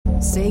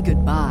Say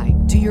goodbye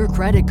to your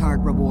credit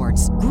card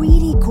rewards.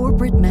 Greedy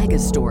corporate mega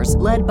stores,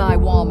 led by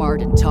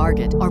Walmart and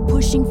Target, are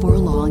pushing for a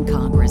law in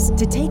Congress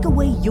to take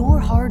away your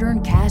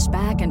hard-earned cash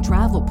back and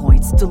travel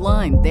points to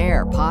line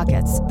their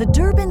pockets. The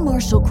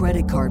Durbin-Marshall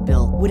credit card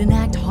bill would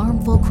enact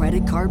harmful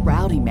credit card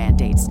routing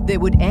mandates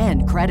that would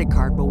end credit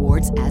card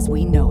rewards as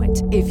we know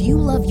it. If you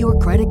love your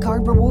credit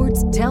card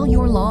rewards, tell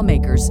your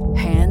lawmakers,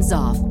 hands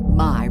off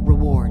my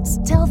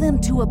rewards. Tell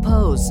them to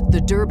oppose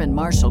the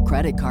Durbin-Marshall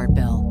credit card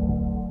bill.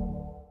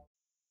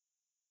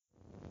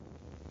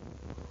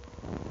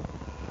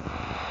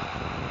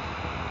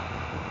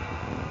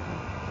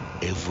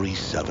 Every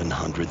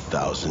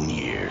 700,000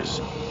 years,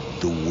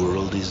 the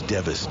world is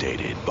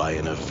devastated by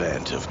an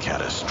event of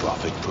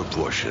catastrophic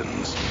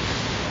proportions.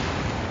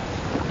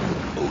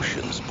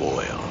 Oceans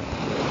boil.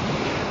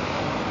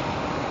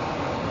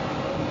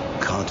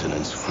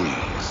 Continents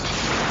freeze.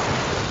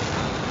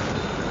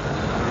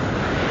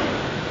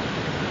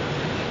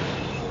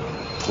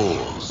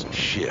 Poles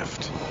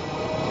shift.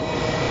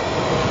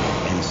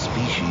 And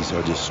species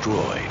are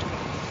destroyed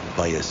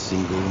by a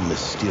single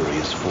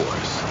mysterious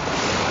force.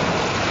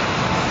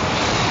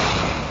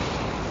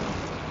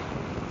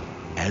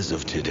 As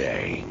of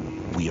today,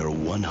 we are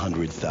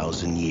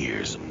 100,000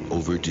 years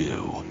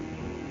overdue.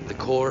 The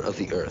core of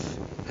the Earth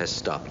has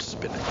stopped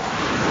spinning.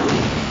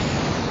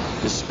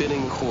 The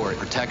spinning core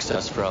protects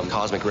us from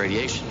cosmic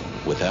radiation.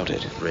 Without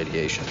it,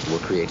 Radiation will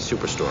create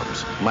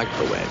superstorms.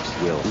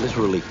 Microwaves will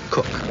literally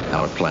cook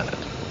our planet.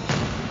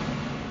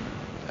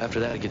 After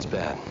that, it gets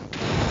bad.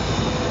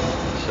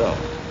 So,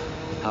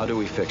 how do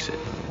we fix it?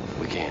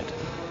 We can't.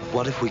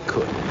 What if we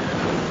could?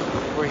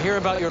 We're here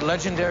about your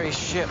legendary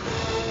ship.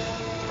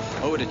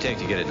 What would it take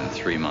to get it in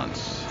 3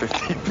 months?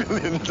 $50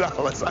 billion.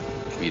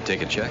 Will you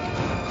take a check?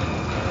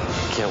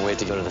 Can't wait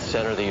to go to the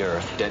center of the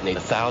Earth, detonate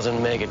 1,000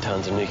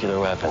 megatons of nuclear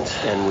weapons,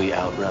 and we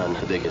outrun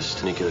the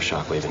biggest nuclear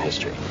shockwave in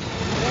history.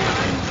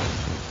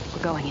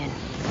 We're going in.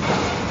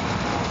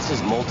 This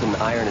is molten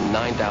iron at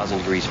 9,000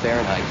 degrees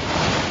Fahrenheit,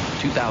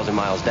 2,000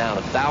 miles down,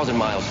 1,000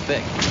 miles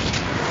thick.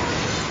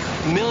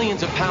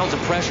 Millions of pounds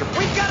of pressure.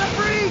 We've got a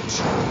breach!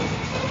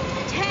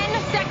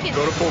 10 seconds.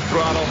 Go to full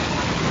throttle.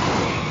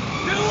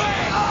 Do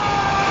it!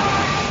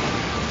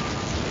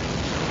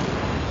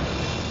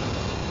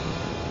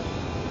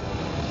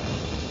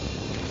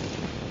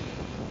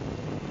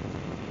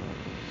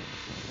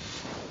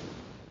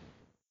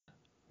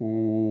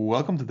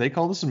 Welcome to They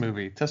Call This a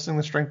Movie, testing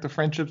the strength of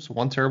friendships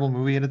one terrible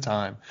movie at a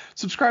time.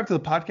 Subscribe to the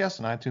podcast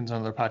on iTunes and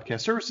other podcast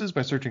services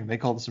by searching They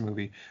Call This a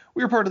Movie.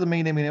 We are part of the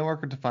Main Damie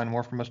Network, and to find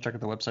more from us, check out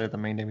the website at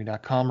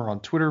themaindamie.com or on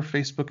Twitter,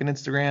 Facebook, and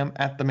Instagram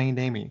at The Main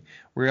Damie.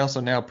 We're also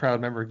now a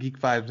proud member of Geek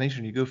Vibes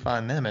Nation. You go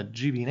find them at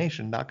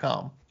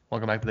gvnation.com.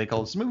 Welcome back to They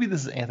Call This a Movie.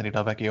 This is Anthony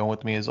Delvecchio, and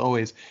with me, as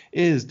always,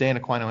 is Dan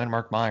Aquino and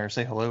Mark Meyer.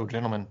 Say hello,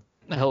 gentlemen.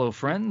 Hello,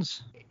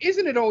 friends.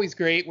 Isn't it always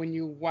great when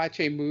you watch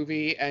a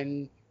movie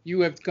and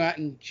you have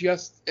gotten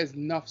just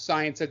enough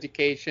science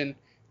education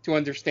to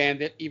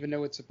understand it, even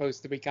though it's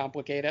supposed to be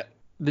complicated?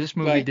 This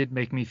movie did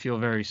make me feel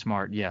very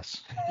smart,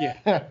 yes.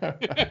 Yeah.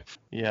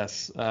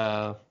 Yes.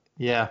 Yeah,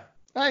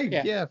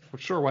 for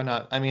sure. Why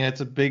not? I mean,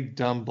 it's a big,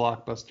 dumb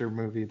blockbuster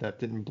movie that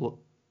didn't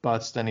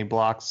bust any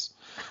blocks.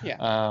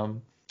 Yeah.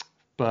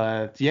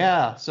 But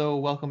yeah, so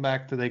welcome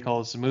back to They Call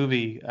This a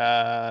Movie.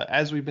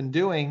 As we've been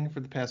doing for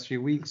the past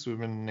few weeks, we've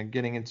been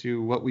getting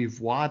into what we've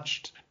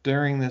watched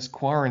during this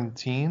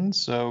quarantine.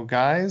 So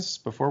guys,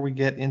 before we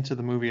get into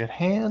the movie at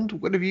hand,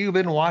 what have you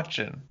been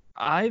watching?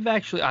 I've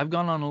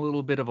gone on a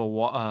little bit of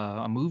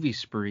a movie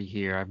spree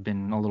here. I've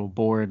been a little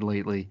bored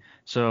lately.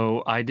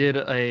 So I did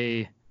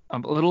a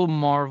little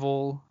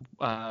Marvel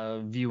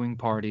viewing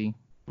party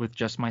with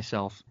just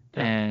myself.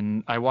 Okay.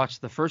 And I watched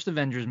the first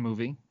Avengers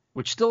movie,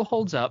 which still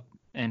holds up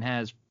and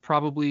has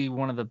probably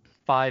one of the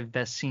 5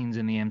 best scenes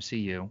in the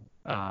MCU.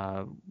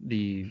 I'm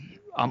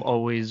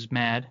always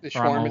mad,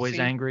 or I'm always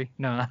scene? Angry.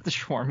 No, not the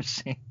shawarma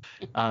scene.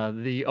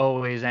 The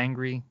always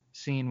angry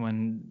scene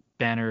when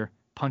Banner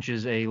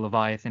punches a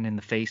Leviathan in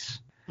the face.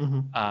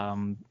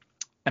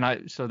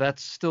 Mm-hmm. So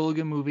that's still a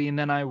good movie. And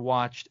then I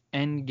watched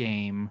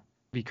Endgame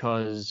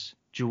because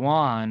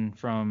Juwan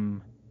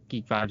from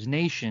Geek Vibes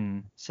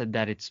Nation said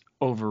that it's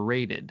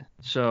overrated.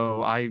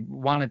 So I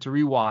wanted to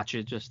rewatch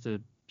it just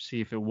to see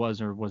if it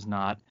was or was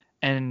not.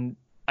 And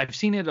I've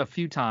seen it a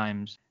few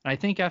times, and I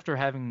think after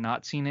having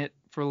not seen it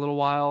for a little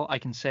while, I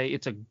can say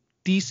it's a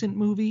decent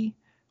movie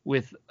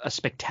with a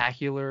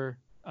spectacular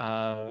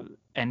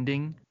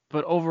ending.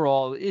 But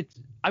overall,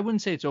 I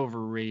wouldn't say it's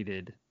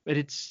overrated, but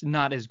it's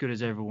not as good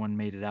as everyone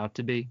made it out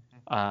to be.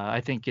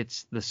 I think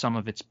it's the sum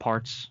of its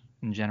parts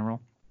in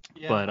general.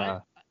 Yeah, but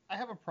I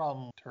have a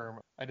problem with the term.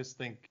 I just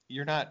think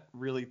you're not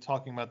really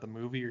talking about the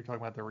movie. You're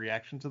talking about the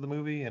reaction to the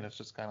movie, and it's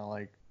just kind of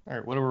like, all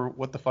right,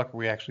 what the fuck are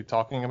we actually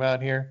talking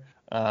about here?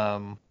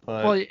 Well,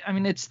 I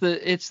mean, it's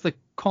the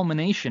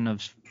culmination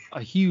of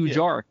a huge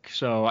arc,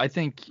 so I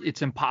think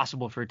it's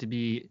impossible for it to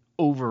be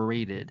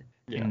overrated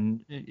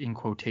in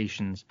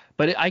quotations.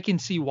 But I can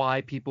see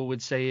why people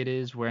would say it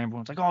is, where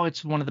everyone's like, oh,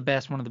 it's one of the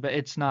best.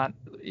 It's not.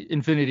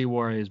 Infinity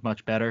War is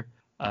much better.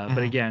 But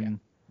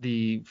again,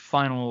 the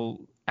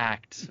final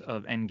act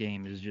of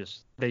Endgame is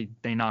just they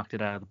knocked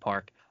it out of the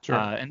park. Sure.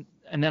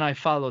 And then I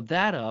followed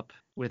that up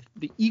with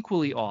the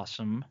equally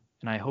awesome,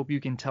 and I hope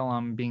you can tell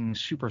I'm being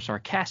super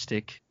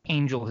sarcastic,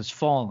 Angel Has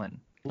Fallen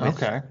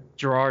with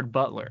Gerard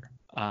Butler.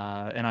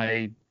 And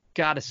I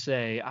gotta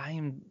say,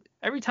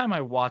 every time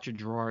I watch a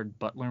Gerard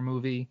Butler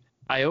movie,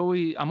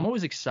 I'm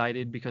always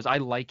excited because I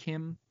like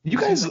him. You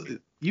guys,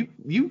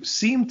 you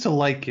seem to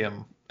like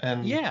him,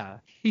 and yeah,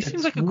 he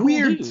seems like a cool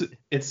weird. Dude.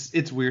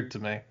 It's weird to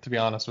me, to be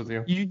honest with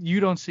you. You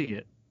don't see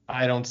it.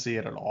 I don't see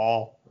it at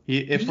all.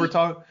 We're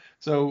talking,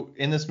 so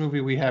in this movie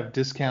we have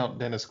discount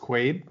Dennis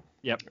Quaid.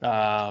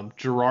 Yep.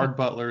 Gerard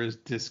Butler is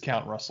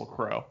discount Russell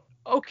Crowe.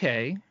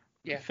 Okay.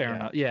 Yeah. Fair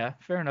enough. Yeah,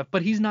 fair enough.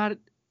 But he's not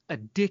a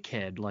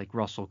dickhead like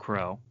Russell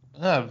Crowe.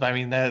 I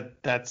mean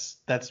that's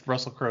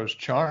Russell Crowe's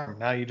charm.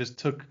 Now you just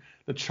took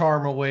the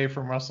charm away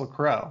from Russell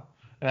Crowe,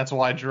 and that's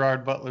why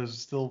Gerard Butler's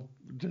still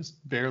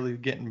just barely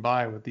getting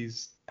by with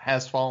these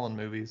Has Fallen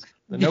movies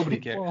that nobody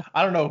cares. Well,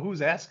 I don't know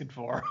who's asking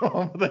for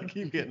them, but they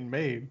keep getting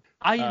made.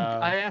 I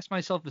asked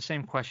myself the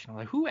same question.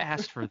 Like, who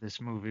asked for this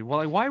movie? Well,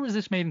 like, why was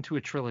this made into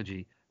a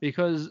trilogy?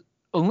 Because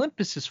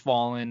Olympus Has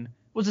Fallen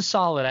was a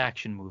solid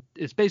action movie.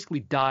 It's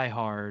basically Die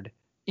Hard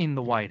in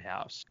the White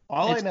House.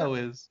 I know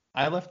is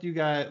last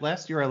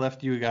year I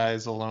left you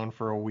guys alone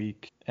for a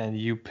week, and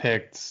you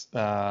picked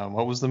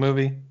what was the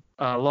movie?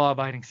 Law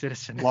Abiding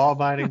Citizen. Law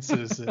Abiding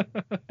Citizen.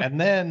 And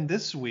then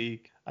this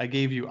week I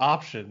gave you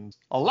options,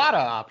 a lot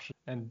of options,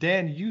 and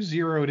Dan, you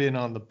zeroed in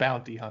on The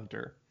Bounty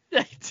Hunter.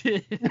 I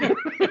did.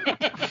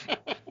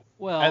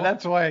 Well, and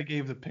that's why I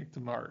gave the pick to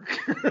Mark.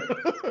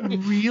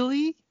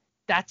 Really?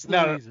 That's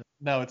the reason.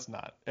 No, it's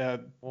not.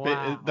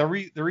 Wow.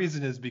 The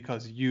reason is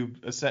because you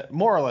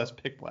more or less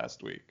picked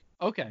last week.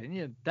 Okay,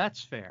 yeah,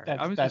 that's fair.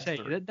 I was gonna say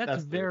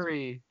that's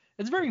very.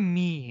 It's very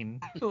mean.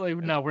 Like,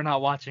 no, we're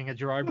not watching a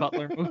Gerard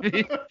Butler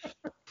movie.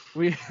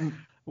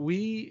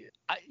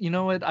 You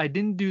know what? I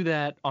didn't do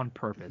that on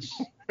purpose.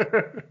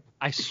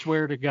 I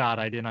swear to God,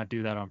 I did not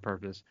do that on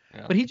purpose.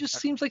 Yeah. But he just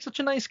seems like such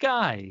a nice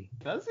guy.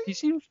 Does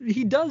he?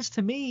 He does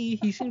to me.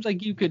 He seems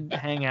like you could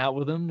hang out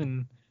with him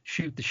and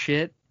shoot the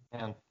shit.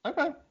 Yeah.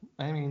 Okay.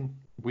 I mean,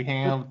 we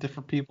hang out with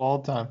different people all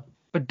the time.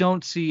 But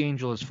don't see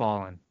Angel Has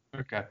Fallen.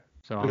 Okay.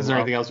 So is there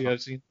anything else you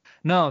guys seen?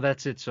 No,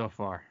 that's it so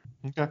far.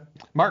 Okay.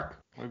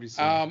 Mark, what have you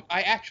seen?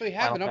 I actually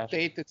have an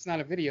update that's not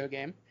a video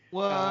game.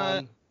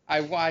 What? I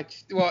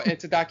watched,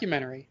 it's a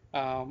documentary.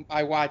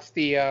 I watched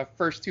the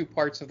first two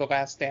parts of The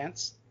Last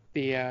Dance,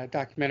 the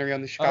documentary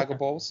on the Chicago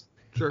Bulls.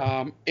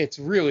 Sure. It's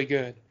really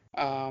good.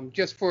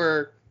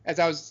 As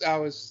I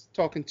was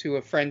talking to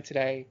a friend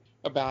today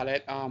about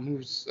it,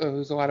 who's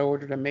a lot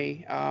older than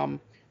me,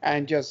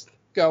 and just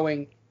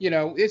going,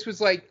 this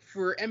was like,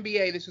 for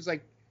NBA, this was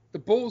like, the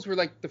Bulls were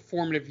like the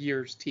formative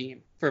years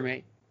team for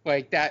me.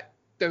 Like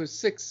those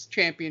 6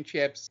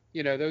 championships,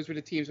 those were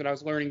the teams when I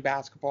was learning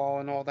basketball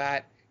and all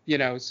that,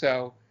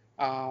 so,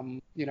 I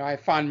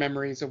have fond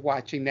memories of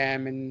watching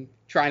them and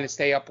trying to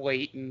stay up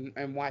late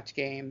and watch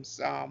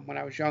games when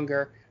I was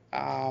younger.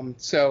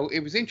 So it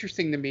was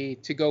interesting to me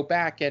to go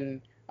back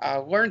and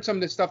learn some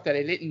of the stuff that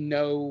I didn't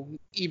know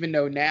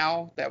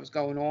now that was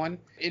going on.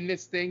 In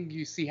this thing,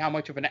 you see how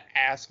much of an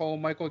asshole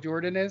Michael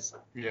Jordan is.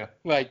 Yeah.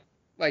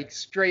 Like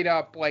straight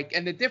up,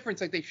 and the difference,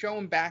 like they show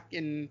him back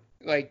in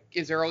like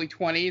his early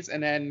 20s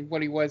and then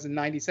what he was in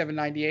 97,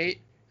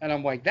 98. And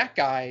I'm like, that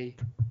guy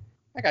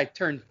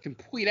turned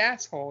complete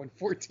asshole in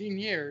 14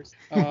 years.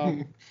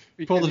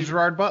 Pulled a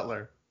Gerard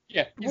Butler.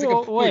 Yeah.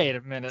 Wait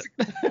a minute.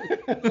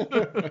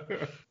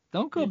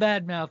 Don't go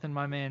bad mouthing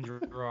my man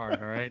Gerard,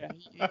 all right?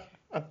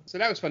 So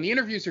that was fun. The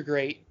interviews are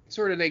great.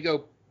 Sort of they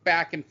go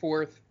back and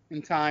forth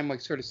in time, like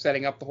sort of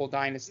setting up the whole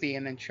dynasty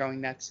and then showing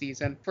that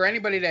season. For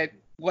anybody that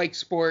likes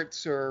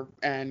sports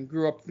and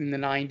grew up in the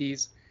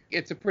 90s,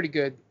 it's a pretty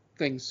good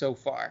thing so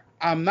far.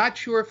 I'm not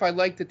sure if I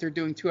like that they're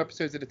doing 2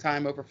 episodes at a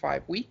time over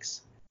 5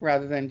 weeks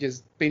rather than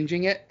just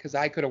binging it, because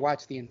I could have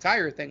watched the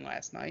entire thing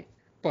last night.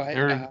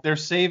 But they're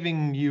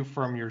saving you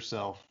from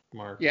yourself,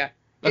 Mark. Yeah.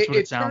 That's what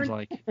it sounds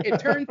like. It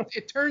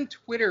turned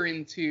Twitter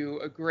into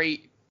a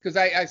great, because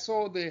I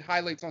saw the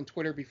highlights on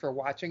Twitter before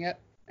watching it,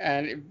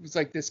 and it was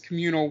like this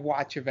communal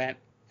watch event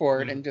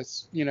for it, and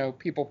just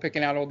people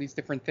picking out all these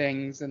different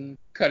things and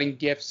cutting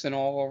GIFs and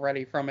all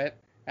already from it,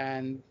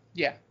 and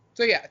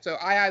so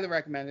I highly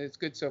recommend it. It's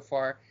good so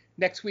far.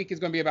 Next week is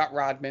going to be about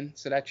Rodman,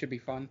 so that should be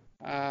fun.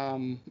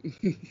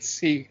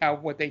 See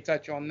what they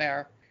touch on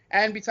there,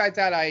 and besides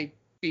that, I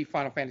beat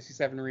Final Fantasy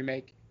VII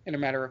Remake in a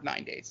matter of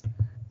 9 days.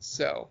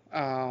 So,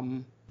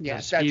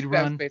 that's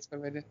basically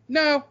what I did.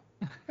 No,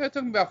 it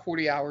took me about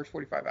 40 hours,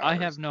 45 hours. I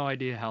have no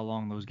idea how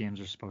long those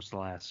games are supposed to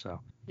last, so.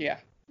 Yeah.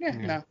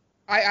 No.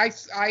 I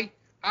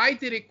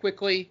did it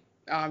quickly,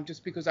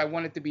 just because I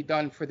wanted to be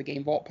done for the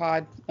Game Vault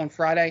pod on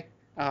Friday,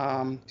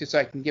 just so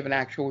I can give an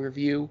actual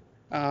review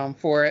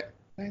for it.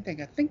 I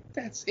think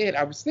that's it.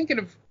 I was thinking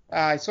of,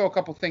 I saw a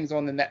couple things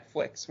on the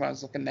Netflix when I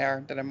was looking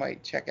there that I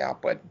might check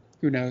out, but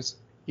who knows?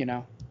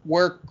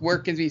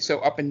 Work can be so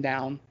up and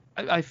down.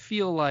 I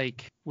feel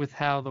like with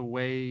how the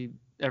way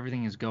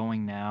everything is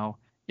going now,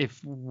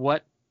 if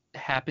what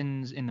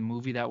happens in the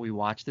movie that we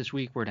watched this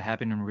week were to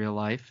happen in real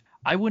life,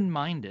 I wouldn't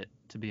mind it,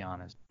 to be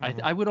honest.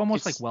 I would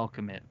almost like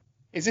welcome it.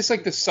 Is this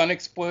like the sun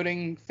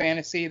exploding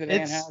fantasy that Anne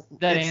has?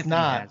 That it's Anthony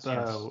not has,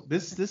 though.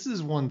 yes. This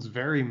is one's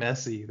very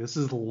messy. This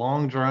is a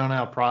long drawn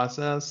out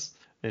process.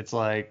 It's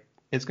like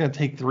it's gonna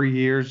take 3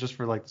 years just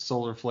for like the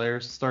solar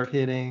flares to start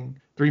hitting,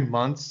 3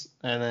 months,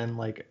 and then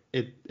like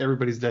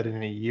everybody's dead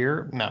in a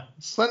year. No,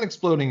 sun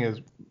exploding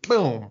is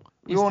boom.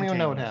 You won't even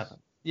know what happened.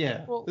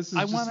 Yeah, well, this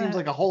just seems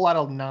like a whole lot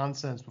of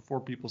nonsense before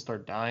people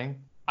start dying.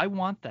 I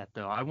want that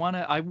though. I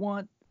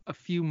want a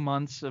few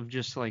months of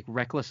just like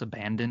reckless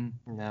abandon.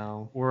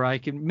 No. Where I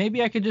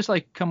could just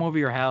like come over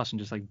your house and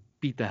just like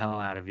beat the hell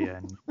out of you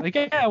and like,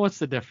 yeah, what's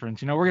the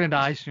difference? We're gonna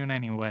die soon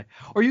anyway.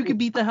 Or you could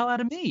beat the hell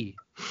out of me.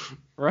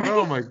 Right?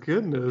 Oh my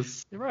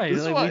goodness. Right.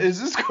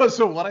 Is this because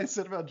of what I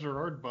said about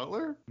Gerard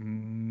Butler?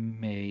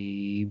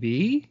 Maybe.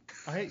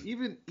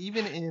 Even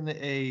in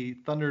a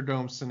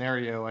Thunderdome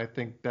scenario, I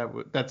think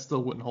that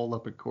still wouldn't hold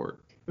up in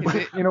court.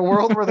 In a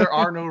world where there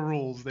are no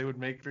rules, they would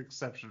make an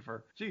exception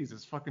for,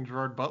 Jesus, fucking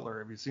Gerard Butler.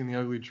 Have you seen The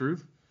Ugly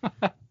Truth?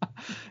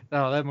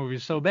 No, that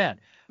movie's so bad.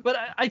 But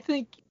I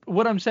think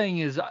what I'm saying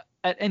is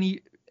at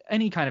any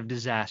kind of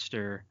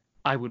disaster,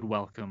 I would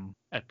welcome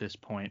at this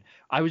point.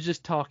 I was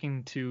just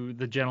talking to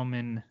the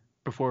gentleman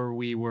before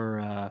we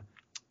were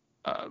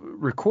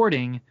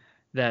recording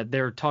that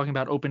they're talking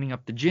about opening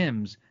up the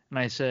gyms. And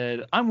I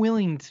said, I'm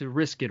willing to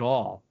risk it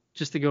all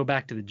just to go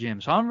back to the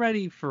gym. So I'm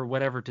ready for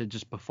whatever to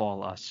just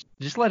befall us.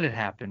 Just let it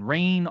happen.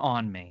 Rain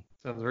on me.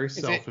 Sounds very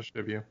selfish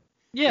of you.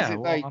 Yeah,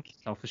 well, I'm a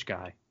selfish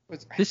guy.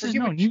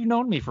 You've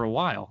known me for a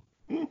while.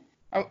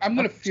 I'm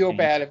going to feel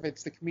bad if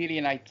it's the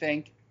comedian I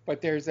think, but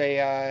there's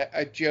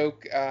a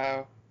joke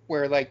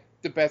where like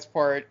the best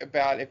part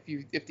about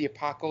if the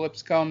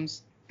apocalypse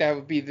comes, that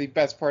would be the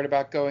best part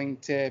about going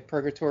to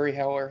purgatory,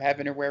 hell, or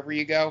heaven, or wherever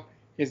you go,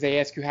 is they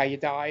ask you how you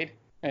died,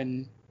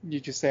 and you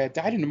just say, I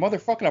died in a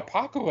motherfucking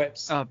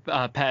apocalypse.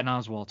 Patton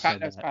Oswalt said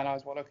that. Patton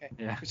Oswalt, okay.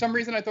 Yeah. For some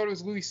reason, I thought it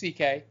was Louis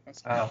C.K.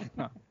 Oh.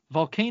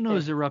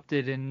 Volcanoes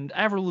erupted, and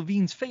Avril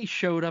Lavigne's face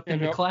showed up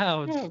in the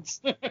clouds.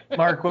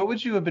 Mark, what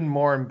would you have been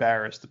more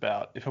embarrassed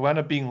about? If it wound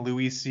up being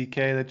Louis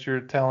C.K. that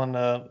you're telling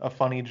a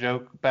funny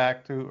joke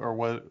back to, or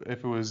what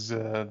if it was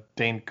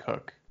Dane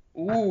Cook?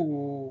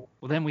 Ooh.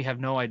 Well, then we have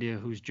no idea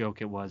whose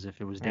joke it was if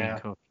it was Dane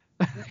Cook.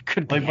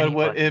 Could be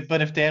but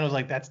if Dan was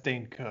like, that's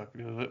Dane Cook,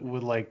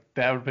 would like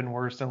that would have been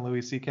worse than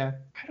Louis C.K.?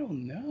 I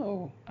don't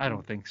know. I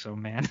don't think so,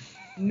 man.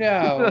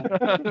 No.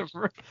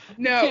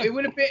 No, it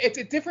would have been. It's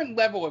a different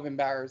level of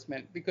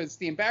embarrassment because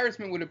the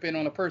embarrassment would have been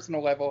on a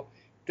personal level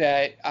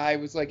that I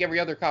was like every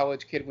other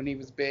college kid when he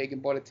was big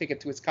and bought a ticket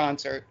to his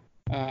concert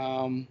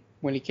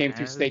when he came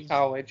through State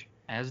College.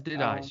 As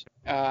did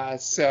I.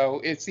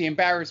 So it's the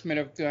embarrassment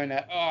of doing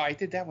that. Oh, I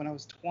did that when I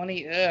was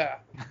 20. Ugh.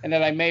 And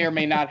then I may or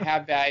may not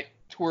have that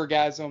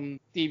Tourgasm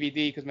DVD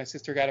because my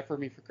sister got it for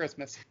me for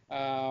Christmas.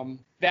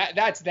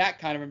 That's that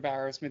kind of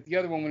embarrassment. The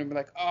other one would have been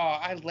like, oh,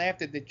 I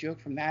laughed at the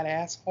joke from that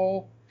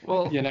asshole.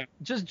 Well,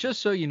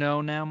 just so you know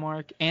now,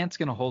 Mark, Ant's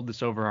gonna hold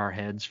this over our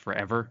heads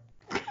forever.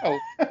 Oh.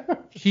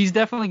 He's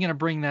definitely gonna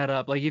bring that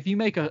up. Like if you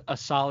make a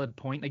solid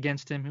point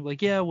against him, you're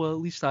like, yeah, well at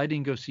least I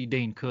didn't go see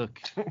Dane Cook.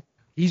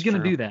 He's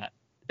gonna do that.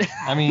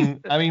 I mean,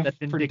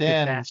 for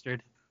Dan.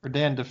 Bastard. For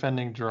Dan,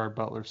 defending Gerard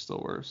Butler's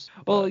still worse.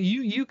 Well,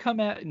 you come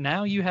at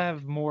now. You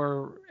have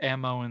more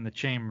ammo in the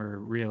chamber,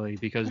 really,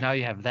 because now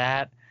you have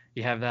that.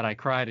 You have that I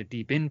cried at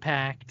Deep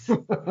Impact.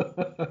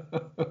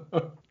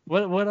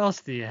 What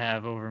else do you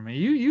have over me?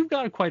 You've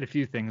got quite a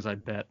few things, I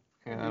bet.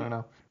 Yeah, I don't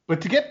know.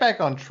 But to get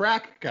back on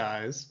track,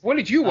 guys. What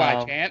did you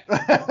watch, Ant?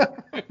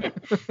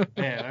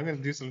 Man, I'm gonna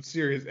do some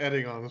serious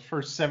editing on the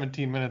first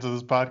 17 minutes of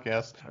this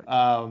podcast.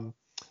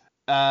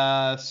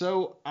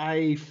 So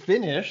I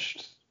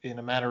finished. In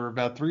a matter of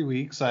about 3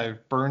 weeks,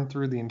 I've burned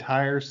through the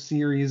entire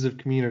series of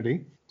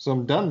Community. So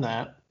I'm done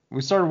that.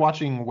 We started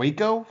watching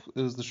Waco.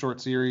 It was the short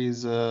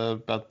series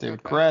about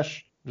David Koresh.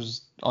 It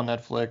was on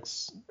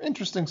Netflix.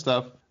 Interesting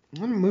stuff.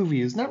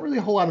 Movies. Not really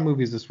a whole lot of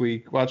movies this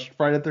week. Watched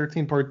Friday the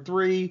 13th Part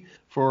 3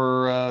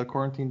 for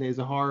Quarantine Days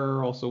of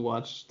Horror. Also we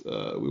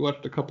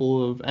watched a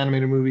couple of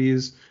animated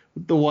movies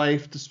with the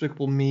wife,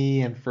 Despicable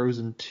Me, and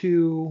Frozen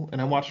 2.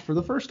 And I watched for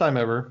the first time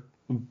ever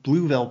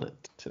Blue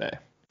Velvet today.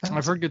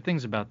 I've heard good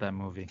things about that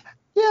movie.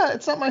 Yeah,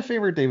 it's not my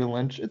favorite David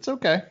Lynch. It's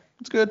okay.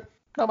 It's good.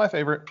 Not my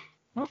favorite.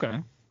 Okay,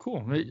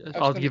 cool.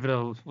 We'll give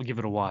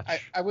it a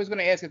watch. I was going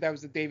to ask if that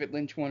was the David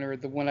Lynch one or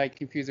the one I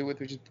confused it with,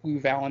 which is Blue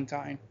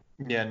Valentine.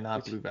 Yeah,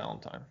 not Blue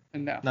Valentine.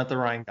 No. Not the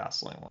Ryan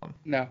Gosling one.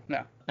 No.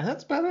 And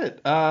that's about it.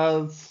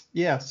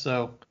 Yeah,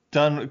 so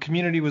done.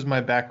 Community was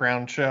my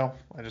background show.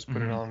 I just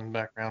put it on in the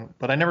background.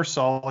 But I never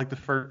saw like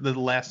the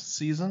last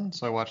season,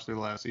 so I watched through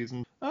the last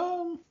season.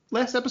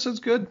 Last episode's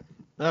good.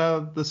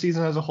 The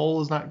season as a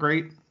whole is not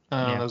great.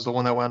 It was the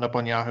one that wound up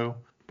on Yahoo.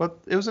 But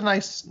it was a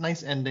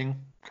nice ending.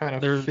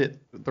 Kind of fit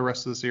the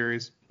rest of the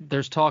series.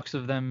 There's talks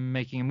of them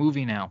making a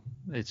movie now.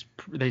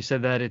 They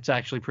said that it's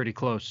actually pretty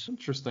close.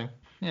 Interesting.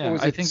 Yeah,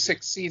 I think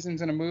 6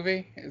 seasons in a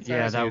movie.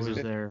 That was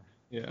their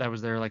Yeah. That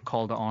was their like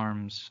call to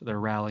arms, their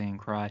rallying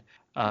cry.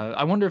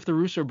 I wonder if the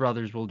Russo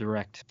brothers will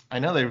direct. I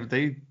know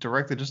they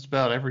directed just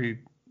about every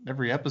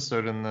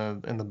episode in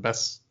the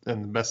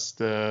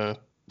best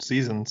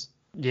seasons.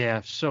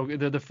 Yeah, so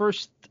the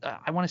first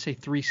I want to say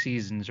 3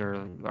 seasons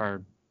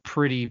are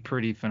pretty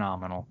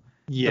phenomenal.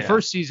 Yeah. The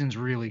first season's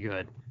really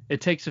good.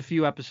 It takes a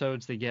few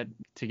episodes to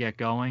get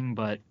going,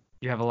 but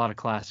you have a lot of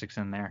classics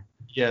in there.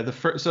 Yeah,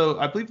 so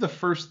I believe the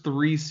first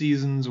 3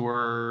 seasons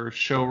were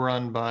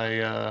showrun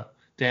by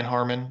Dan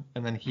Harmon,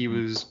 and then he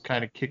was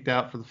kind of kicked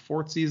out for the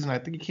 4th season. I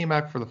think he came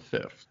back for the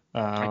 5th.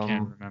 I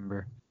can't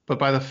remember. But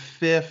by the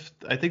 5th,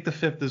 I think the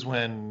 5th is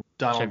when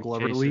Donald Chevy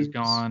Glover Chase leaves. is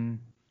gone.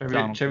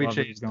 Chevy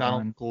Chase,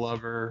 Donald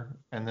Glover,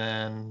 and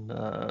then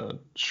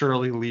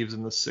Shirley leaves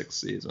in the 6th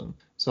season.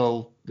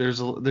 So there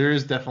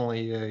is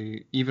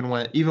definitely even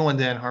when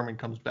Dan Harmon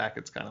comes back,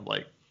 it's kind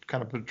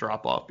of a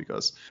drop off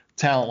because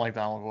talent like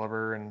Donald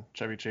Glover and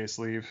Chevy Chase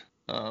leave.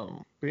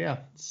 But yeah,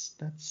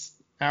 that's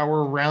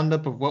our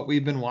roundup of what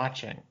we've been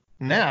watching.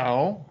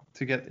 Now,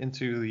 to get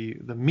into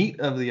the meat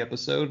of the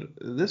episode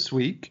this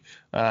week,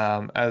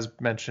 as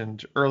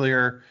mentioned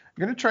earlier,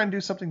 I'm going to try and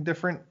do something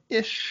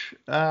different-ish.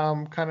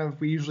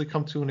 We usually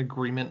come to an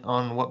agreement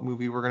on what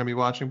movie we're going to be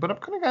watching, but I'm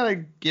kind of going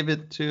to give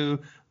it to,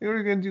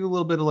 we're going to do a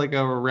little bit of like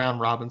a round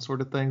robin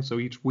sort of thing. So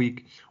each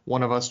week,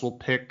 one of us will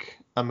pick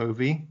a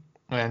movie.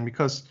 And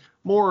because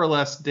more or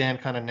less Dan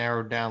kind of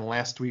narrowed down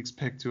last week's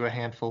pick to a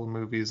handful of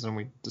movies, and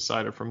we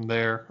decided from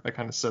there, I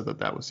kind of said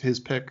that was his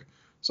pick.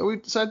 So we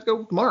decided to go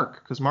with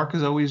Mark, because Mark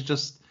is always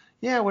just,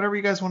 yeah, whatever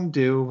you guys want to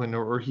do,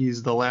 or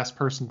he's the last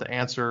person to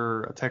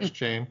answer a text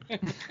chain.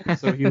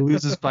 So he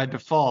loses by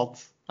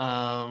default.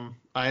 I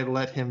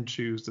let him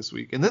choose this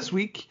week. And this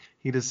week,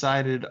 he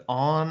decided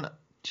on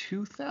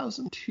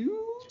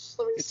 2002?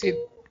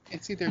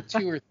 It's either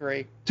 2 or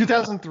 3.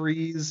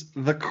 2003's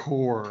The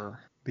Core,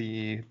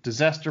 the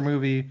disaster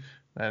movie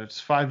that's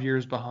 5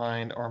 years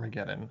behind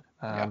Armageddon.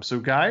 So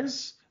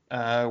guys,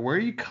 where are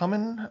you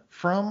coming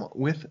from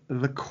with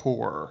The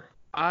Core?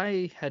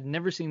 I had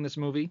never seen this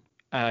movie.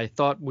 I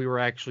thought we were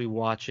actually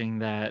watching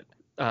that,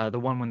 the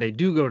one when they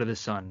do go to the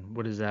sun.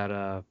 What is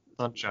that?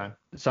 Sunshine.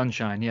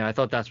 Sunshine. Yeah, I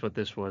thought that's what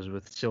this was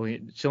with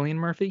Cillian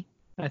Murphy,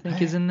 I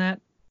think, is in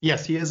that.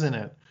 Yes, he is in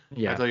it.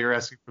 Yeah. I thought you were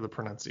asking for the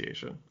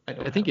pronunciation.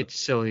 I think it's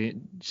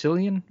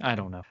Cillian. I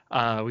don't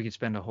know. We could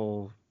spend a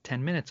whole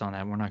 10 minutes on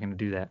that. We're not going to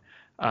do that.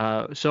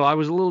 So I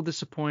was a little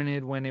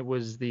disappointed when it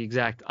was the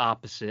exact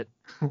opposite.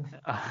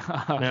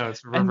 No,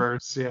 it's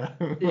reverse, yeah.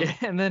 Yeah.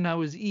 And then I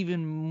was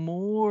even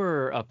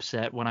more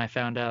upset when I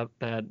found out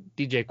that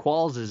DJ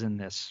Qualls is in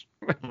this.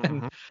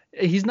 And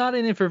he's not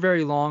in it for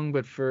very long,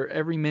 but for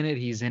every minute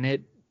he's in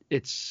it,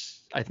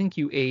 I think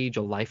you age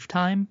a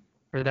lifetime,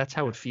 or that's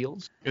how it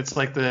feels. It's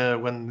like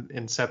when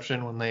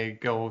Inception, when they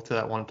go to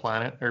that one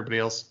planet, everybody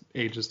else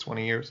ages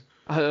 20 years.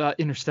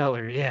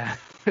 Interstellar, yeah.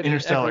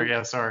 Interstellar,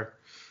 yeah, sorry.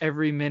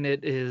 Every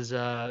minute is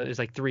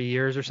like 3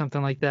 years or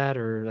something like that,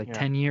 or like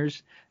 10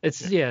 years.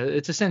 It's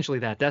essentially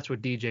that. That's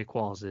what DJ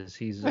Qualls is.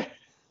 He's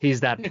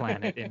that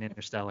planet in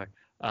Interstellar.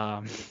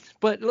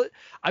 But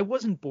I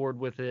wasn't bored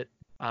with it.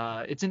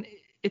 It's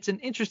an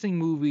interesting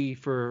movie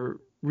for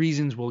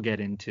reasons we'll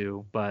get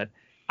into, but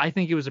I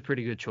think it was a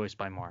pretty good choice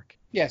by Mark.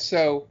 Yeah.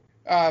 So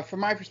from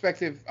my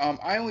perspective,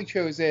 I only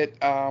chose it.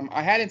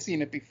 I hadn't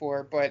seen it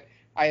before, but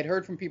I had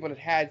heard from people that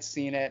had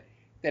seen it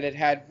that it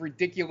had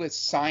ridiculous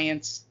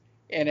science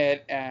in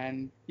it,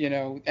 and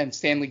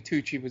Stanley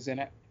Tucci was in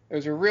it.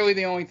 Those are really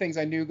the only things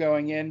I knew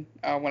going in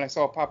when I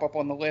saw it pop up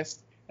on the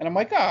list. And I'm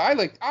like,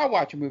 I'll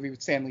watch a movie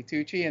with Stanley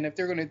Tucci. And if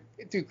they're going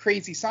to do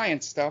crazy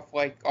science stuff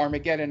like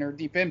Armageddon or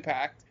Deep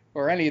Impact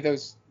or any of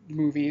those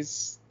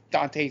movies,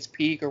 Dante's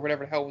Peak or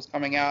whatever the hell was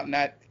coming out in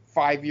that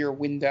 5-year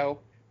window,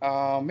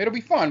 it'll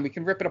be fun. We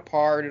can rip it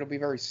apart. It'll be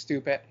very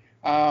stupid.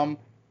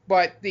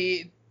 But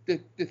the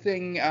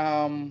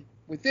thing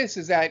with this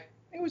is that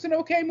it was an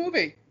okay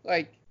movie.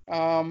 Like,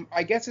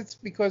 I guess it's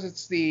because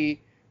it's the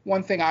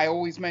one thing I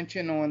always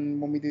mention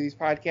when we do these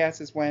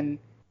podcasts is when,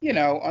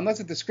 unless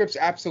the script's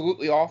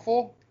absolutely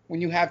awful,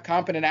 when you have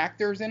competent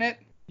actors in it,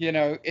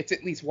 it's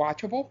at least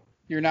watchable.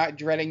 You're not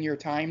dreading your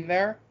time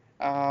there.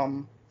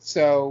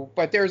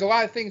 But there's a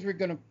lot of things we're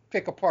going to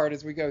pick apart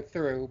as we go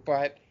through,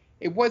 but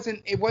it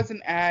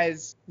wasn't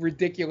as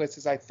ridiculous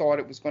as I thought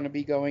it was going to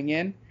be going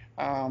in.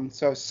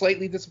 So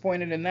slightly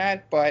disappointed in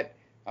that, but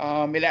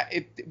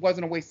it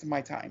wasn't a waste of my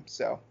time.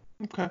 So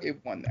it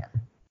won there.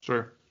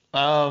 Sure.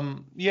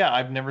 Yeah,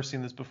 I've never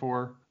seen this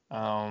before.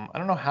 I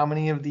don't know how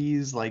many of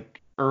these like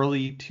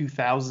early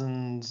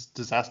 2000s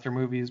disaster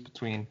movies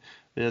between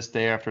this,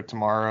 Day After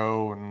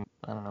Tomorrow, and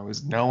I don't know,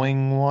 is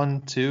Knowing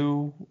one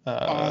too?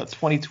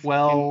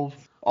 2012.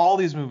 All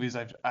these movies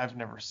I've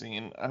never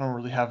seen. I don't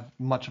really have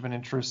much of an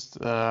interest.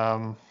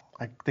 I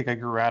think I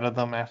grew out of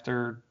them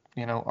after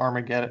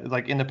Armageddon,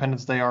 like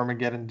Independence Day,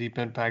 Armageddon, Deep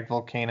Impact,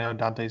 Volcano,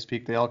 Dante's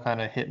Peak. They all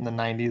kind of hit in the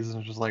 90s, and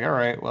it's just like, all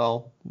right,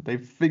 well, they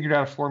figured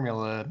out a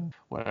formula and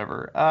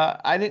whatever.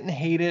 I didn't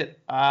hate it.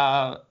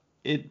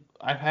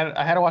 I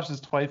had to watch this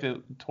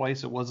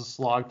twice. It was a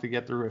slog to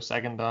get through a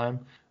second time.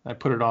 I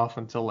put it off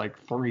until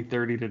like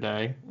 3:30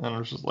 today, and I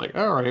was just like,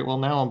 all right, well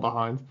now I'm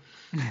behind.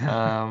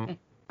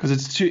 Because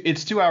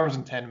it's 2 hours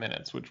and 10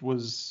 minutes, which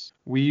was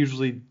we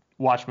usually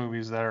watch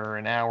movies that are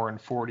an hour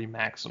and 40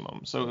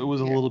 maximum, so it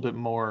was a little bit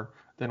more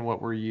than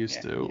what we're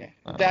used to.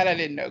 Yeah. That I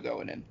didn't know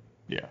going in.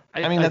 Yeah,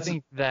 I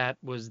think that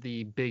was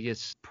the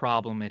biggest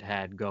problem it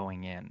had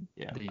going in.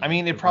 Yeah,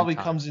 it probably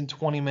comes in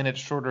 20 minutes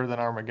shorter than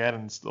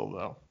Armageddon still,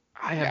 though.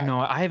 I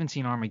haven't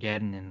seen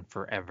Armageddon in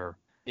forever.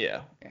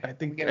 Yeah,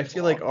 I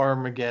feel like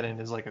Armageddon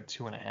is like a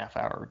 2.5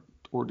 hour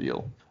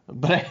ordeal.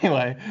 But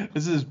anyway,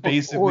 this is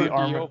basically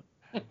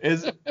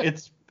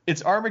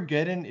It's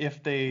Armageddon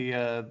if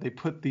they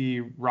put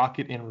the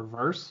rocket in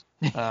reverse.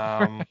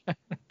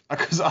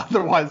 Because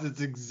otherwise it's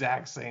the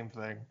exact same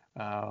thing.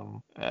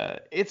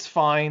 It's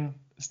fine.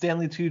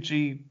 Stanley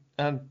Tucci.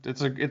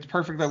 It's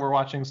perfect that we're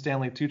watching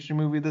Stanley Tucci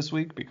movie this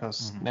week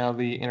because now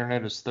the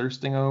internet is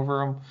thirsting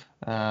over him.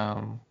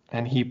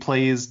 And he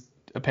plays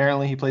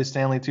Stanley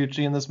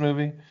Tucci in this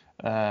movie,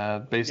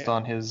 based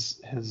on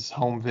his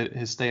stay-at-home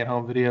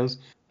videos.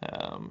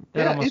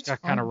 That almost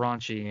got kind of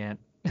raunchy, and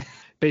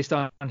based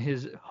on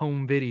his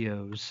home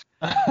videos.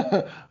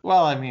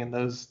 Well,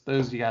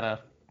 those you gotta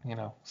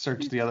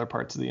search the other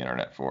parts of the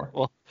internet for.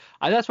 Well,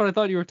 that's what I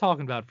thought you were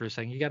talking about for a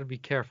second. You got to be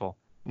careful.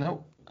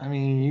 Nope.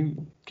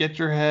 You get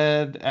your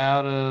head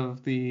out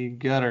of the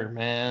gutter,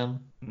 man.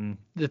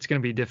 It's going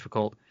to be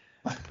difficult,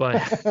 but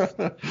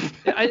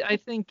I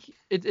think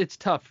it's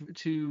tough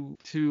to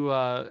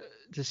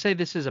say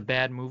this is a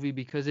bad movie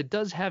because it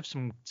does have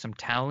some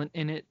talent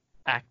in it,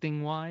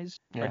 acting wise.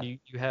 Yeah. Right?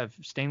 You have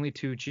Stanley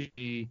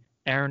Tucci,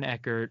 Aaron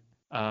Eckhart,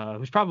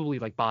 who's probably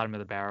like bottom of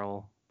the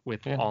barrel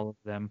with all of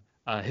them.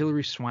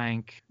 Hilary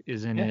Swank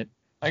is in it.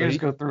 I can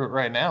just go through it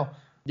right now.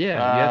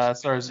 Yeah.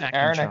 Stars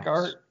Aaron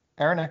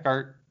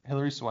Eckhart,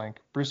 Hilary Swank,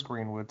 Bruce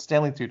Greenwood,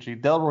 Stanley Tucci,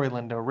 Delroy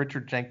Lindo,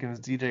 Richard Jenkins,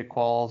 DJ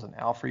Qualls, and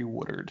Alfre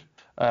Woodard.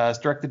 It's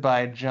directed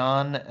by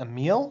John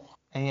Amiel,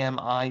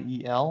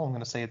 Amiel. I'm going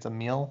to say it's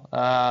Amiel.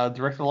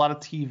 Directed a lot of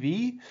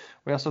TV.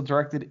 We also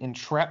directed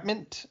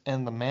Entrapment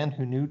and The Man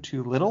Who Knew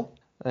Too Little.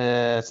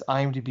 It's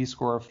IMDb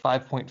score of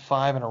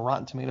 5.5 and a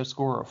Rotten Tomato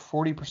score of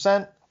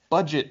 40%.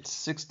 Budget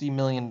 $60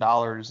 million,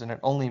 and it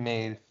only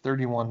made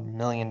 $31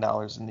 million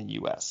in the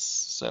U.S.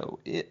 So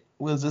it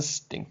was a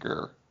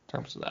stinker in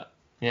terms of that.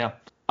 Yeah.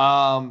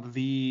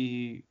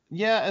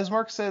 As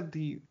Mark said,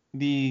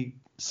 the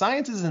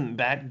science isn't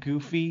that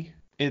goofy.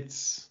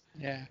 It's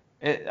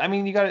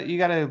you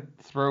gotta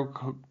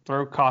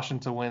throw caution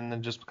to wind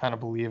and just kind of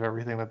believe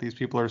everything that these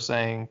people are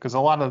saying, because a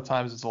lot of the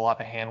times it's a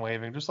lot of hand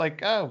waving, just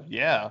like, oh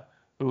yeah,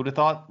 who would have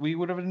thought we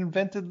would have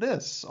invented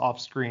this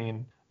off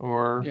screen,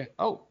 or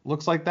oh,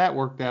 looks like that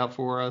worked out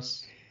for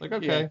us. Like,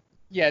 okay.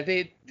 Yeah,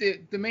 the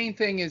main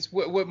thing is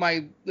what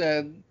my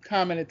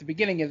comment at the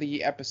beginning of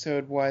the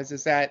episode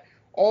is that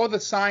all the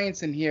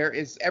science in here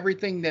is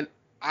everything that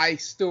I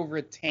still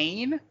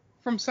retain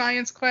from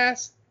science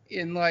class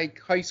in like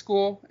high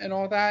school and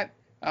all that,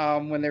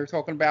 when they were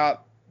talking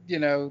about,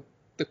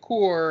 the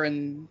core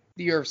and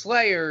the Earth's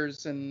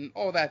layers and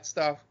all that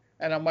stuff.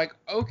 And I'm like,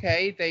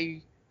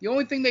 okay, the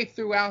only thing they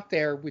threw out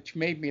there, which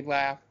made me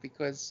laugh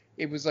because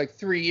it was like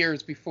 3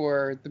 years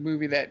before the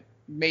movie that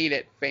made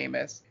it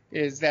famous,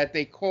 is that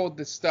they called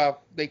the stuff,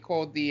 the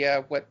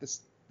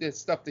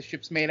stuff the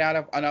ship's made out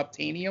of,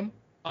 unobtainium.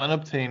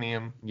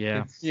 Unobtainium.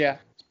 Yeah.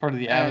 It's part of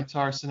the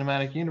Avatar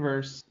cinematic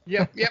universe.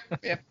 Yep.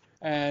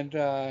 And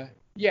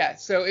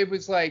so it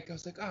was like, I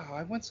was like, oh,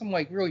 I want some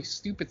like really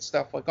stupid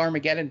stuff like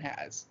Armageddon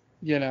has,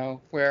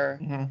 where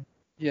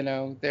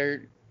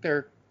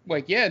they're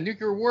like, yeah,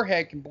 nuclear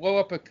warhead can blow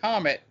up a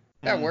comet.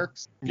 That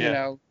works.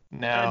 No.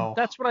 And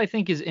that's what I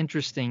think is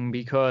interesting,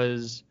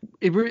 because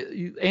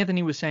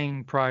Anthony was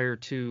saying prior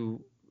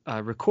to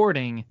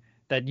recording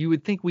that you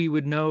would think we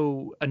would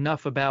know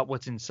enough about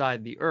what's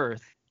inside the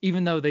Earth,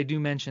 even though they do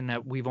mention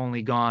that we've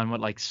only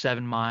gone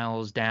 7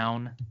 miles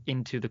down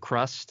into the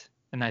crust,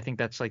 and I think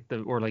that's like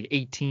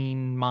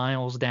 18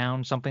 miles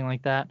down, something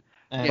like that.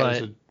 And it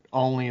was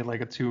only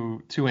like a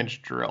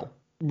 2-inch drill.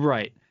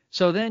 Right.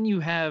 So then you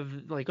have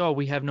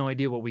we have no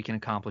idea what we can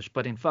accomplish,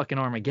 but in fucking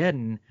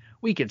Armageddon,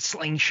 we could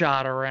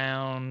slingshot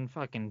around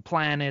fucking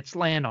planets,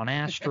 land on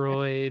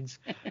asteroids.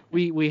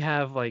 we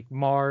have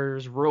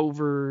Mars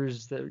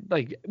rovers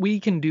that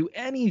we can do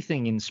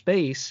anything in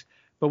space.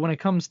 But when it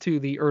comes to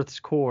the Earth's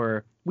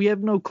core, we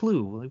have no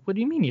clue. What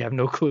do you mean you have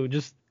no clue?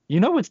 Just,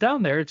 what's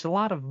down there. It's a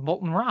lot of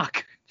molten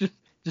rock.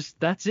 Just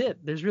that's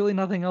it. There's really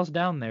nothing else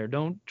down there.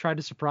 Don't try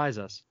to surprise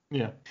us.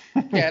 Yeah.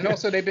 And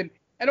also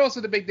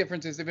the big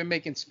difference is they've been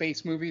making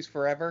space movies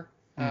forever.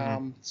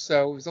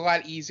 So it was a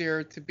lot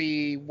easier to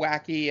be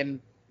wacky and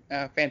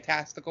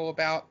fantastical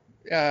about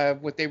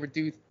what they would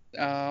do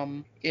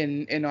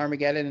in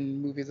Armageddon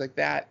and movies like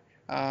that.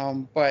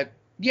 But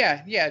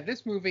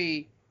this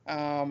movie,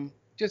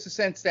 just a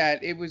sense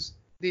that it was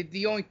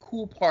the only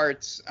cool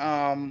parts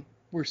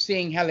were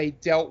seeing how they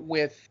dealt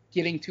with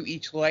getting to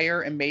each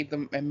layer and make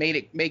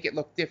it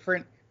look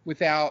different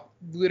without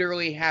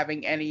literally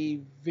having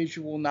any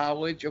visual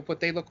knowledge of what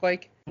they look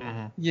like.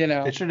 Mm-hmm. You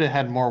know, they should have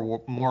had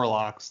more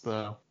Morlocks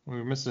though. We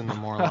were missing the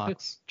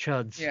Morlocks.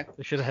 Chuds. Yeah.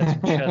 They should have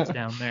had some chuds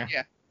down there.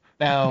 Yeah.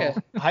 Now,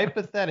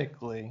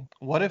 hypothetically,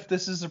 what if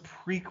this is a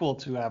prequel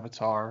to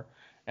Avatar,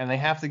 and they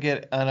have to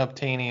get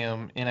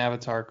unobtainium in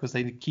Avatar because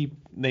they keep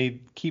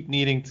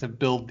needing to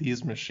build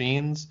these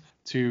machines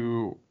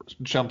to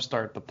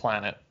jumpstart the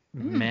planet?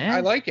 Man, I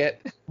like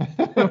it.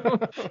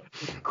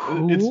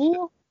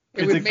 Cool.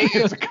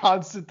 It's a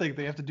constant thing.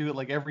 They have to do it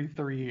like every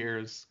 3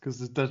 years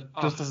because it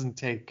just doesn't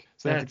take.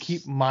 So they have to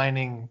keep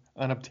mining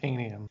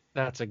unobtainium.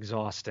 That's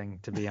exhausting,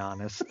 to be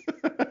honest.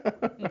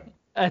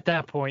 At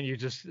that point, you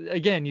just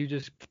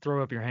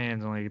throw up your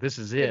hands and like, this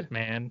is it,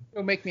 man.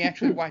 It'll make me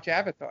actually watch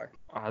Avatar.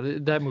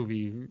 That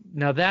movie.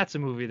 Now that's a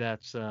movie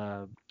that's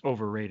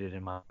overrated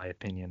in my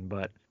opinion.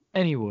 But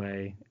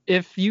anyway,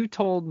 if you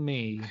told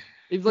me,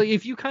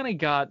 if you kind of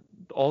got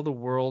all the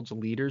world's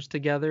leaders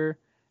together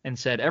and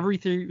said every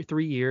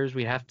 3 years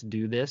we have to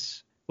do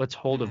this, let's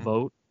hold a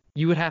vote,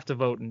 you would have to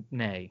vote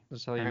nay.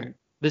 This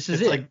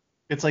is it.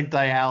 It's like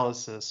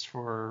dialysis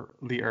for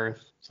the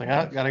Earth. It's like,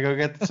 I gotta go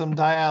get some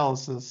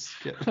dialysis.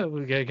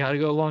 We gotta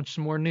go launch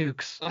some more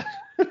nukes.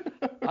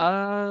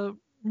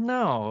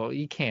 No,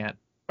 you can't.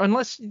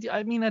 Unless,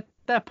 I mean, at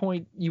that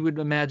point, you would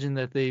imagine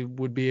that they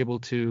would be able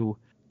to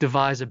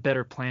devise a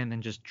better plan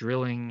than just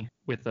drilling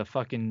with a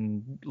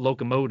fucking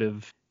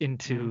locomotive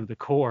into the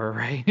core,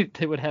 right?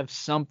 They would have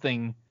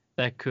something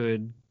that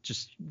could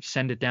just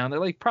send it down there,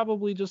 like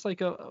probably just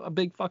like a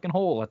big fucking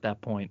hole at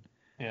that point.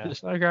 Yeah.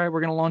 Just like, all right,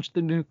 we're gonna launch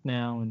the nuke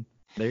now, and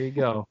there you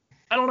go.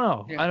 I don't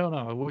know. Yeah. I don't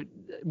know.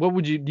 What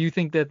would you do? You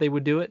think that they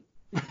would do it?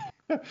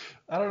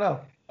 I don't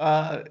know.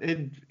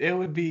 It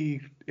would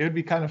be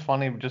kind of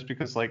funny just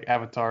because like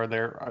Avatar,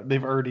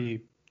 they've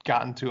already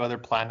gotten to other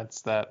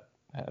planets that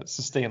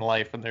sustain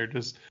life, and they're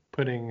just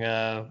putting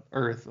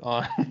Earth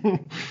on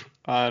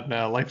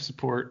life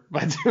support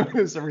by doing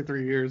this every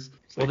 3 years.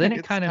 Well, then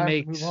it kind of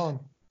makes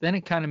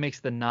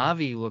the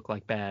Na'vi look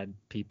like bad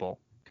people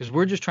because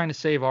we're just trying to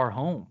save our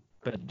home,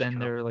 but then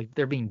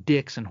they're being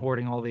dicks and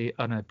hoarding all the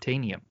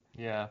unobtainium.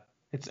 Yeah.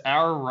 It's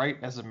our right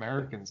as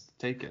Americans to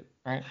take it,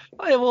 right?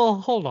 Well,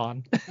 hold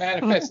on.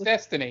 Manifest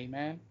destiny,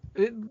 man.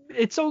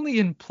 It's only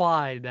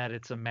implied that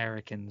it's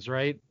Americans,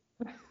 right?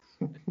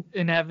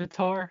 In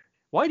Avatar.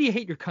 Why do you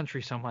hate your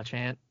country so much,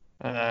 Ant?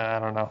 I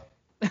don't know.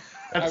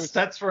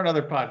 That's for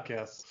another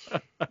podcast.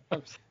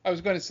 I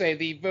was going to say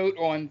the vote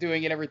on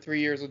doing it every 3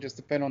 years will just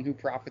depend on who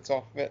profits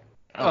off of it.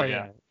 Oh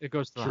yeah. It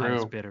goes to the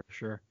highest bidder,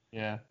 sure.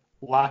 Yeah.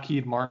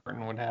 Lockheed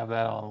Martin would have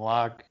that on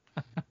lock.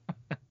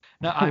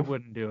 No, I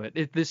wouldn't do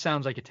it. This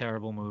sounds like a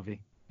terrible movie.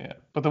 Yeah,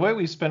 but the way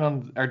we spend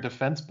on our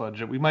defense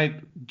budget, we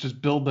might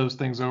just build those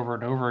things over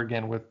and over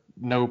again with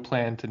no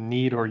plan to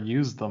need or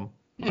use them.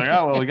 It's like,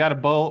 oh well, we got to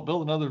build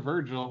another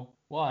Virgil.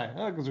 Why?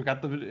 Because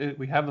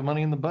we have the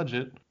money in the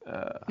budget.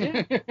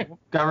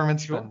 Government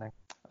spending.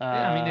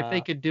 Yeah, I mean, if they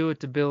could do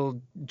it to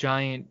build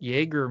giant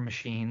Jaeger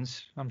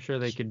machines, I'm sure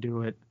they could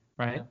do it,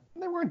 right? Yeah.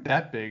 They weren't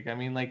that big. I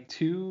mean, like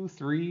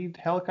 2-3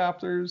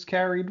 helicopters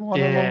carried one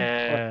of them.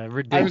 Yeah,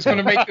 ridiculous. I was going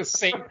to make the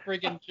same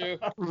friggin'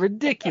 joke.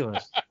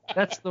 Ridiculous.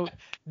 That's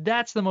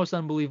the most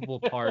unbelievable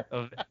part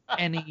of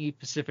any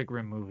Pacific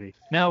Rim movie.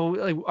 Now,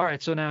 all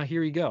right, so now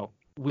here you go.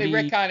 They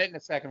retcon it in the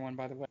second one,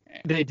 by the way.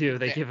 They do.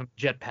 They give them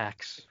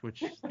jetpacks,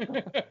 which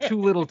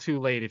too little, too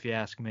late, if you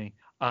ask me.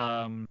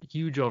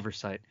 Huge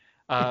oversight.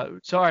 All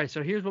right.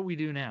 So here's what we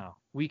do now.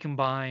 We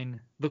combine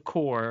the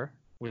core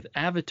with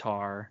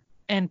Avatar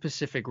and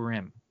Pacific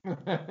Rim.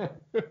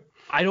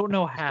 I don't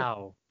know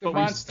how. The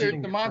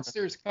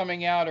monsters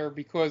coming out are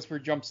because we're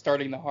jump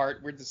starting the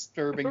heart. We're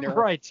disturbing their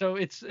right. So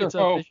it's a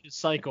vicious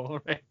cycle,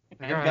 right?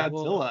 And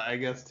Godzilla, I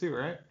guess too,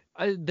 right?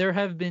 There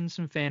have been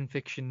some fan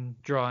fiction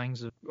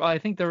drawings. I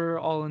think they're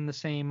all in the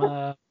same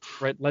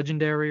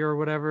Legendary or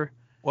whatever.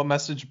 What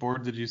message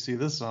board did you see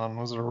this on?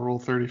 Was it a Rule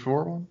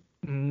 34 one?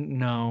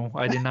 No,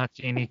 I did not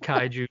see any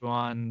kaiju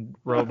on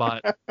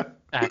robot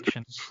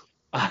action.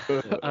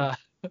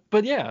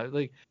 But yeah,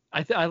 like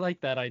I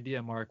like that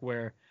idea, Mark,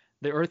 where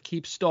the Earth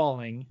keeps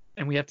stalling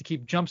and we have to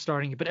keep jump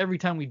starting it, but every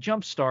time we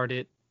jump start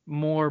it,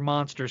 more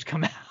monsters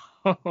come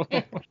out.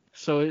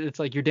 So it's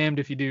like you're damned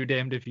if you do,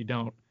 damned if you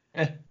don't.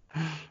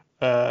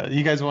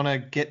 You guys want to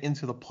get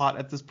into the plot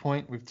at this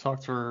point? We've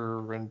talked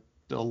for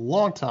a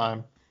long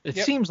time. It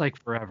seems like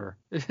forever.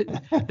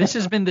 This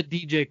has been the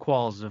DJ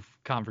Qualls of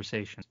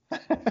conversation.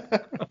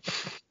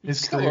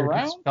 His career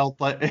just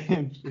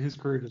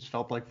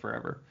felt like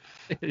forever.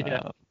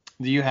 Yeah.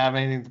 Do you have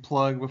anything to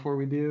plug before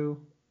we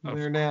do?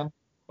 Dan?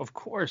 Of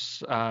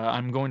course.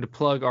 I'm going to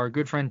plug our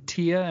good friend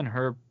Tia and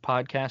her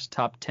podcast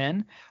Top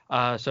 10.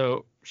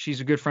 So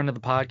she's a good friend of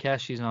the podcast.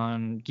 She's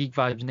on Geek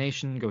Vibes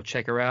Nation. Go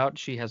check her out.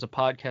 She has a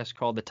podcast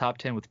called The Top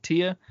 10 with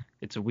Tia.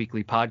 It's a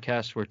weekly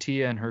podcast where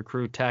Tia and her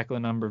crew tackle a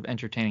number of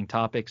entertaining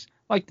topics,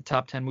 like the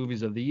top 10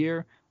 movies of the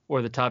year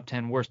or the top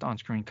 10 worst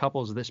on-screen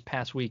couples. This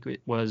past week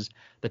it was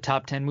the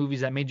top 10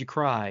 movies that made you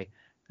cry,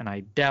 and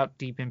I doubt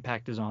Deep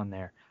Impact is on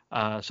there.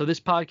 So this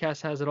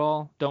podcast has it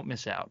all. Don't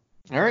miss out.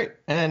 All right.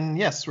 And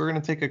yes, we're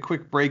going to take a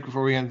quick break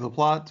before we get into the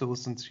plot to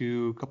listen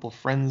to a couple of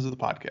friends of the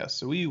podcast.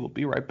 So we will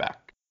be right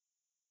back.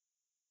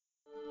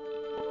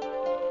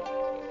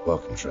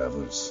 Welcome,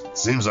 travelers.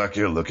 Seems like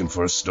you're looking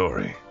for a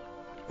story.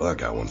 Well, I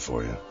got one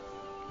for you.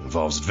 It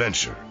involves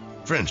adventure,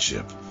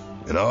 friendship,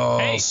 and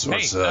all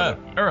sorts of...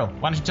 Earl,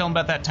 why don't you tell him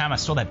about that time I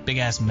stole that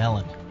big-ass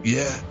melon?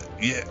 Yeah,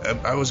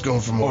 I was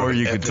going for more... Or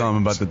you could tell him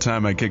about the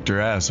time I kicked her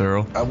ass,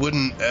 Earl. I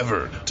wouldn't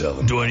ever tell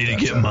him. Do I need to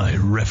get my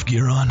ref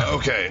gear on?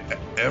 Okay,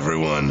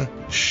 everyone,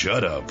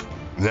 shut up.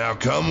 Now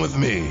come with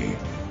me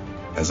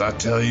as I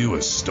tell you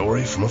a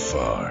story from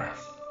afar.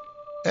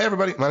 Hey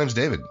everybody, my name's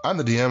David. I'm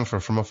the DM for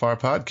From Afar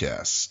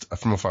Podcast.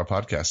 From Afar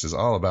Podcast is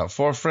all about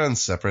four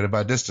friends separated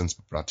by distance,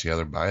 but brought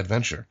together by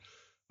adventure.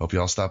 Hope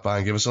you all stop by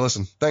and give us a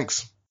listen.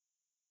 Thanks.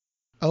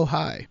 Oh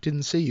hi,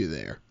 didn't see you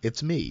there.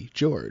 It's me,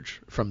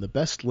 George, from the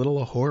best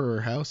little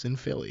horror house in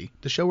Philly,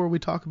 the show where we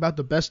talk about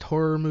the best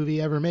horror movie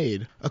ever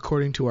made,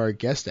 according to our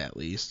guest at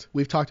least.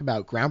 We've talked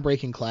about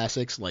groundbreaking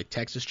classics like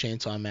Texas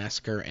Chainsaw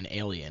Massacre and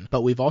Alien,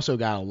 but we've also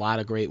got a lot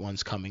of great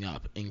ones coming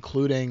up,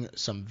 including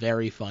some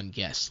very fun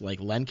guests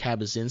like Len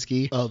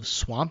Kabaczynski of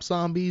Swamp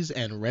Zombies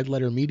and Red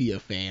Letter Media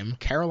fame,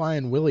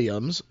 Caroline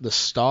Williams, the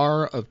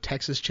star of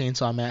Texas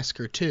Chainsaw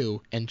Massacre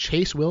 2, and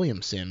Chase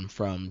Williamson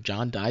from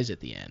John Dies at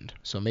the End.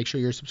 So make sure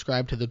you're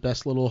subscribed to the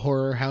best little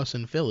horror house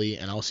in Philly,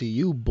 and I'll see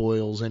you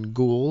boils and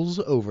ghouls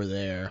over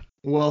there.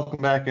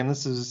 Welcome back, and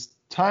this is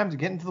time to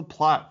get into the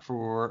plot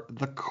for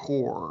The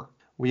Core.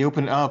 We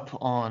open up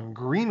on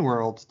Green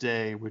World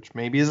Day, which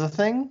maybe is a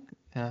thing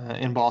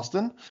in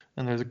Boston,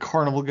 and there's a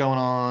carnival going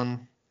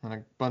on, and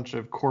a bunch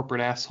of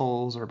corporate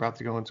assholes are about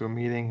to go into a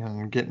meeting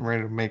and getting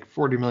ready to make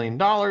 $40 million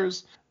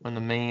when the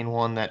main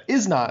one that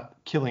is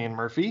not Cillian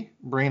Murphy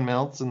brain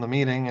melts in the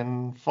meeting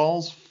and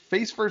falls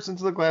face first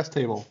into the glass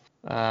table.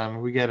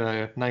 We get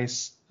a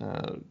nice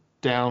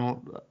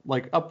down,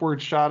 like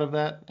upward shot of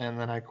that, and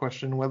then I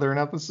question whether or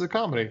not this is a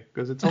comedy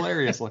because it's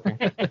hilarious looking.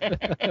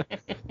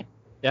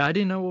 Yeah, I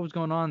didn't know what was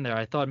going on there.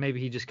 I thought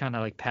maybe he just kind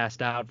of like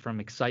passed out from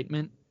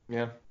excitement.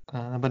 Yeah,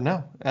 but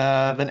no.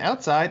 Then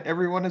outside,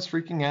 everyone is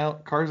freaking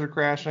out. Cars are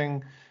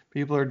crashing.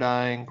 People are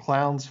dying.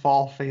 Clowns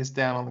fall face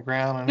down on the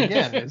ground. And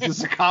again, is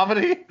this a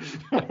comedy?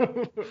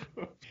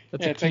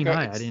 That's a keen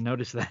eye. I didn't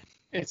notice that.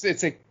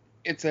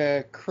 It's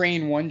a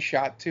crane one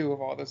shot too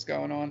of all this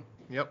going on.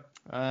 Yep.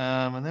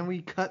 And then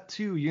we cut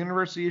to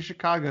University of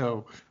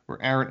Chicago, where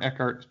Aaron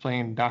Eckhart is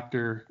playing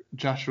Dr.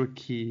 Joshua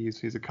Keyes.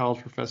 He's a college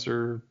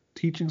professor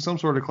teaching some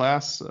sort of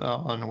class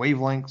on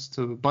wavelengths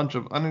to a bunch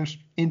of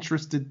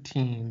uninterested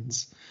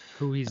teens.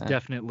 Who he's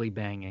definitely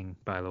banging,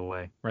 by the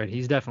way. Right?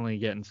 He's definitely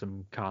getting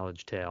some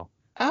college tail.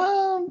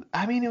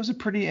 I mean, it was a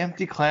pretty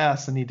empty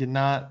class, and he didn't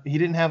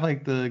have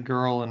like the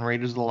girl in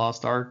Raiders of the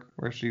Lost Ark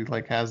where she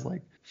like has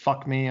like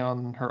fuck me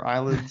on her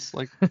eyelids,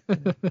 like,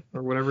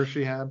 or whatever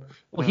she had.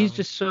 Well, he's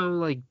just so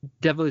like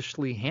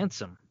devilishly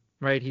handsome,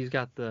 right? He's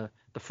got the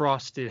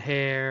frosted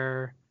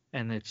hair,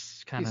 and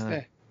it's kind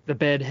of the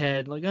bed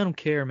head. Like, I don't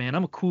care, man.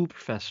 I'm a cool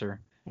professor.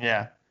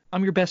 Yeah.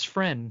 I'm your best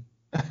friend.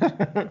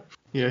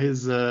 Yeah,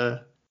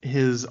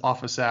 his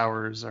office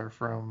hours are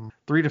from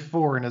 3 to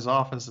 4 in his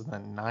office, and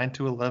then 9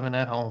 to 11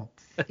 at home.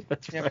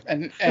 That's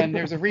right. And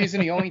there's a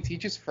reason he only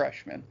teaches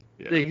freshmen.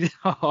 Yeah.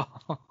 Oh,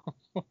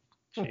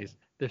 jeez.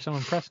 They're so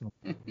impressive.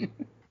 Then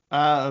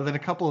a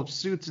couple of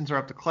suits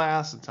interrupt the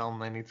class and tell him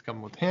they need to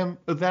come with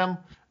them.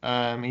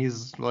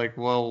 He's like,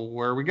 well,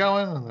 where are we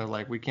going? And they're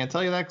like, we can't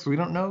tell you that because we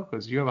don't know,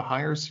 because you have a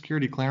higher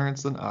security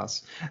clearance than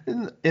us.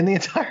 In the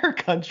entire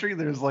country,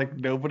 there's like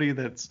nobody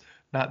that's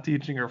not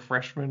teaching a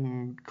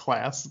freshman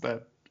class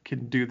that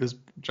can do this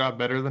job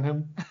better than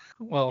him.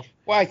 Well,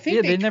 I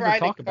think they never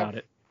talk about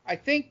it. I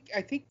think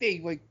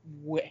they like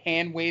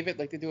hand wave it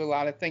like they do a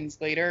lot of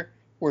things later,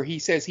 where he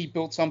says he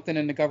built something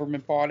and the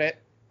government bought it.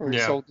 Or he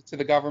sold it to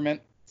the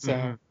government.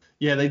 So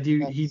yeah, they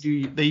do.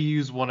 They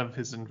use one of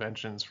his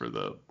inventions for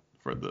the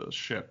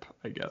ship,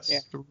 I guess. Yeah.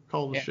 To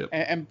call the ship.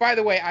 And by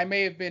the way, I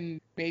may have been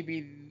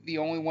maybe the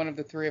only one of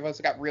the three of us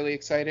that got really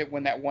excited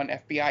when that one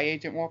FBI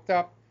agent walked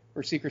up,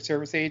 or Secret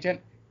Service agent,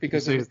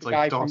 because it was the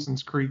guy from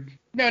Dawson's Creek.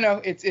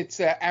 No,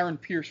 it's Aaron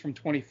Pierce from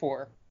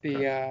 24, the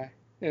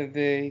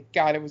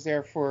guy that was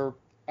there for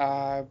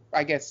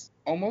I guess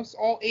almost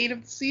all 8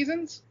 of the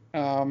seasons.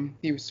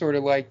 He was sort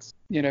of like,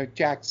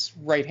 Jack's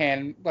right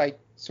hand, like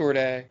sort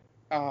of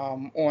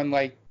on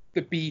like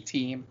the B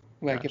team.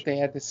 Like If they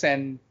had to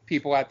send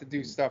people out to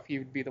do stuff, he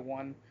would be the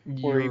one.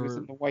 Or he was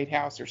in the White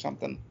House or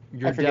something.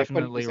 You're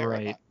definitely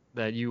right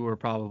that you were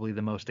probably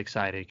the most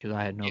excited, because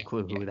I had no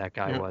clue who that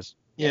guy was.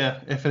 Yeah,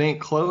 if it ain't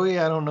Chloe,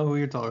 I don't know who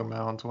you're talking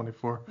about on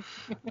 24.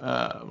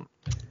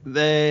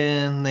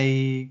 Then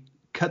they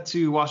cut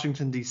to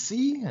Washington,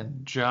 D.C.,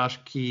 and Josh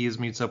Keyes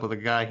meets up with a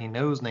guy he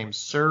knows named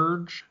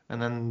Serge,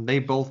 and then they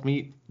both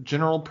meet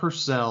General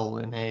Purcell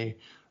in a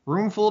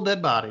room full of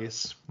dead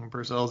bodies. And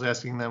Purcell's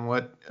asking them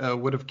what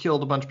would have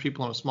killed a bunch of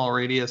people in a small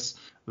radius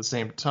at the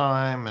same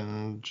time,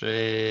 and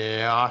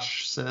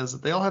Josh says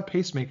that they all have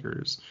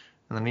pacemakers,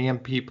 and then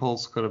EMP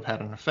pulse could have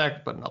had an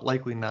effect, but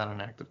likely not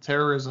an act of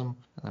terrorism.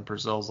 And then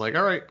Purcell's like,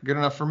 all right, good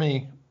enough for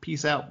me.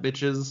 Peace out,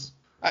 bitches.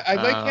 I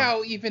like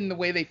how even the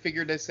way they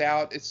figure this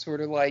out is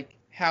sort of like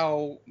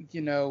how,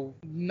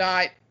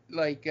 not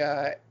like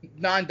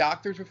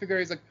non-doctors would figure it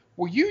out. It's like,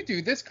 well, you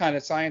do this kind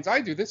of science,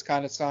 I do this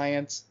kind of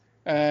science,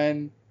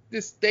 and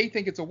they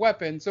think it's a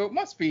weapon, so it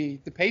must be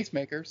the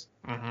pacemakers.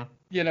 Mm-hmm.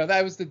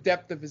 That was the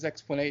depth of his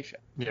explanation.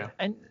 Yeah.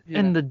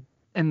 And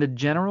the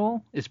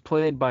general is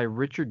played by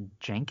Richard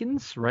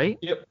Jenkins, right?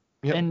 Yep.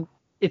 And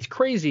it's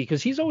crazy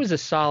because he's always a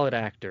solid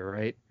actor,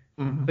 right?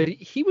 Mm-hmm. But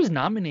he was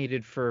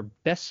nominated for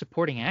Best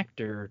Supporting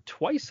Actor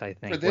twice, I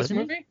think. For this wasn't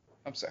movie? He?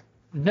 I'm sorry.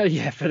 No,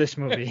 yeah, for this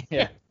movie,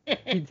 yeah.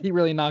 he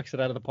really knocks it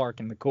out of the park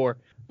in the core.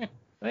 Yeah,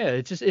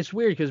 it's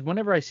weird because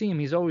whenever I see him,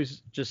 he's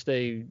always just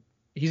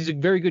he's a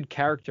very good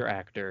character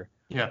actor.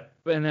 Yeah.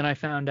 And then I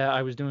found out,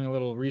 I was doing a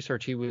little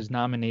research, he was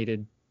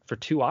nominated for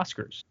 2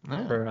 Oscars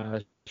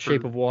for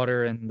Shape of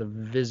Water and The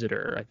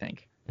Visitor, I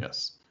think.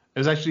 Yes. It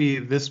was actually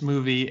this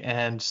movie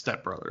and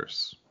Step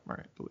Brothers,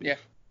 right? I believe. Yeah.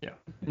 Yeah.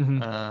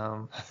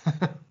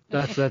 Mm-hmm.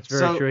 That's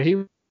very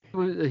true.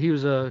 He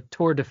was a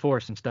tour de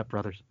force in Step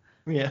Brothers.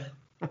 Yeah.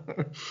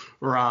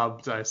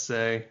 Robbed, I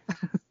say.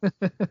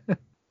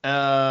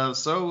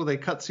 So they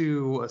cut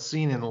to a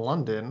scene in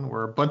London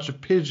where a bunch of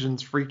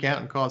pigeons freak out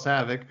and cause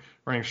havoc,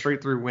 running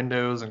straight through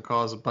windows and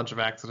cause a bunch of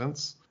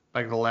accidents.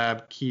 Back at the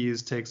lab,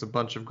 Keyes takes a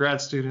bunch of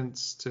grad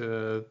students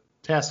to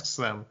tasks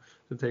them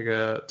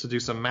to do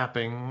some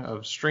mapping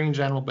of strange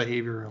animal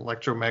behavior in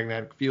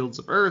electromagnetic fields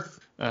of Earth.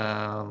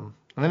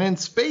 And then in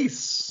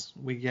space,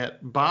 we get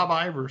Bob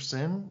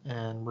Iverson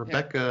and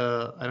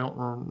Rebecca. I don't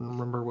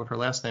remember what her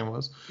last name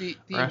was. The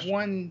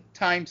one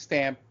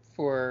timestamp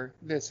for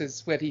this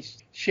is what he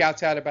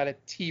shouts out about a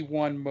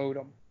T1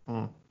 modem.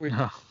 Which,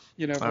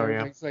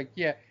 it's like,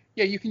 yeah,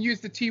 you can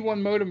use the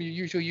T1 modem you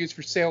usually use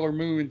for Sailor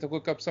Moon to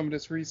look up some of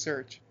this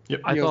research.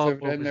 Yep. I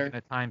thought what was going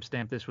to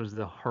timestamp this was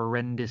the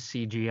horrendous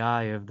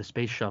CGI of the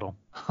space shuttle.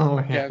 Oh,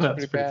 yeah,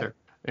 that's pretty bad.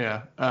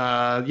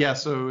 Yeah.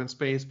 So in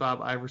space,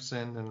 Bob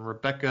Iverson and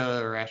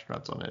Rebecca are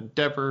astronauts on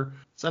Endeavour,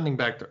 sending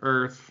back to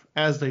Earth.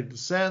 As they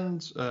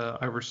descend,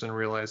 Iverson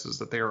realizes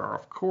that they are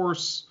off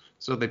course,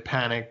 so they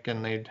panic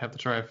and they have to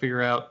try to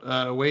figure out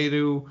a way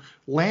to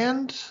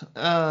land.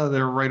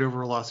 They're right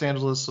over Los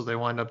Angeles, so they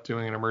wind up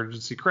doing an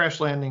emergency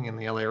crash landing in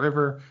the LA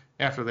River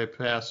after they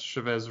pass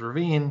Chavez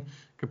Ravine,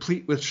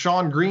 complete with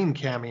Sean Green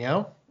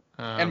cameo.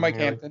 And Mike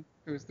Hampton,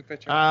 who was the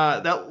pitcher.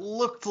 That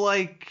looked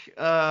like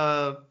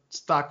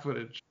stock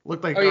footage.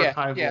 Looked like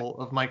archival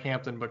of Mike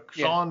Hampton, but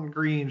Sean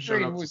Green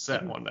showed up to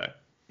set one day.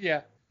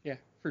 Yeah,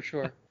 for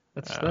sure.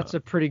 That's a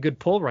pretty good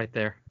pull right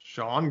there.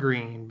 Sean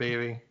Green,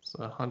 baby. It's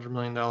a $100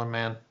 million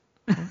man.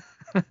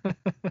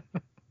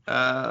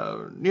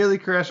 Nearly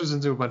crashes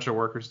into a bunch of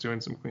workers doing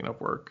some cleanup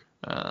work.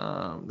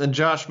 Then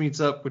Josh meets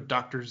up with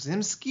Dr.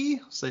 Zimski,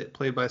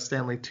 played by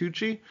Stanley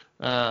Tucci.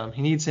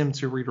 He needs him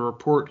to read a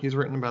report he's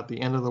written about the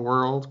end of the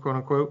world, quote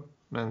unquote.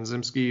 And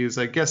Zimski is,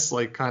 I guess,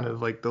 like kind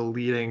of like the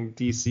leading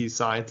DC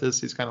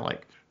scientist. He's kind of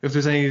like, if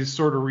there's any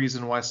sort of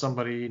reason why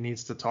somebody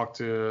needs to talk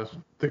to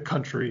the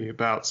country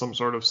about some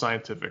sort of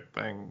scientific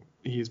thing,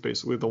 he's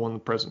basically the one the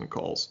president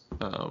calls.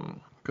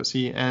 Because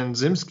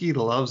Zimski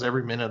loves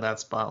every minute of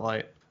that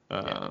spotlight.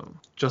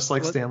 Just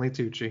like Stanley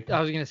Tucci. I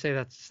was gonna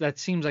say that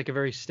seems like a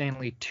very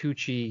Stanley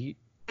Tucci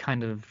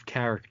kind of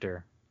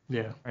character.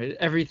 Yeah. Right?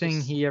 Everything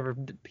he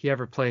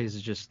ever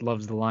plays just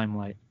loves the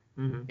limelight.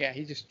 Mm-hmm. Yeah,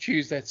 he just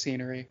chews that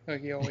scenery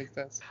like he always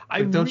does.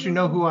 Don't you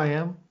know who I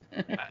am?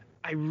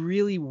 I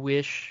really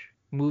wish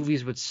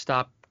movies would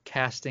stop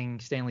casting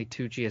Stanley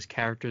Tucci as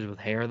characters with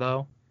hair,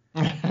 though.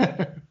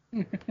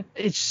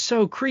 It's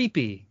so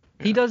creepy.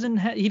 Yeah. He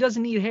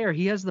doesn't need hair.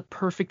 He has the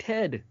perfect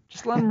head.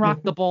 Just let him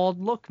rock the bald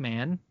look,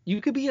 man.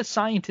 You could be a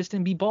scientist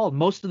and be bald.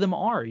 Most of them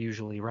are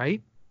usually,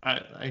 right?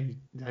 I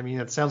mean,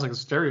 it sounds like a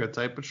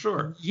stereotype, but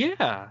sure.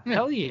 Yeah,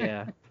 hell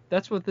yeah.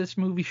 That's what this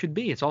movie should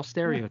be. It's all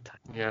stereotype.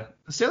 Yeah.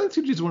 Stanley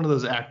Tucci is one of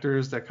those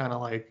actors that kind of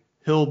like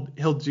he'll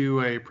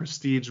do a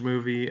prestige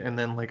movie and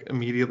then like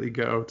immediately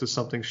go to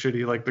something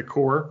shitty like The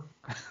Core.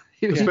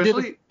 He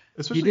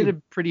did a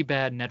pretty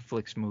bad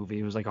Netflix movie.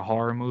 It was like a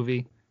horror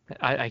movie.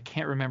 I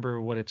can't remember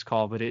what it's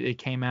called, but it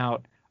came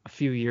out a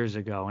few years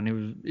ago and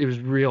it was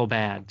real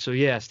bad. So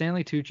yeah,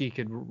 Stanley Tucci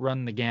could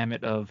run the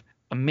gamut of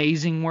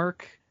amazing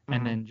work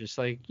and then just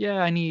like,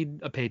 I need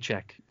a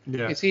paycheck.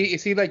 Yeah. Is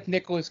he like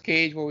Nicolas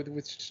Cage with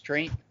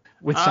restraint?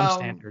 With some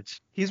standards.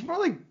 He's more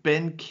like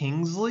Ben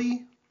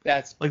Kingsley.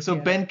 That's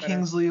like Ben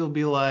Kingsley will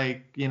be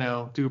like,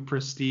 do a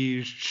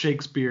prestige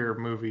Shakespeare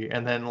movie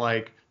and then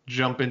like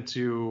jump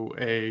into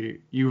a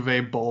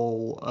Uwe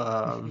Boll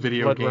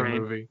video game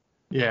movie.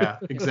 Yeah,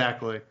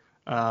 exactly.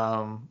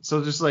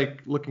 So just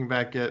like looking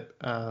back at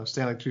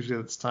Stanley Tucci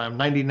at this time,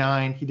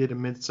 1999, he did A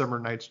Midsummer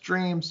Night's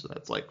Dream, so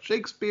that's like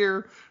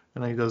Shakespeare.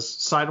 And then he does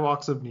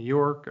Sidewalks of New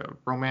York, a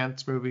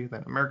romance movie.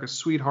 Then America's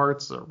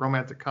Sweethearts, a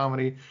romantic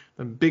comedy.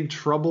 Then Big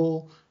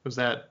Trouble was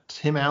that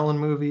Tim Allen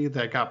movie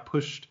that got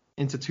pushed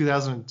into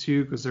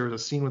 2002 because there was a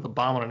scene with a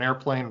bomb on an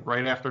airplane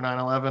right after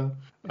 9/11.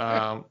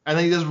 And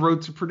then he does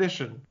Road to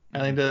Perdition.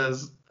 And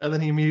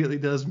then he immediately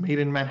does Made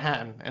in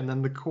Manhattan and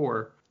then The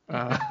Core.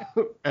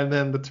 And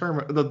then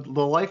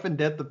the Life and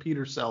Death of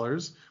Peter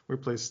Sellers, where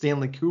he plays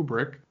Stanley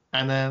Kubrick,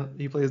 and then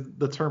he plays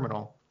The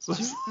Terminal. So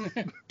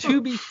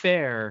to be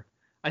fair,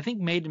 I think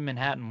Made in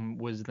Manhattan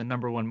was the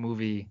 #1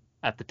 movie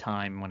at the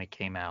time when it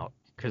came out,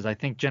 because I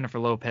think Jennifer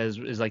Lopez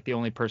is like the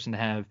only person to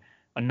have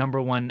a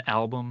 #1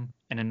 album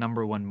and a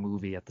 #1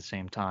 movie at the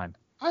same time.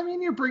 I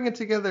mean, you're bringing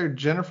together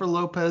Jennifer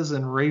Lopez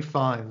and Ray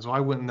Fiennes. Why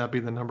wouldn't that be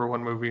the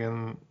 #1 movie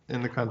in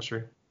the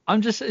country?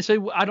 I'm just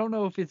so I don't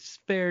know if it's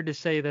fair to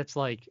say that's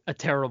like a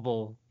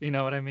terrible, you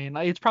know what I mean?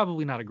 Like, it's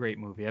probably not a great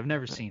movie. I've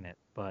never seen it,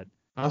 but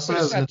also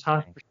has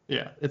Natasha.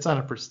 Yeah, it's not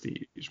a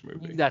prestige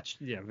movie. That's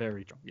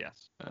very true.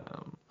 Yes.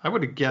 I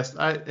would have guessed.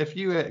 If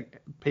you had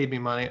paid me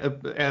money,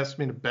 asked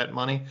me to bet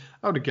money,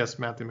 I would have guessed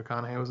Matthew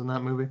McConaughey was in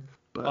that movie.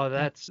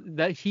 But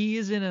that he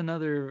is in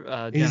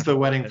another. He's the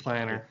wedding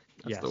planner.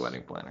 That's yes. the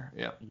wedding planner.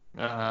 Yeah.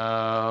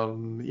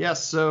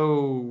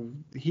 So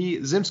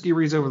Zimsky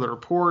reads over the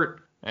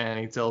report and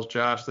he tells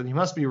Josh that he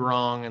must be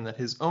wrong and that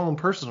his own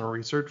personal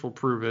research will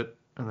prove it.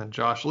 And then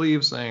Josh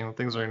leaves, saying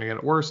things are going to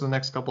get worse in the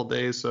next couple of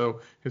days,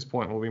 so his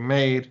point will be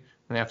made.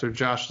 And after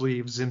Josh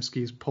leaves,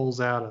 Zimsky pulls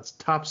out a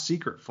top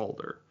secret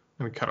folder,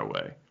 and we cut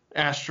away.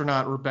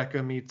 Astronaut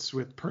Rebecca meets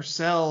with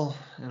Purcell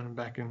and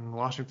back in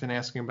Washington,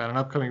 asking about an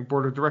upcoming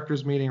board of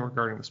directors meeting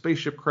regarding the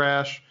spaceship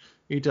crash.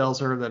 He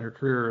tells her that her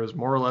career is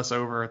more or less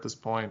over at this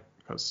point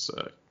because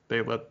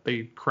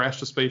they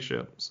crashed a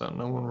spaceship, so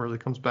no one really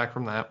comes back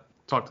from that.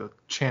 Talk to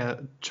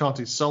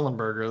Chauncey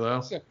Sullenberger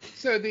though.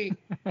 So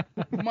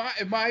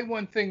my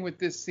one thing with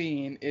this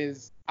scene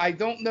is I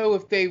don't know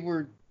if they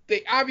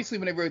obviously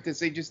when they wrote this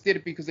they just did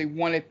it because they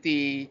wanted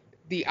the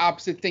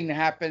opposite thing to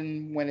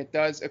happen when it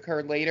does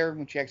occur later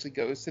when she actually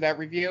goes to that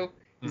review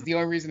is the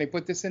only reason they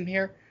put this in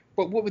here.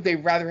 But what would they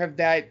rather have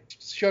that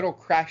shuttle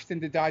crashed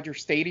into Dodger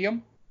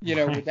Stadium? You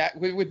know, would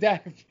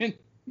that have been?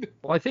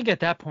 Well, I think at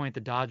that point the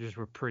Dodgers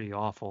were pretty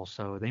awful,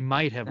 so they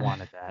might have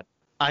wanted that.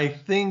 I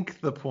think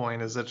the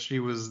point is that she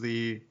was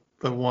the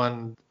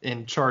one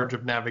in charge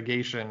of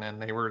navigation,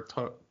 and they were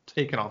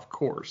taken off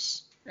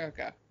course.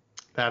 Okay.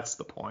 That's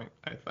the point,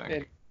 I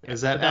think.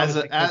 Is that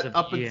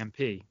up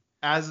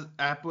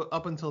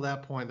until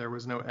that point there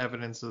was no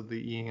evidence of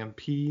the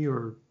EMP,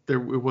 or it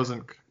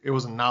wasn't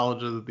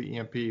knowledge of the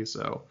EMP,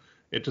 so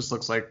it just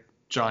looks like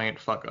giant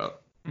fuck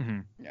up. Mm-hmm.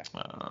 Yeah.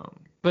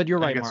 But you're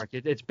right, Mark.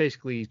 It's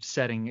basically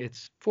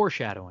it's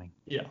foreshadowing.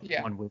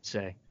 Yeah. One would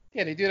say.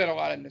 Yeah, they do that a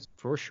lot in this.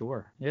 For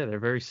sure. Yeah, they're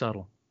very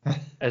subtle,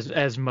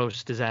 as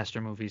most disaster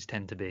movies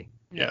tend to be.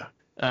 Yeah.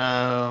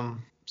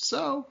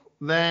 So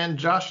then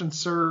Josh and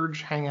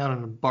Serge hang out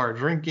in a bar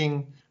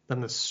drinking.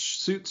 Then the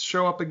suits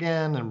show up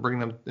again and bring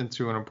them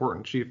into an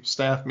important chief of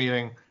staff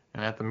meeting.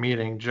 And at the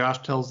meeting,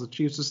 Josh tells the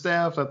chiefs of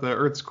staff that the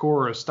Earth's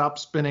core has stopped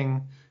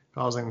spinning,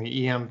 causing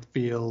the EM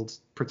field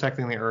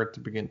protecting the Earth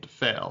to begin to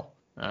fail.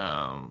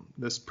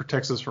 This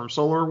protects us from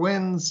solar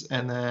winds.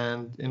 And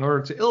then in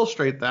order to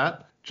illustrate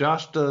that,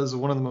 Josh does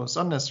one of the most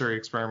unnecessary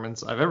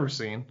experiments I've ever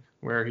seen,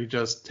 where he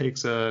just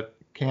takes a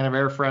can of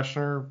air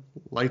freshener,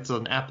 lights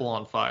an apple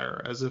on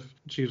fire, as if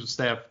chiefs of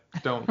staff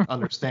don't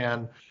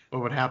understand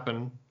what would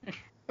happen.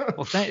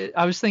 Well,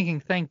 I was thinking,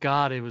 thank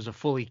God it was a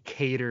fully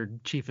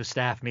catered chief of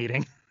staff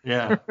meeting.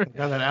 Yeah, thank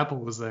God that apple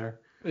was there.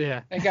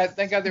 Yeah.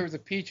 Thank God there was a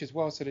peach as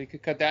well, so they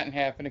could cut that in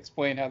half and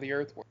explain how the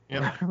Earth works.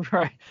 Yeah.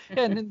 Right.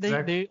 And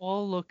they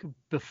all look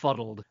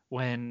befuddled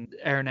when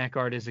Aaron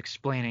Eckhart is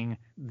explaining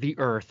the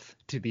Earth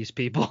to these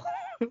people.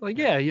 Like,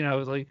 yeah,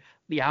 it's like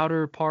the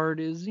outer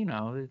part is,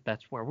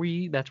 that's where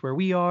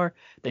we are.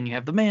 Then you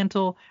have the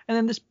mantle, and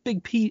then this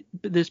big pit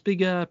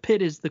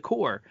is the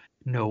core.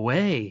 No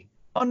way.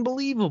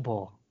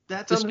 Unbelievable.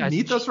 That's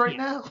underneath us right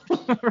now.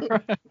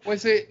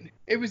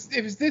 It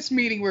was this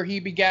meeting where he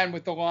began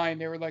with the line.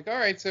 They were like, all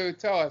right, so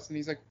tell us. And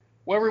he's like,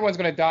 well, everyone's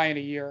going to die in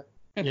a year.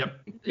 Yep.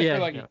 Yeah.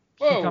 Like,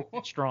 whoa.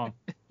 Strong.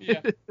 Yeah.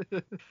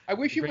 I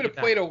wish he would have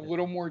played a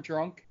little more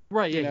drunk.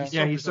 Right.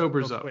 Yeah. He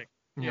sobers up.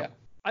 Yeah.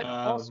 I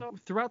also,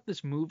 throughout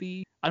this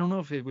movie, I don't know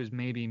if it was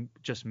maybe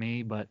just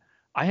me, but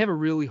I have a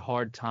really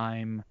hard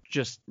time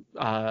just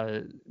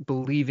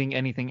believing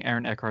anything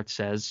Aaron Eckhart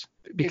says.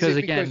 Because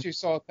because you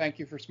saw Thank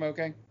You for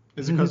Smoking?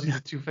 Is it because he's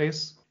a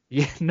Two-Face?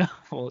 Yeah, no,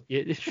 well,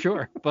 yeah,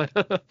 sure, but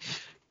both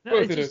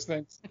of those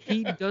things.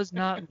 He does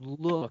not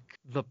look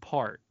the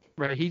part,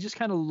 right? He just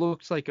kind of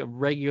looks like a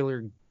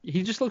regular.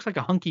 He just looks like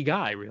a hunky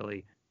guy,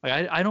 really.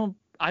 Like I don't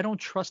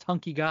trust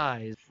hunky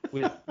guys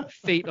with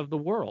fate of the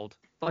world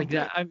like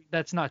that.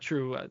 That's not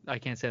true. I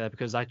can't say that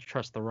because I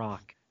trust The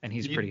Rock and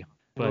he's pretty.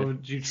 But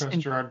would you trust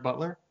Gerard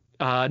Butler?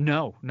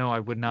 No, I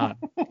would not.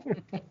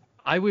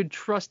 I would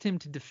trust him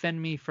to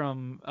defend me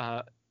from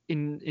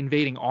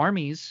invading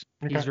armies.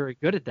 Okay. He's very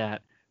good at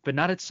that, but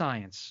not at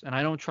science. And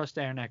I don't trust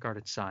Aaron Eckhart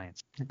at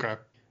science. Okay.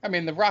 I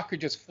mean, The Rock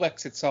could just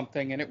flex at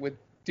something and it would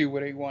do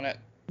what he wanted.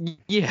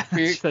 Yeah,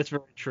 that's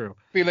very true.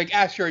 Be like,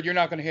 asteroid, you're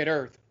not going to hit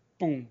Earth.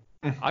 Boom.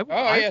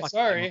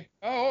 Sorry.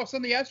 Oh, all of a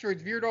sudden the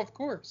asteroid's veered off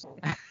course.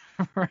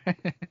 Right.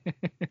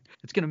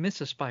 It's going to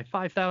miss us by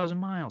 5,000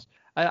 miles.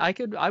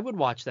 I would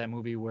watch that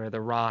movie where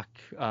The Rock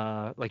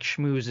like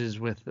schmoozes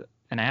with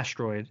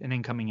an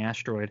incoming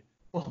asteroid.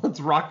 Well, it's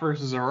Rock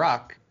versus a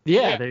Rock.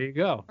 Yeah, there you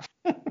go.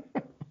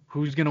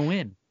 Who's gonna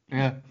win?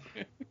 Yeah.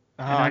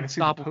 I can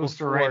see the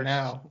poster force. right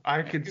now.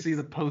 I could see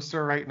the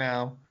poster right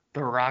now.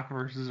 The Rock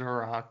versus a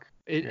Rock.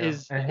 And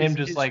him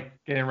just like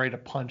getting ready to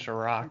punch a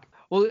rock.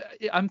 Well,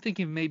 I'm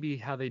thinking maybe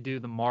how they do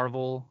the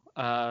Marvel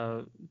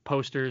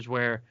posters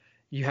where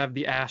you have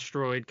the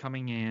asteroid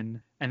coming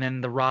in and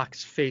then the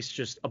Rock's face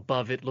just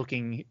above it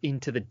looking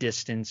into the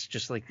distance,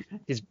 just like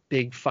his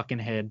big fucking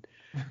head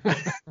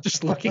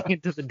just looking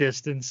into the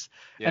distance.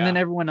 Yeah. And then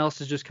everyone else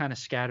is just kind of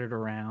scattered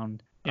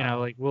around. You know,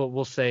 like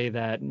we'll say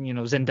that, you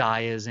know,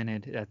 Zendaya's in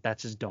it.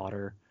 That's his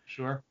daughter.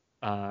 Sure.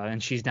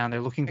 And she's down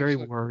there looking very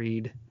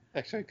worried.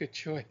 Actually, a good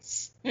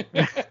choice.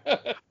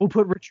 We'll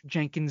put Richard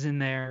Jenkins in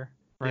there.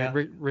 Right,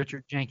 yeah.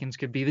 Richard Jenkins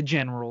could be the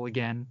general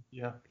again.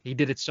 Yeah, he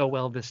did it so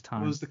well this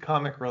time. Who's the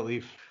comic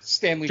relief?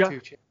 Stanley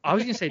Tucci. I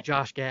was gonna say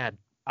Josh Gad.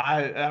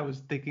 I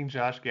was thinking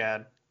Josh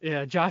Gad.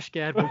 Yeah, Josh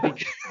Gad would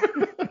be.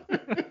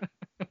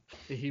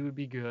 He would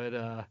be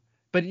good.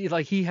 But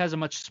he has a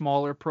much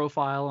smaller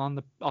profile on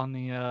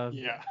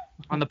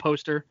the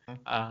poster.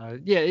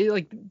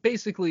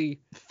 Basically,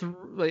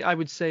 I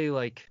would say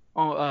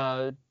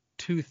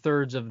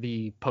 2/3 of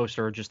the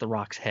poster are just the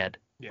Rock's head.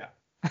 Yeah.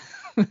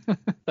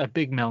 That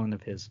big melon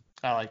of his.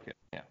 I like it.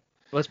 Yeah.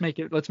 Let's make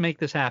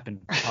this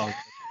happen.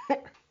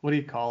 What do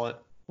you call it?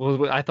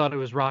 Well, I thought it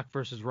was Rock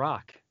versus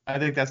Rock. I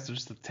think that's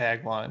just the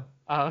tagline.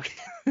 I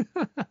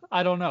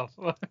don't know.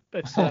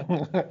 That's I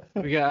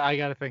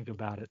got to think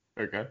about it.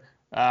 Okay.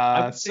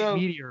 I would say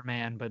Meteor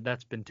Man, but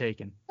that's been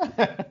taken.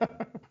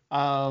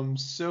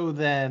 So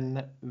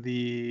then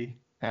the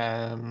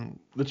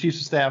chief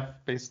of staff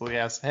basically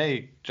asks,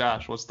 "Hey,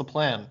 Josh, what's the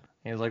plan?"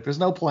 And he's like, "There's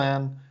no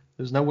plan.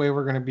 There's no way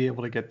we're going to be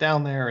able to get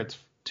down there. It's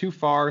too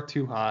far,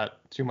 too hot,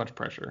 too much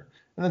pressure."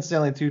 And then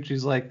Stanley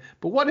Tucci's like,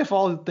 "But what if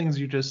all the things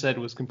you just said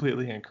was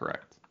completely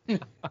incorrect?"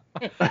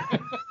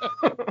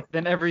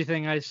 Then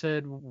everything I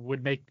said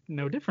would make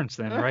no difference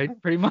then,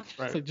 right? Pretty much.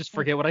 Right. So just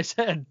forget what I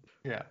said.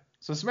 Yeah.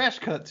 So smash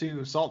cut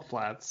to Salt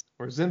Flats,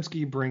 where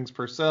Zimsky brings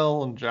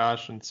Purcell and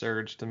Josh and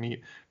Serge to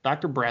meet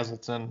Dr.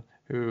 Brazelton,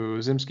 who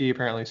Zimsky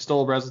apparently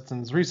stole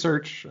Brazelton's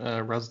research.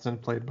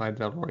 Brazelton, played by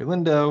Delroy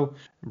Lindo.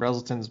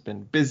 Brazelton's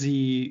been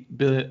busy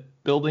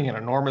building an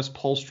enormous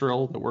pulse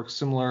drill that works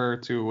similar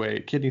to a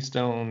kidney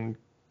stone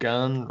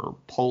gun or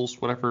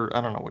pulse, whatever.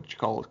 I don't know what you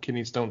call it,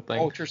 kidney stone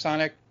thing.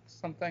 Ultrasonic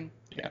something.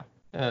 Yeah.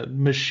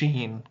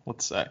 Machine,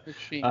 let's say,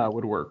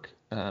 would work.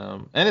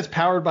 And it's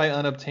powered by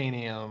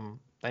unobtainium.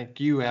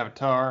 Thank you,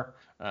 Avatar.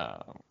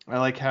 I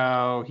like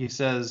how he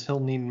says he'll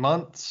need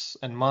months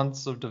and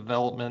months of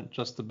development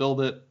just to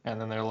build it. And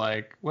then they're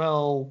like,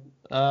 well,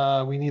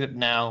 we need it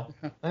now.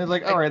 And he's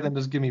like, all right, then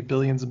just give me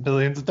billions and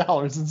billions of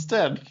dollars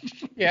instead.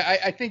 Yeah,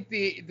 I think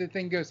the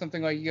thing goes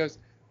something like, he goes,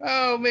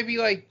 oh, maybe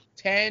like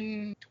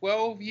 10,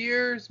 12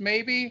 years,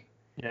 maybe.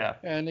 Yeah.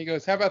 And he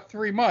goes, how about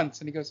 3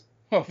 months? And he goes,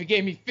 well, if you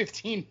gave me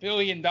 $15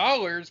 billion,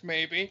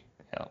 maybe.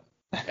 Yeah.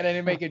 And then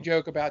they make a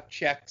joke about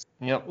checks.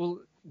 Yep. Well,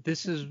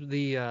 this is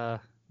the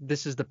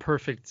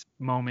perfect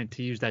moment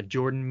to use that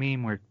Jordan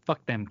meme where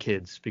fuck them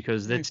kids,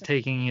 because it's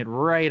taking it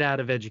right out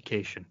of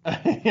education.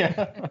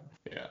 Yeah.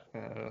 Yeah.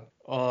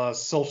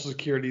 Social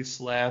Security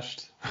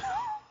slashed.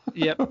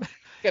 Yep.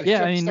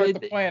 Yeah, I mean,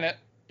 the planet.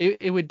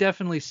 It would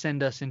definitely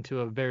send us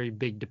into a very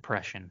big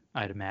depression,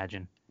 I'd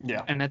imagine.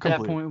 Yeah. And at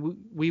that point,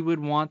 we would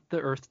want the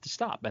Earth to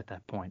stop at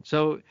that point.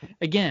 So,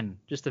 again,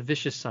 just a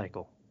vicious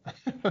cycle.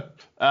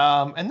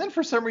 And then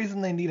for some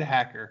reason, they need a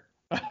hacker.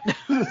 But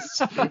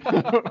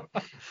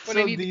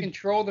they need to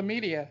control the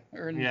media,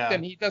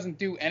 and he doesn't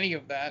do any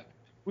of that.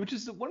 Which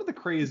is one of the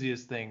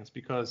craziest things,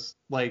 because,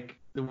 like,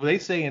 they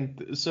say in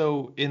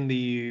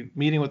the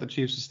meeting with the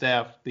chiefs of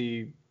staff,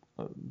 he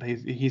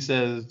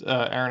says,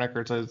 Aaron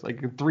Eckhart says,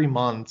 like, in 3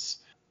 months,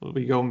 we'll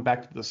be going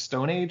back to the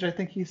Stone Age, I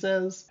think he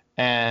says.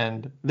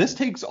 And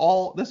this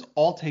all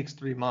takes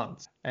 3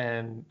 months.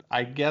 And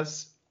I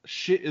guess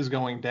shit is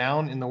going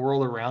down in the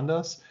world around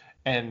us,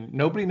 and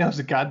nobody knows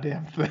a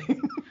goddamn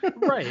thing.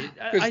 Right.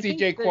 Because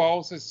DJ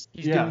Qualls is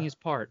doing his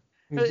part.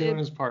 He's doing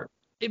his part.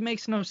 It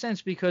makes no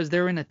sense because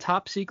they're in a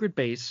top secret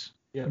base.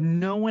 Yep.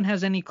 No one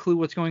has any clue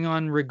what's going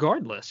on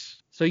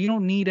regardless. So you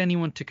don't need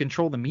anyone to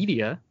control the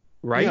media,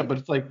 right? Yeah, but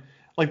it's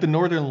like the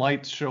Northern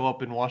Lights show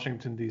up in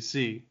Washington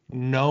D.C.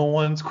 No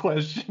one's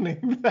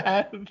questioning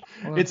that.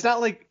 Well, it's not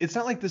like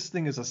this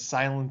thing is a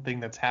silent thing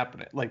that's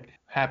happening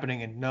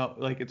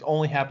and it's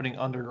only happening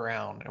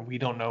underground, and we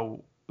don't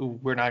know.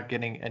 We're not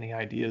getting any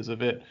ideas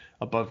of it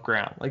above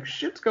ground. Like,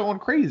 shit's going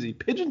crazy.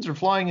 Pigeons are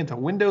flying into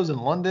windows in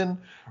London.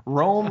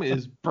 Rome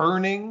is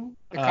burning.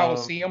 The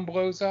Colosseum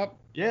blows up.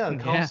 Yeah, the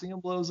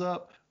Colosseum blows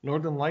up.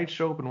 Northern Lights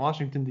show up in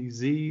Washington,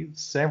 D.C.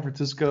 San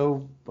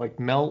Francisco,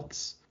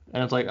 melts.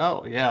 And it's like,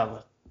 oh, yeah,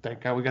 thank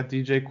God we got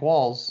DJ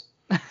Qualls.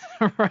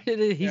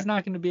 Right? He's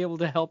not going to be able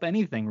to help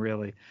anything,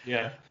 really.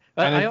 Yeah.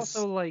 But I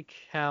also like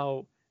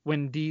how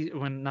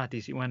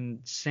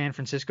when San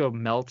Francisco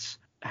melts,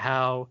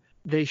 how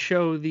they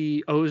show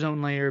the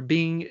ozone layer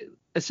being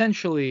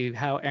essentially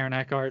how Aaron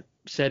Eckhart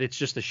said, it's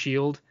just a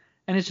shield.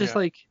 And it's just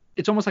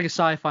it's almost like a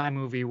sci-fi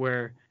movie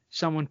where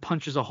someone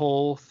punches a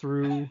hole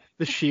through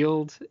the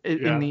shield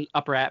in the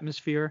upper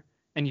atmosphere,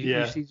 and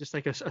you see just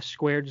like a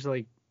square just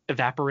like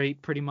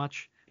evaporate pretty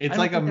much. It's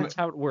I don't think that's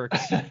how it works.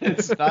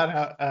 It's not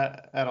how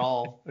at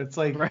all. It's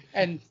like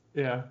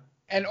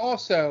and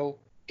also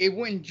it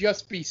wouldn't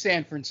just be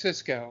San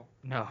Francisco.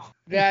 No,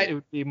 that it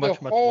would be much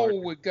the much hole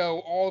larger. would go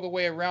all the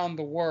way around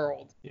the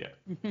world. Yeah,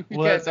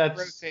 because it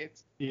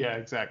rotates. Yeah,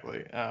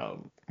 exactly.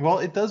 Well,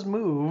 it does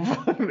move.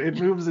 It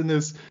moves in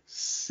this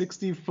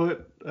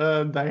 60-foot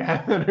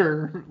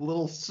diameter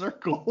little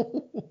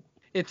circle.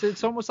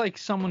 It's almost like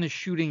someone is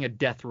shooting a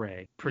death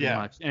ray, pretty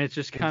much, and it's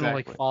just kind of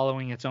like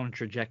following its own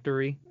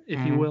trajectory, if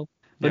you will.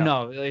 But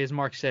no, as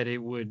Mark said, it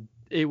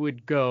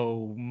would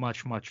go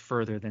much much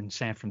further than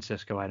San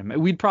Francisco. I'd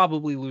imagine we'd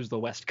probably lose the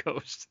West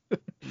Coast.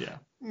 Yeah,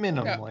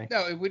 minimally.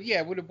 No, it would. Yeah,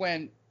 it would have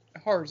went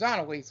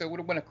horizontally, so it would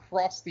have went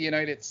across the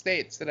United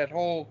States. So that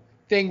whole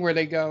thing where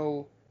they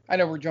go. I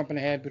know we're jumping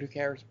ahead, but who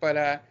cares? But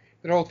that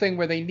whole thing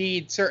where they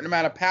need certain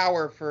amount of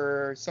power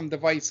for some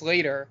device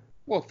later.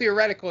 Well,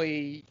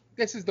 theoretically.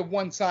 This is the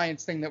one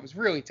science thing that was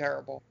really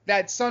terrible.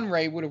 That sun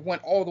ray would have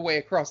went all the way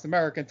across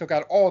America and took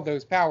out all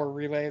those power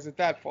relays at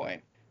that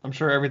point. I'm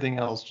sure everything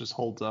else just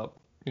holds up.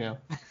 Yeah.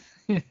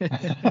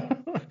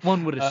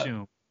 One would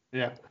assume.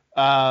 Yeah.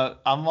 I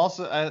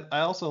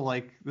also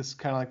like this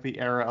kind of like the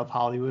era of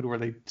Hollywood where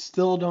they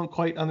still don't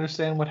quite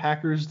understand what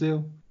hackers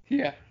do.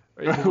 Yeah.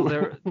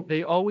 Well,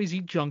 they always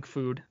eat junk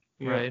food,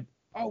 right?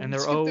 Oh, and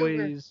they're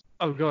always.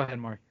 Oh, go ahead,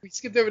 Mark. We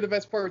skipped over the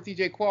best part with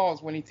DJ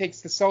Qualls when he takes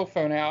the cell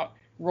phone out.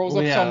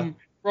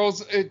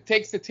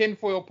 Takes the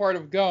tinfoil part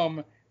of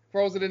gum,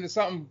 throws it into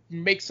something,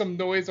 makes some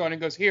noise on it,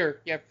 and goes,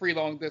 here, you have free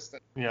long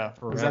distance. Yeah,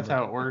 because that's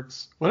how it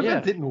works. What if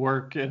it didn't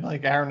work and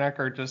like Aaron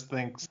Eckhart just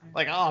thinks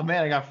like, oh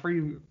man, I got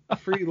free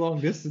long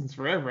distance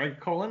forever. I can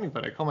call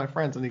anybody. I call my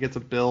friends, and he gets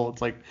a bill.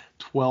 It's like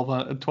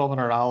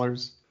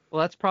 $1,200. Well,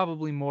 that's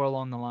probably more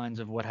along the lines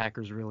of what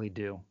hackers really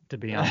do, to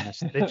be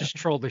honest. They just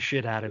troll the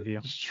shit out of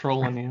you. Just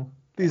trolling you.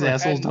 These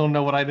assholes don't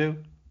know what I do.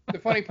 The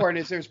funny part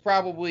is there's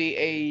probably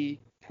a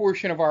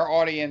portion of our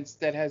audience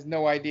that has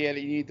no idea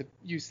that you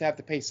used to have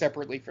to pay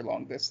separately for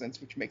long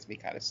distance, which makes me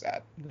kind of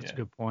sad. That's a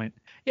good point.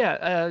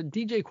 Yeah,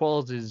 DJ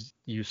Qualls is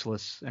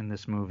useless in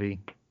this movie.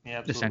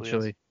 Yeah,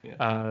 essentially. Yeah.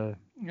 I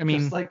mean,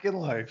 just like in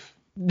life.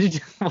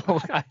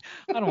 Well, I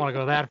don't want to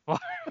go that far.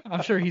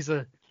 I'm sure he's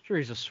a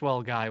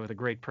swell guy with a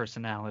great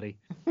personality,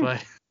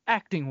 but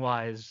acting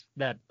wise,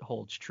 that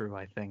holds true,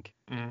 I think.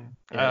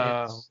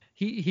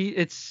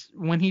 It's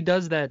when he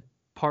does that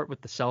part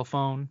with the cell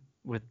phone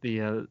with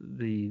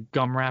the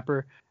gum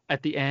wrapper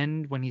at the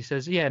end when he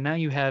says, yeah, now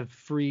you have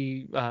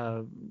free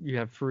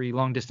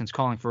long distance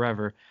calling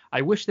forever.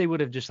 I wish they would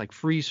have just like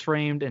freeze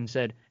framed and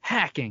said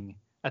hacking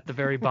at the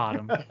very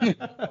bottom.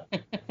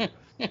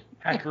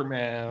 Hacker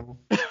man.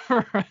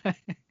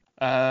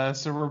 Right.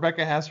 So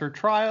Rebecca has her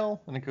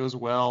trial and it goes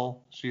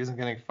well. She isn't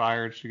getting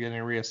fired. She's getting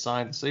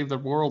reassigned to Save the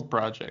World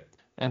project.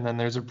 And then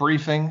there's a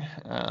briefing.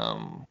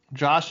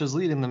 Josh is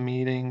leading the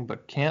meeting,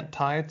 but can't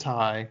tie a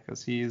tie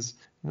because he's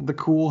the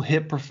cool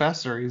hip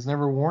professor. He's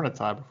never worn a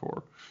tie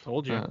before.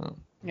 Told you.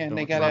 And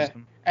they gotta,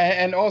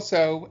 and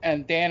also,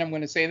 and Dan, I'm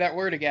going to say that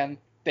word again.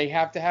 They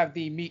have to have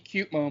the meet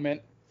cute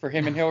moment for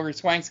him and Hilary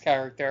Swank's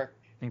character.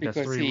 I think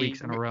that's 3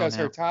 weeks in a row now. Because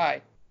her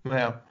tie.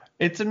 Yeah.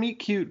 It's a meet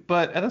cute,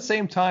 but at the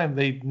same time,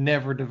 they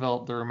never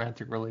develop the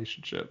romantic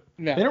relationship.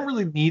 No. They don't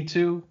really need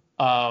to,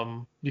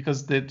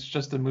 because it's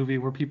just a movie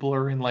where people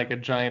are in like a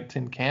giant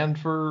tin can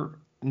for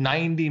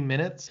 90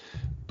 minutes.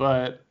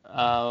 But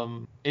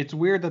it's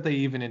weird that they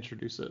even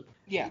introduce it.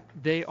 Yeah.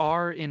 They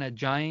are in a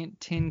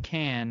giant tin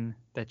can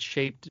that's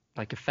shaped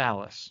like a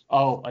phallus.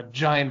 Oh, a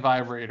giant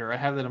vibrator. I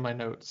have that in my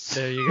notes.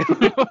 There you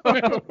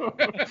go.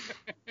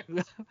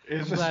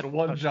 It's just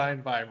one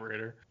giant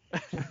vibrator.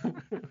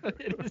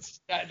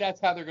 That's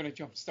how they're going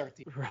to jumpstart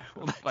the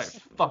by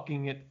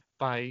fucking it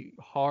by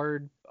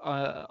hard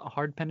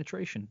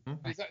penetration.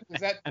 Does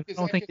I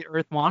don't think the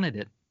Earth wanted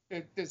it.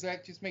 Does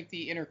that just make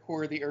the inner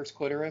core of the Earth's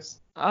clitoris?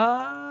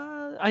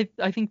 I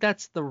think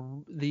that's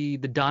the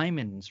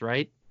diamonds,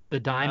 right? The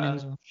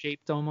diamonds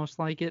shaped almost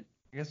like it.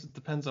 I guess it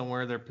depends on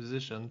where they're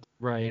positioned.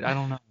 Right. I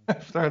don't know.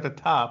 If they're at the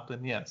top,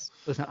 then yes.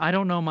 Listen, I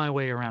don't know my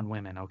way around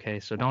women, okay?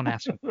 So don't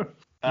ask me.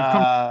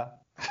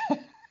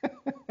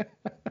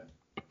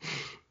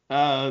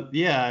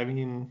 Yeah, I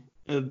mean,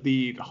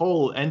 the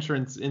whole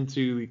entrance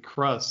into the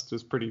crust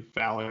is pretty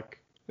phallic.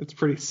 It's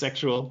pretty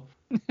sexual.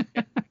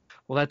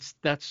 Well,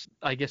 that's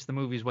I guess the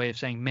movie's way of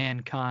saying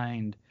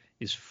mankind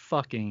is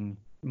fucking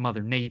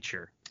Mother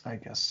Nature. I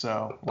guess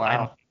so. Wow. I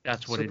don't think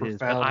that's what it is.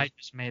 I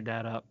just made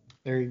that up.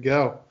 There you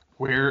go.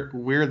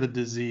 We're the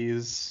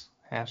disease.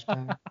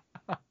 Hashtag.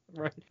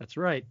 Right. That's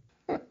right.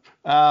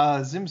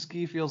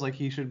 Zimsky feels like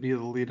he should be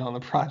the lead on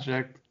the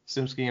project.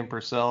 Zimsky and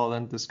Purcell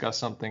then discuss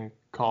something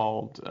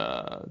called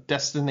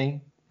destiny,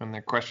 and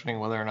they're questioning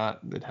whether or not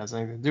it has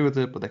anything to do with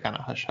it, but they kind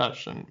of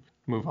hush and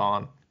move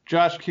on.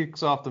 Josh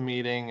kicks off the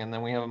meeting, and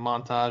then we have a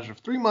montage of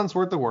 3 months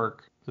worth of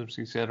work.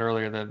 Zimsky said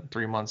earlier that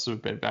 3 months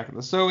have been back in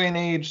the Soviet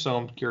age, so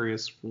I'm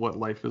curious what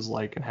life is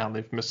like and how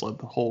they've misled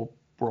the whole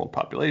world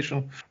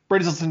population.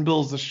 Brazelton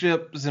builds the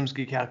ship.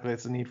 Zimsky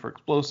calculates the need for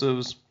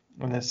explosives.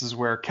 And this is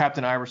where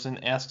Captain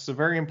Iverson asks a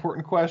very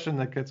important question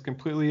that gets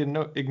completely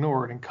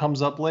ignored and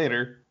comes up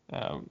later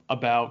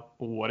about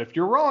what if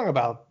you're wrong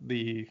about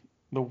the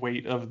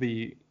weight of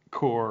the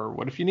core?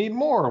 What if you need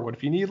more? What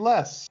if you need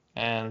less?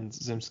 And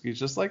Zimsky's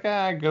just like,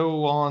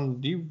 go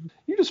on. You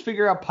just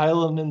figure out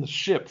piloting in the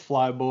ship,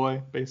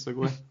 flyboy,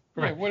 basically.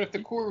 Right. What if the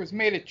core was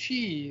made of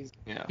cheese?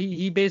 Yeah.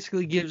 He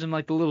basically gives him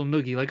like the little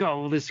noogie, like,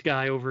 oh, this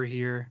guy over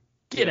here,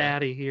 get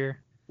out of here.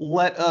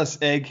 Let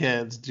us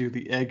eggheads do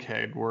the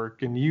egghead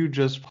work, and you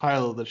just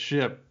pilot the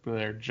ship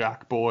there,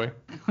 jock boy.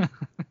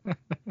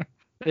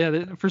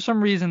 Yeah, for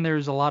some reason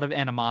there's a lot of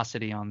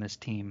animosity on this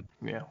team.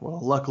 Yeah, well,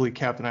 luckily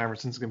Captain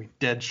Iverson's going to be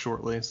dead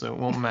shortly, so it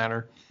won't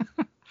matter.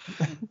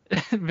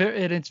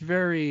 And it's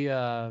very,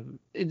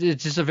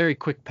 it's just a very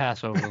quick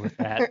pass over with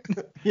that.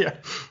 Yeah.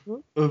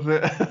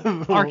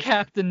 Our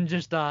captain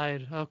just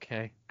died.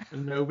 Okay.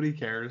 Nobody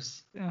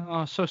cares.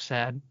 Oh, so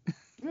sad.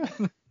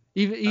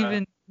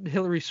 Even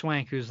Hilary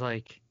Swank, who's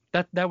like,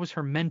 that was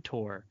her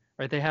mentor,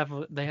 right? They have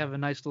a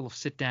nice little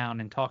sit down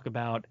and talk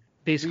about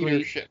basically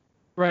leadership.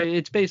 Right,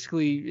 it's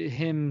basically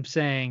him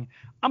saying,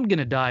 I'm going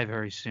to die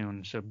very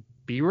soon, so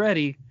be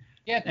ready.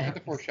 Yeah,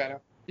 the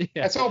foreshadow. Yeah.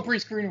 That's all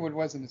Bruce Greenwood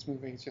was in this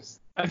movie. It's just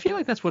I feel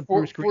like that's what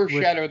Bruce Greenwood...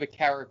 Foreshadow the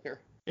character.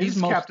 He's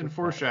Captain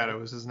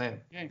Foreshadow is his name.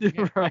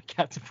 Yeah. Right,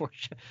 Captain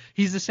Foreshadow.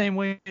 He's the same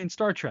way in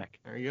Star Trek.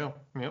 There you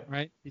go. Yep.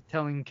 Right? He's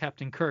telling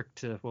Captain Kirk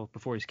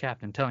before he's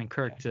captain,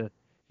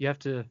 you have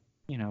to,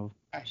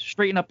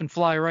 straighten up and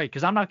fly right,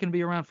 because I'm not going to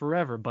be around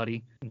forever,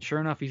 buddy. And sure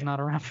enough, he's not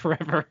around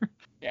forever.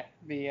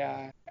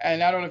 Yeah,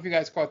 and I don't know if you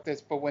guys caught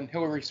this, but when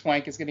Hilary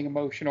Swank is getting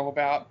emotional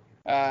about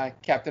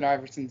Captain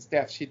Iverson's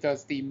death, she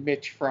does the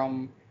Mitch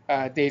from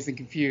Dazed and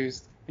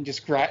Confused and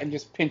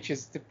just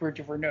pinches the bridge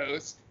of her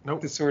nose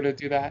to sort of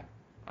do that.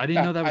 I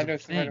didn't know that was a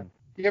thing.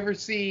 You've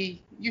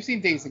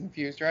seen Dazed and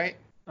Confused, right?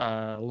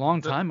 A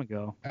long time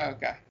ago.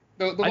 Okay.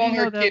 The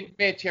long-haired kid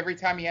Mitch, every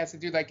time he has to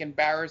do like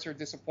embarrass or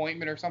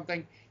disappointment or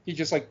something, he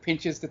just like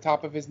pinches the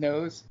top of his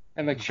nose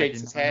and like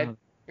shakes his head.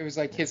 It was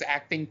like his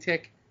acting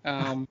tick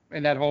in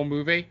that whole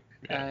movie.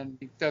 Yeah. And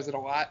he does it a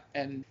lot.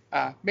 And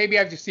maybe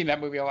I've just seen that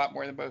movie a lot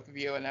more than both of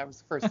you, and that was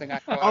the first thing I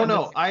thought. Oh,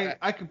 no,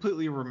 I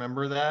completely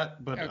remember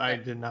that, but okay. I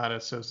did not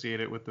associate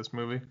it with this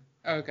movie.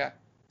 Okay.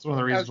 It's one of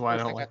the reasons why I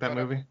don't like that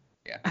movie.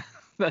 Yeah.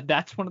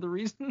 That's one of the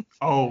reasons?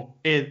 Oh,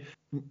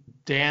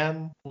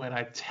 Dan, when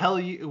I tell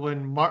you,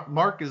 when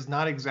Mark is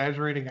not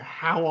exaggerating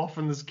how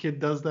often this kid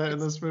does that in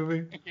this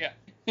movie, yeah,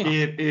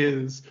 it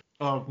is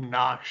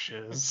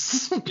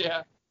obnoxious.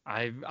 Yeah.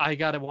 I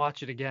gotta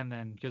watch it again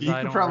then, because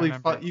I don't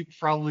remember. You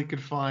probably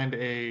could find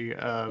a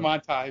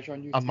montage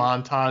on YouTube. A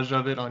montage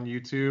of it on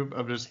YouTube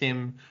of just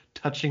him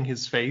touching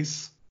his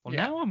face. Well,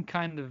 now I'm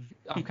kind of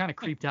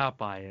creeped out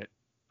by it.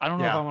 I don't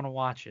know if I want to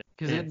watch it,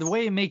 because the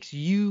way it makes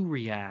you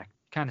react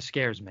kind of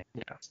scares me.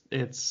 Yeah,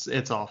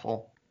 it's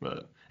awful.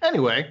 But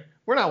anyway,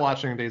 we're not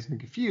watching Dazed and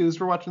Confused.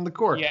 We're watching The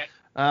Court. Yeah.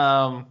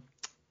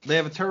 They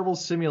have a terrible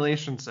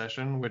simulation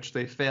session, which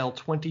they fail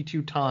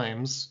 22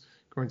 times,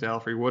 according to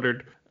Alfred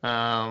Woodard.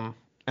 And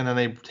then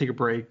they take a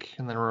break,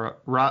 and then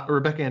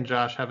Rebecca and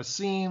Josh have a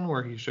scene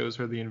where he shows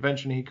her the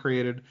invention he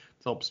created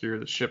to help steer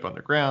the ship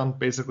underground.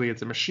 Basically,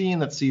 it's a machine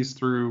that sees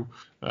through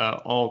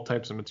all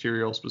types of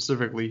material.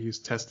 Specifically, he's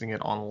testing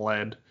it on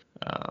lead.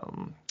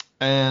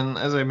 And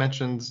as I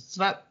mentioned, it's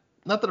not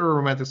that a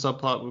romantic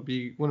subplot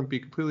wouldn't be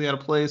completely out of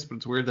place, but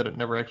it's weird that it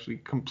never actually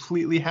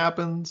completely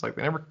happens. Like,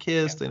 they never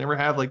kiss, they never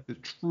have like the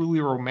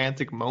truly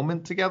romantic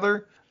moment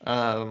together.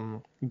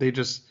 They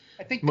just,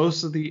 I think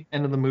most of the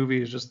end of the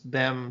movie is just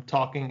them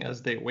talking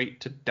as they wait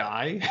to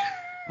die.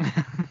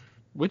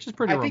 Which is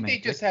pretty romantic. I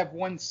think they just have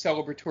one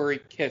celebratory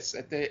kiss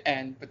at the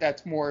end, but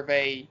that's more of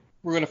a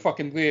we're gonna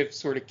fucking live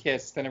sort of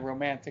kiss than a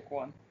romantic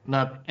one.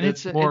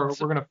 It's more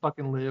we're gonna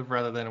fucking live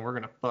rather than we're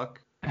gonna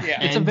fuck.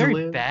 Yeah. It's a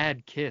very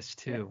bad kiss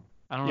too.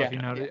 I don't know if you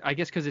know. I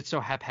guess because it's so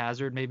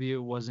haphazard, maybe it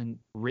wasn't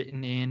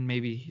written in.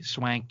 Maybe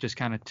Swank just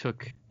kind of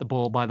took the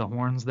bull by the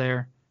horns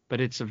there. But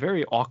it's a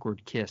very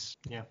awkward kiss.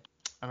 Yeah.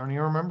 I don't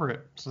even remember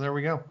it. So there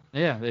we go.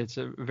 Yeah, it's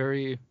a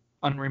very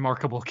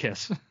unremarkable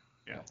kiss.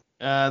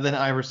 Yeah. Then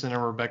Iverson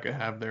and Rebecca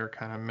have their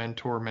kind of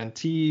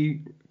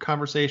mentor-mentee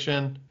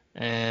conversation.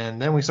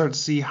 And then we start to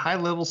see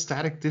high-level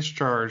static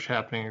discharge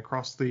happening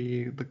across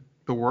the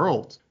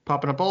world,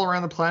 popping up all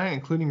around the planet,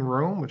 including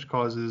Rome, which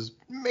causes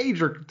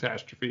major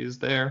catastrophes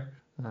there.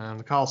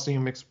 The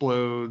Colosseum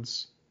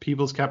explodes.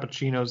 People's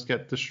cappuccinos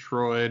get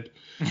destroyed.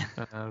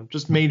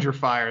 Just major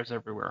fires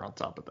everywhere on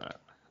top of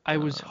that. I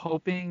was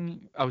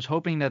hoping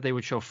that they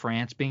would show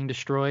France being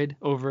destroyed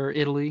over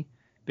Italy,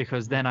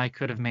 because then I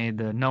could have made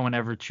the no one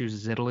ever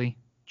chooses Italy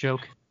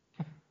joke.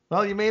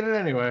 Well, you made it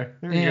anyway.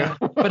 There you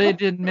go. But it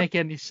didn't make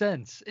any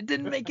sense. It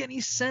didn't make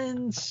any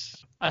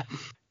sense.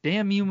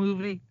 Damn you,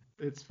 movie.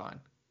 It's fine.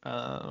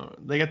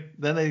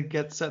 They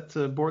get set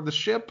to board the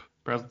ship.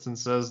 Breslin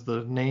says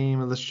the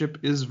name of the ship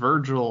is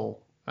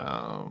Virgil.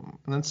 And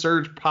then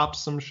Surge pops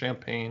some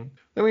champagne.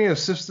 Then we have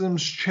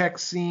systems check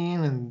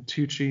scene, and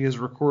Tucci is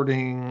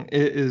recording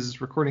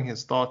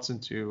his thoughts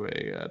into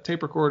a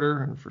tape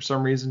recorder, and for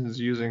some reason is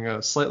using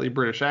a slightly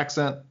British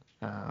accent.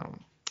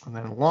 And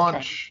then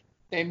launch.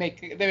 They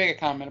make a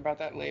comment about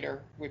that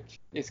later, which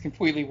is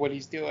completely what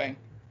he's doing.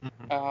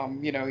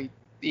 Mm-hmm.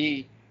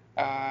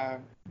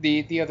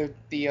 The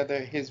other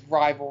his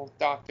rival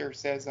doctor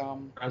says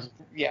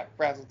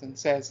Brazelton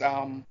says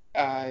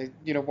why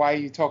are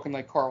you talking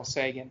like Carl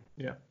Sagan?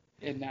 Yeah.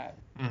 In that.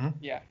 Mm-hmm.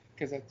 Yeah,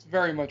 because that's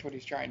very much what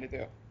he's trying to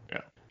do.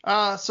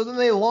 Yeah. So then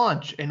they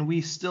launch, and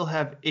we still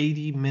have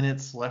 80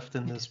 minutes left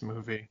in this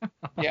movie.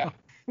 Yeah.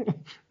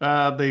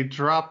 They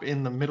drop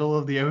in the middle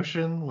of the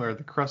ocean where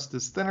the crust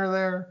is thinner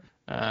there.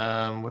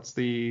 What's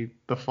the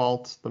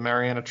fault? The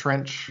Mariana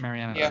Trench.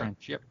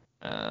 Trench. Yep.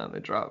 They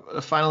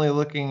drop. Finally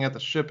looking at the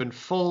ship in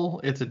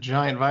full, it's a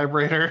giant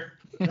vibrator.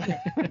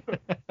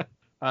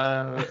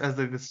 As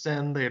they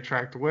descend, they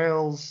attract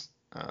whales.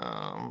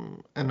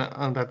 And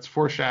that's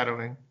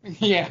foreshadowing.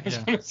 Yeah, I was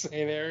gonna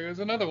say there was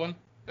another one.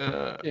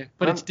 But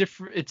it's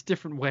different. It's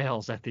different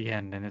whales at the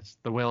end, and it's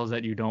the whales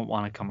that you don't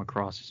want to come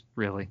across.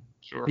 Really.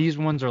 Sure. These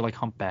ones are like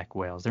humpback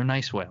whales. They're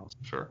nice whales.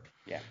 Sure.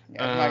 Yeah.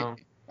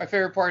 My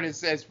favorite part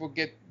is, as we'll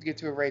get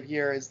to it right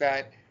here, is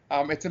that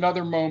it's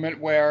another moment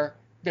where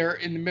they're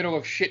in the middle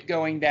of shit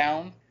going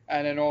down,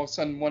 and then all of a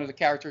sudden one of the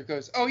characters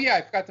goes, "Oh yeah,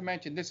 I forgot to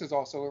mention this is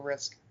also a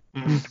risk."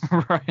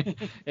 Right.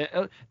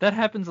 That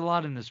happens a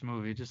lot in this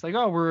movie. Just like,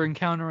 oh, we're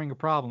encountering a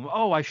problem.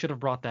 Oh, I should have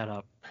brought that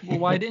up. Well,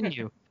 why didn't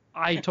you?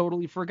 I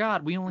totally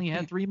forgot. We only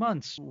had 3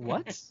 months.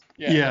 What?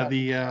 Yeah.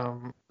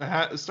 The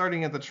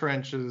starting at the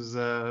trench is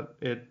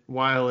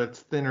while it's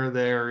thinner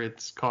there,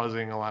 it's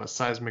causing a lot of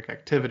seismic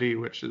activity,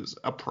 which is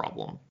a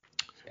problem.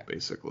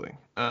 Basically.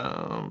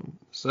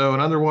 So an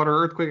underwater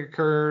earthquake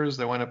occurs.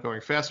 They wind up going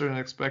faster than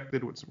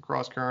expected with some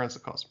cross currents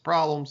that cause some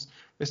problems.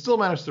 They still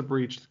manage to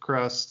breach the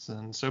crust,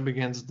 and so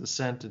begins the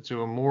descent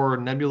into a more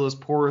nebulous,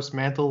 porous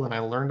mantle than I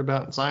learned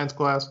about in science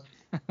class.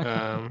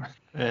 And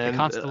the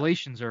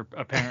constellations are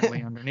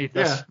apparently underneath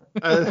us.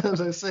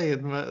 As I say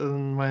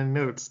in my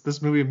notes,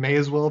 this movie may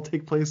as well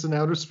take place in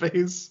outer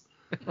space.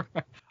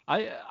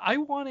 I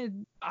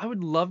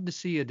would love to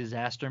see a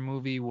disaster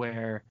movie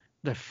where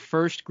the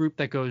first group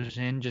that goes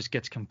in just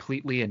gets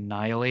completely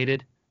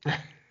annihilated.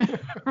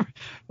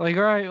 Like,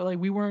 all right, like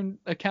we weren't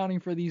accounting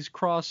for these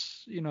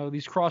cross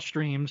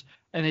streams,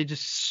 and they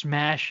just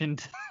smash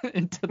into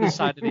the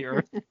side of the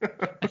earth.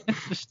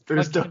 They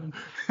don't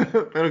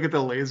get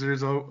the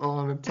lasers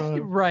on in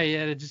time. Right,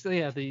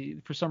 yeah,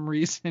 for some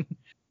reason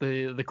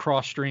the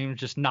cross streams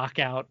just knock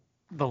out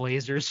the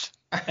lasers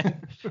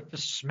and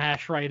just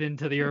smash right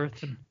into the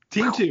earth. And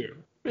Team 2.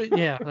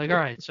 Yeah, like, all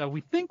right, so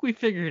we think we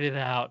figured it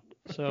out.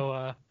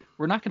 So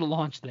we're not going to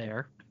launch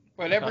there.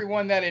 But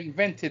everyone that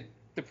invented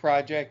the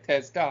project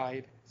has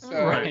died.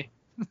 So. Right.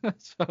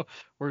 So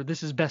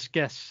this is best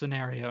guess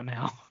scenario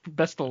now.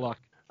 Best of luck.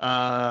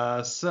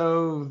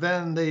 So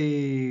then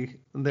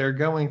they're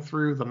going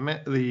through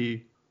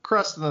the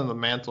crust and then the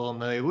mantle,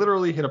 and they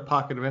literally hit a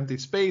pocket of empty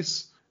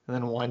space and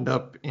then wind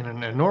up in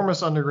an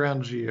enormous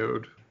underground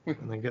geode.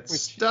 And they get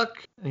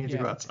stuck and you have to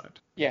go outside.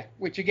 Yeah,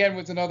 which again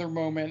was another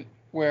moment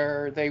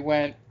where they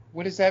went,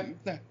 what is that?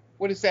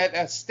 What is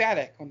that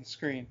static on the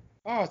screen?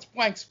 Oh, it's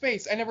blank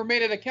space. I never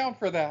made it account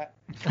for that.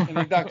 And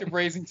then Dr.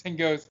 Brazington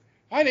goes,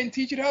 I didn't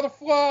teach you how to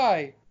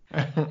fly.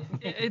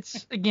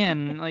 It's,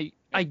 again, like,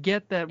 I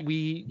get that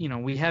we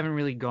haven't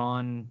really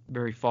gone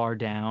very far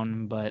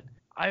down, but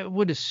I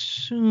would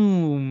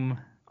assume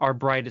our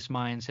brightest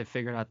minds have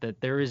figured out that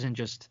there isn't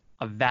just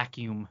a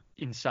vacuum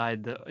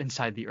inside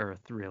the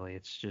Earth, really.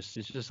 It's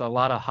just a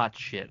lot of hot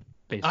shit,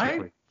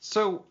 basically.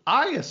 So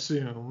I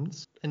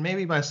assumed, and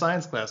maybe my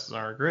science classes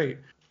aren't great,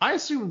 I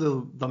assume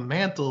the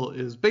mantle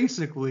is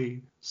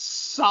basically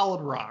solid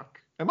rock.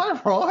 Am I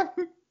wrong?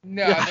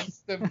 No,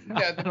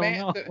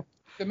 the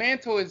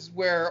mantle is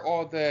where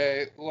all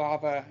the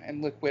lava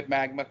and liquid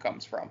magma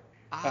comes from.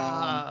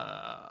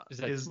 Is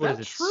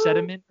that true?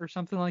 Sediment or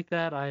something like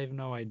that? I have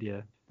no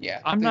idea. Yeah.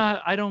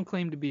 I don't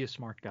claim to be a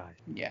smart guy.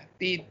 Yeah.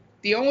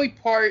 The only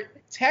part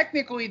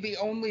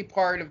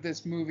of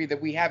this movie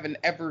that we haven't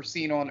ever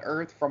seen on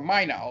Earth, from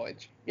my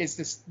knowledge, is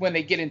this when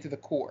they get into the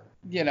core.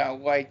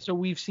 So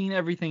we've seen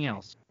everything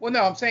else. Well,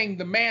 no, I'm saying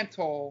the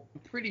mantle,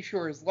 I'm pretty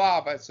sure is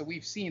lava, so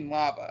we've seen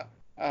lava.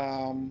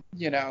 And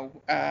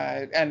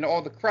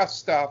all the crust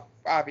stuff,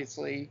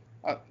 obviously,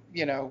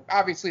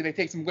 obviously they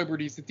take some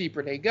liberties the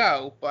deeper they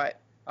go, but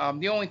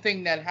the only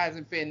thing that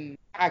hasn't been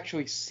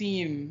actually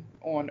seen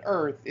on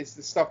Earth is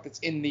the stuff that's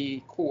in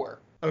the core.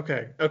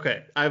 Okay.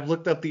 I've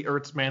looked up the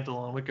Earth's mantle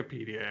on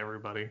Wikipedia,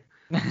 everybody.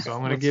 So I'm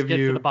going to give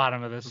you to the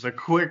bottom of this.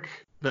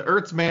 The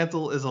Earth's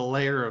mantle is a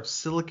layer of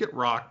silicate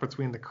rock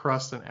between the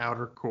crust and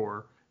outer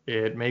core.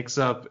 It makes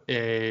up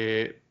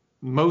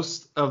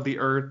most of the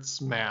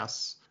Earth's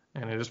mass,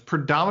 and it is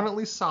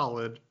predominantly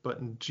solid, but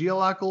in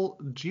geological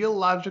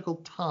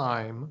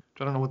time,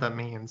 which I don't know what that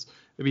means,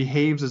 it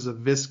behaves as a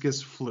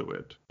viscous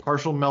fluid.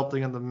 Partial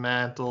melting of the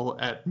mantle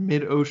at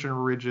mid-ocean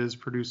ridges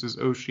produces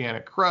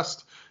oceanic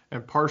crust,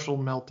 and partial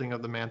melting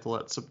of the mantle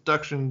at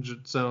subduction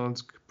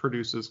zones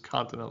produces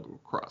continental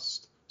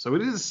crust. So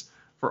it is,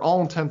 for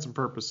all intents and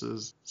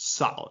purposes,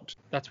 solid.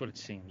 That's what it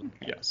seems.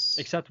 Yes.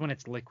 Except when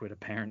it's liquid,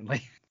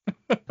 apparently.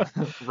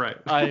 Right.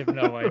 I have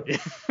no idea.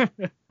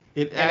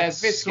 It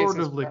acts sort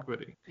of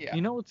liquidy. Yeah.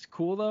 You know what's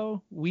cool,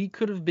 though? We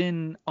could have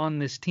been on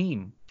this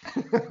team.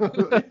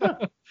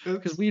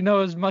 Because we know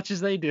as much as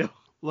they do.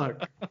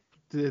 Look,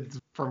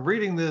 from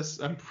reading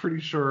this, I'm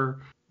pretty sure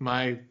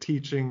my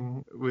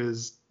teaching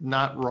was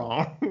not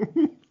wrong.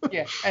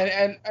 Yeah,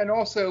 and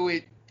also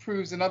it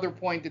proves another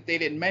point that they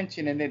didn't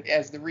mention, and it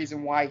as the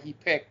reason why he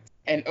picked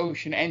an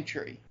ocean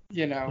entry.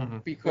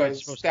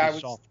 Because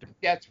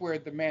that's where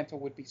the mantle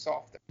would be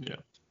softer. Yeah.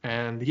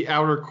 And the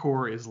outer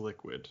core is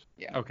liquid.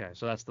 Yeah. Okay,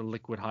 so that's the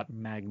liquid hot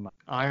magma.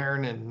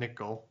 Iron and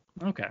nickel.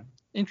 Okay,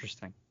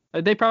 interesting.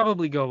 They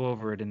probably go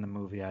over it in the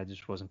movie. I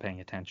just wasn't paying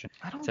attention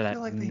to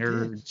that like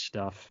nerd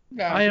stuff.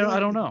 No, I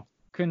don't know.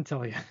 Couldn't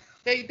tell you.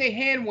 They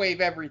hand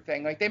wave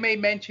everything. Like they may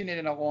mention it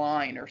in a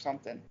line or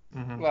something.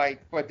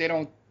 But they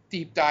don't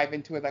deep dive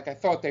into it like I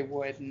thought they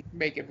would and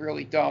make it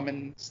really dumb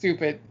and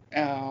stupid.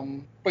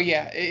 But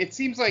yeah, it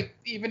seems like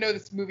even though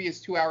this movie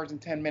is 2 hours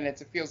and 10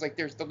 minutes, it feels like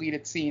there's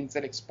deleted scenes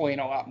that explain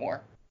a lot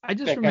more. I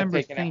just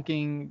remember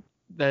thinking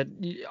that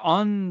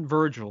on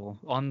Virgil,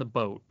 on the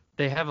boat,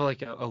 they have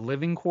like a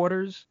living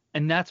quarters,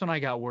 and that's when I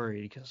got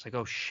worried because it's like,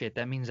 oh shit,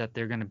 that means that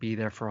they're going to be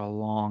there for a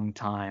long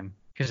time.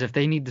 Because if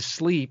they need to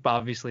sleep,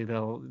 obviously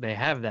they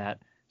have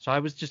that. So I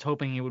was just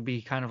hoping it would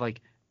be kind of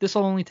like, this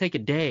will only take a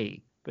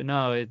day. But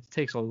no, it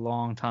takes a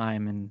long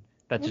time, and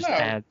that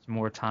adds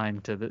more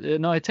time to the.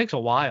 No, it takes a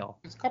while.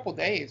 It's a couple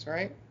days,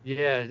 right?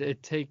 Yeah,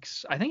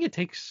 I think it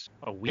takes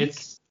a week.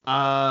 It's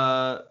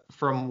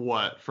from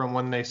what? From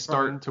when they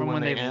start to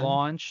when they end?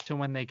 Launch to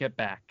when they get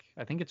back.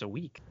 I think it's a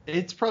week.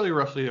 It's probably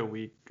roughly a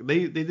week.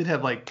 They did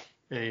have like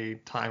a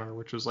timer,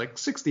 which was like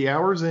 60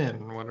 hours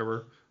in,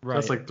 whatever. Right.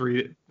 That's like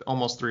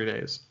almost 3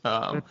 days.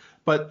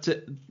 But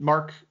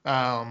Mark,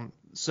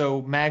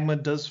 so magma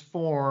does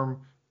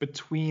form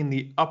between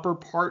the upper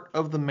part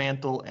of the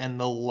mantle and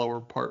the lower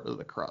part of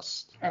the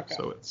crust. Okay.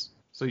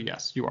 So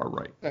yes, you are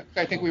right.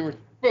 I think we were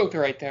both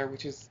right there,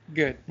 which is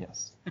good.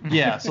 Yes.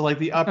 Yeah. So like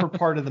the upper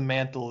part of the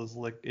mantle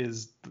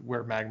is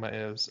where magma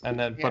is, and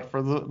then but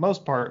for the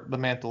most part the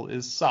mantle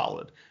is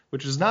solid,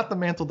 which is not the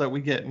mantle that we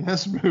get in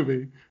this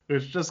movie.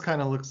 Which just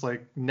kind of looks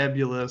like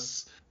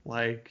nebulous,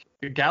 like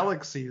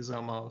galaxies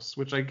almost,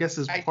 which I guess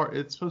is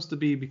it's supposed to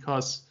be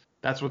because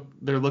that's what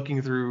they're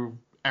looking through.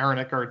 Aaron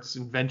Eckhart's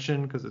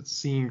invention, because it's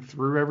seeing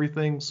through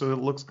everything, so it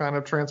looks kind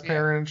of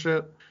transparent and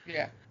shit.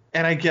 Yeah.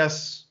 And I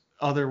guess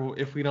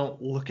if we don't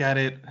look at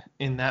it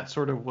in that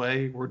sort of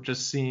way, we're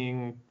just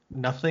seeing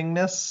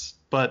nothingness.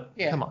 But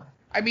come on.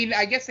 I mean,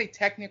 I guess they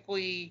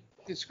technically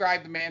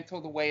describe the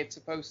mantle the way it's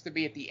supposed to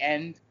be at the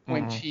end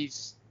when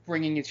she's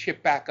bringing his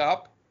ship back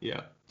up.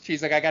 Yeah.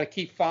 She's like, I got to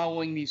keep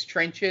following these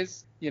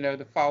trenches,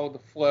 to follow the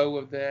flow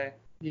of the.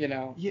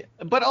 Yeah,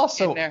 but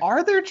also,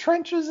 are there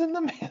trenches in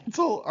the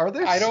mantle? Are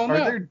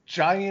there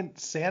giant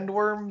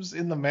sandworms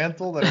in the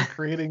mantle that are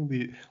creating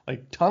the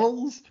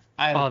tunnels?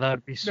 That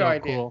would be so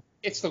cool.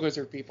 It's the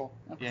lizard people.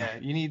 Yeah,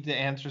 you need to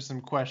answer some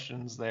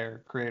questions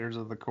there, creators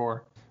of the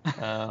core.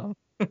 Sure,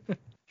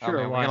 we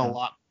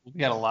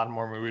got a lot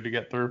more movie to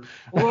get through.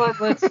 Well,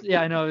 let's.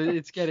 Yeah, I know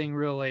it's getting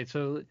real late,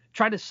 so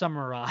try to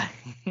summarize.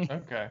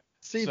 Okay.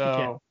 See if you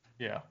can.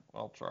 Yeah,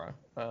 I'll try.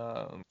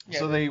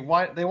 So they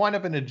wind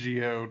up in a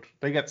geode.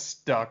 They get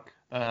stuck.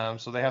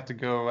 So they have to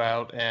go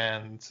out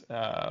and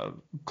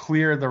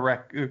clear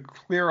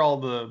all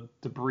the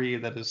debris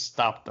that has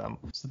stopped them.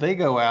 So they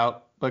go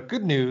out, but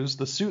good news,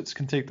 the suits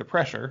can take the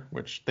pressure,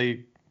 which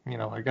they,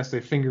 I guess they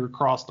finger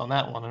crossed on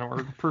that one and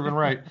were proven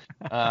right.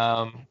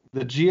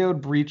 The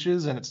geode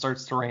breaches and it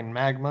starts to rain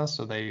magma.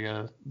 So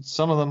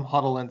some of them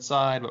huddle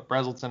inside, but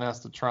Brazelton has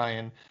to try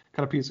and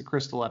cut a piece of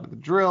crystal out of the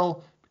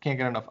drill. Can't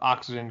get enough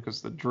oxygen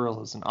because the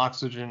drill is an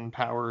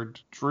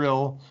oxygen-powered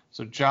drill.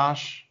 So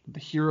Josh, the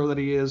hero that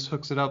he is,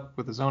 hooks it up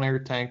with his own air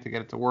tank to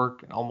get it to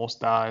work and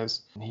almost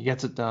dies. And he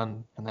gets it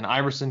done. And then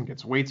Iverson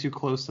gets way too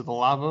close to the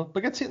lava,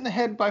 but gets hit in the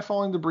head by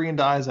falling debris and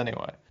dies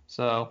anyway.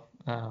 So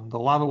the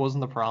lava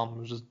wasn't the problem.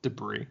 It was just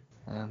debris.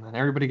 And then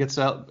everybody gets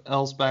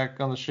else back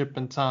on the ship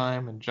in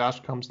time, and Josh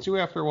comes to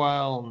after a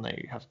while, and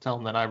they have to tell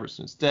him that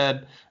Iverson's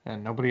dead,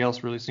 and nobody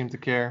else really seemed to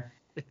care.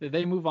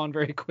 They move on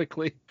very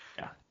quickly.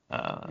 Yeah.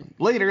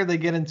 Later, they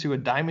get into a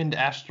diamond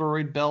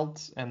asteroid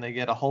belt, and they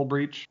get a hull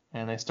breach,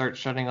 and they start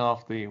shutting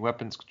off the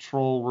weapons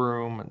control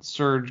room, and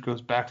Serge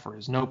goes back for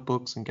his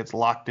notebooks and gets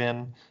locked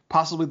in.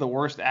 Possibly the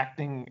worst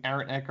acting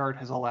Aaron Eckhart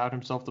has allowed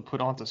himself to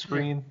put onto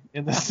screen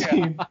in this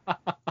scene.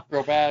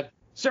 Real bad.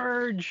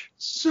 Surge,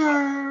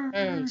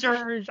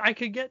 I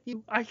can get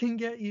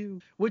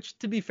you. Which,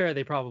 to be fair,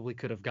 they probably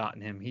could have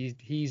gotten him.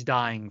 He's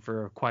dying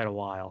for quite a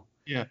while.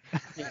 Yeah.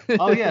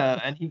 Oh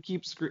yeah, and he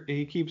keeps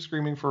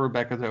screaming for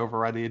Rebecca to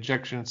override the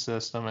ejection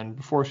system, and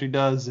before she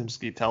does,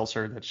 Zimsky tells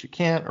her that she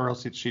can't, or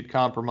else she'd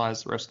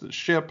compromise the rest of the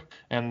ship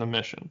and the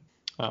mission.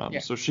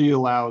 So she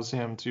allows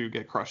him to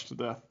get crushed to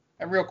death.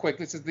 And real quick,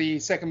 this is the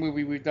second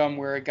movie we've done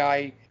where a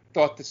guy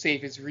thought to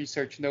save his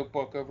research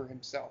notebook over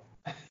himself.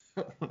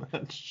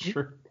 That's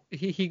true.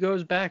 He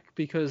goes back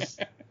because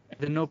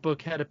the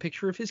notebook had a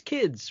picture of his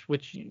kids,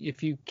 which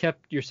if you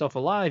kept yourself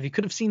alive, you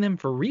could have seen them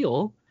for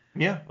real.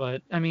 Yeah.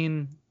 But, I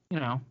mean,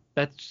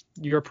 that's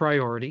your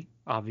priority,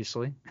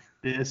 obviously.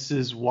 This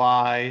is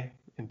why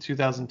in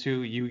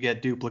 2002 you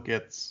get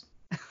duplicates.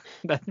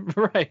 That's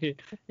right.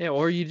 Yeah,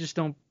 or you just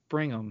don't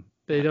bring them.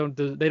 They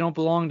don't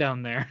belong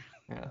down there.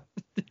 Yeah.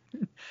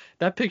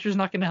 That picture's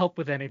not going to help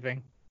with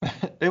anything.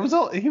 He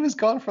was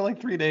gone for like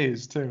 3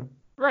 days too.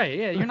 Right,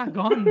 yeah, you're not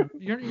gone.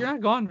 You're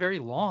not gone very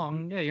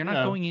long. Yeah, you're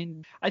not going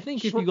in. I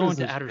think if you go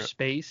into outer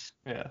space,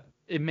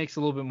 it makes a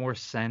little bit more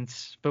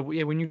sense. But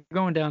yeah, when you're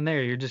going down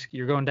there,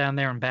 you're going down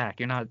there and back.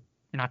 You're not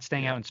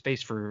staying out in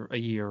space for a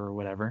year or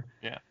whatever.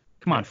 Yeah.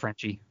 Come on,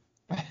 Frenchie.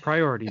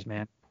 Priorities,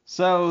 man.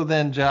 So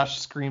then Josh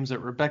screams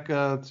at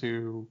Rebecca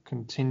to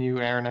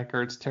continue Aaron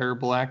Eckhart's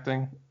terrible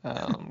acting.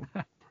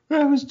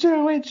 I was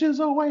 2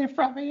 inches away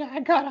from me. I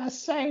could have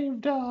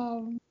saved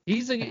him.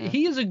 He's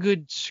a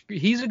good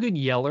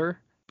yeller,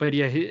 but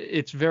yeah,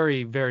 it's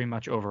very, very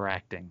much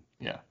overacting.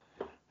 Yeah.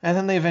 And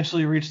then they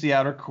eventually reach the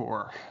outer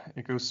core.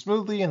 It goes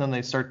smoothly, and then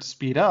they start to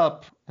speed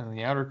up. And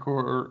the outer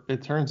core,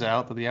 it turns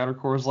out that the outer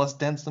core is less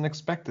dense than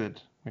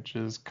expected, which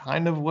is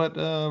kind of what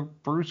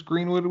Bruce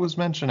Greenwood was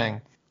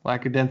mentioning.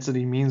 Lack of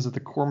density means that the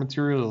core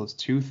material is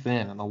too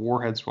thin, and the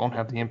warheads won't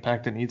have the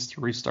impact it needs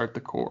to restart the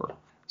core.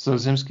 So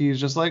Zimsky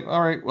is just like,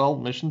 all right, well,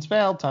 mission's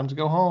failed. Time to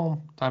go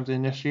home. Time to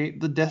initiate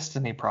the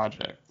Destiny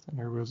Project. And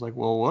everybody's like,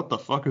 well, what the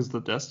fuck is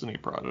the Destiny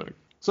Project?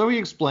 So he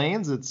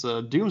explains it's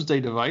a doomsday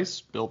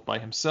device built by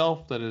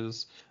himself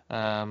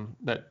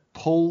that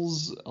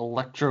pulls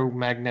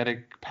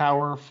electromagnetic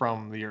power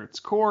from the Earth's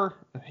core.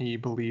 He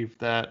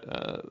believed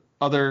that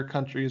other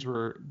countries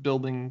were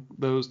building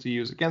those to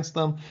use against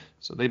them,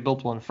 so they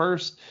built one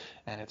first,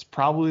 and it's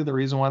probably the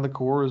reason why the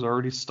core is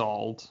already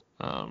stalled.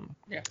 The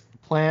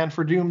plan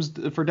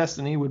for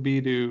Destiny would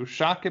be to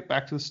shock it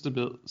back to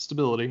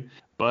stability,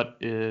 but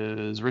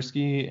is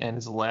risky and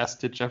is a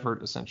last-ditch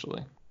effort,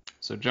 essentially.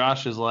 So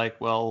Josh is like,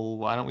 well,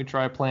 why don't we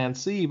try Plan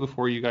C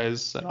before you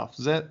guys set off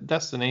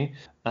Destiny?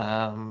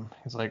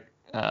 He's like,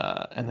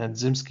 and then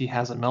Zimsky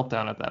has a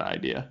meltdown at that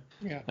idea.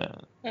 Yeah.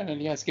 And then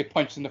he has to get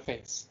punched in the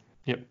face.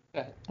 Yep.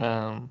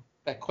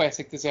 That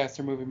classic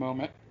disaster movie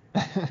moment.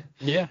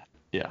 Yeah.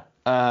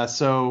 Yeah.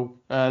 So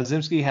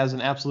Zimsky has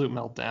an absolute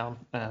meltdown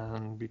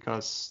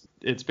because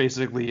it's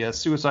basically a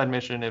suicide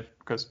mission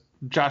because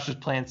Josh's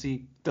Plan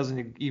C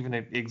doesn't even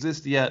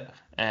exist yet,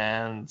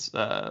 and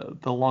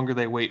the longer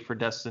they wait for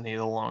Destiny,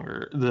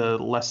 the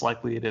less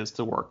likely it is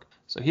to work.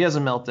 So he has a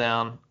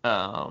meltdown,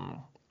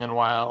 and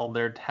while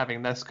they're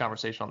having this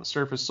conversation on the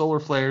surface,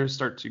 solar flares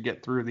start to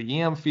get through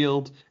the EM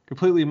field,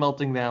 completely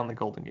melting down the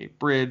Golden Gate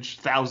Bridge.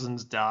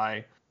 Thousands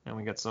die, and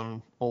we get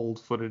some old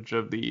footage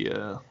of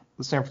the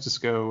San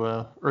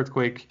Francisco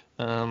earthquake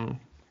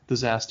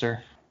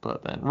disaster.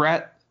 But then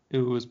Rat,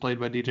 who was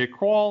played by DJ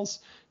Qualls,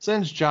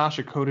 sends Josh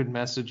a coded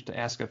message to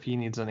ask if he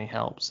needs any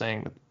help,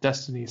 saying that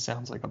Destiny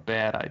sounds like a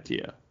bad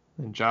idea.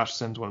 And Josh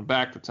sends one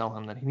back to tell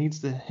him that he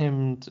needs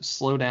him to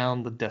slow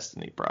down the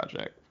Destiny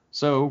Project.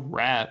 So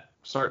Rat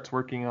starts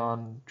working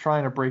on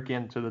trying to break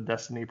into the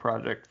Destiny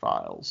Project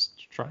files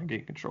to try and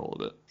get control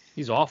of it.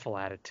 He's awful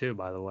at it too,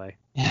 by the way.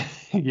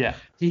 Yeah.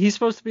 He's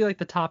supposed to be like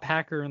the top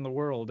hacker in the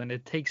world, and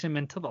it takes him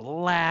until the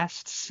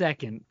last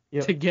second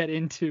to get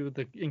into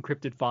the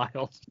encrypted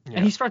files. Yeah.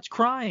 And he starts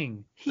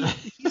crying.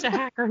 He's a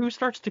hacker who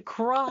starts to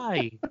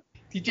cry.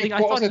 DJ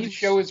Qualls had to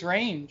show his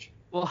range.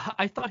 Well,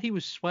 I thought he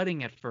was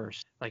sweating at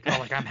first. Like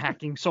I'm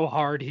hacking so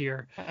hard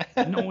here.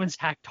 No one's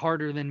hacked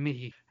harder than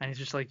me. And he's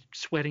just like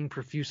sweating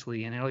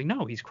profusely. And they're like,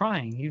 no, he's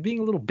crying. He's being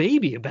a little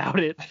baby about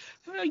it.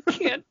 I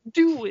can't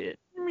do it.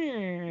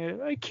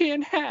 I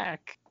can't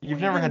hack.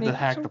 You've never had to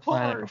hack the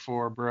planet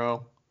before,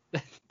 bro.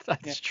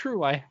 That's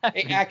true. I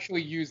haven't. They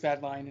actually used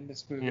that line in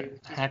this movie.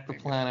 Yep. Hack the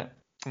planet.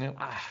 Yep.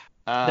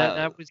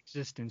 That was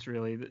existence,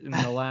 really. In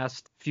the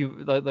last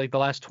the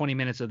last 20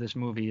 minutes of this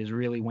movie is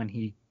really when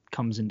he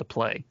comes into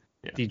play.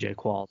 Yeah. DJ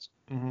Qualls.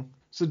 Mm-hmm.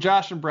 So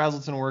Josh and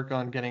Brazelton work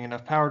on getting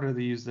enough power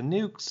to use the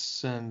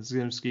nukes, and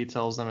Zimsky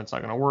tells them it's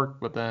not going to work,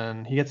 but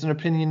then he gets an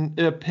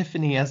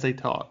epiphany as they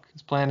talk.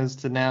 His plan is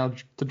to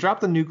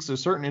drop the nukes at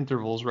certain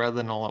intervals rather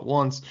than all at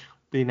once.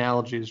 The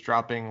analogy is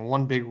dropping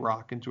one big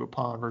rock into a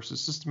pond versus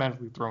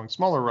systematically throwing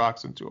smaller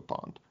rocks into a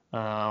pond.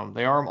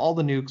 They arm all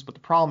the nukes, but the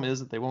problem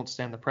is that they won't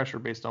stand the pressure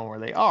based on where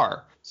they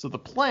are. So the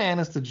plan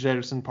is to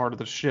jettison part of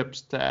the ship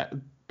to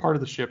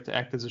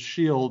act as a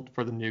shield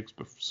for the nukes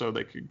so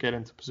they could get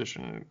into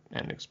position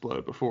and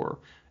explode before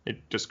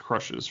it just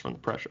crushes from the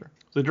pressure.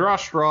 So they draw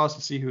straws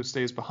to see who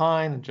stays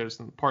behind and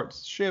jettison the parts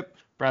of the ship.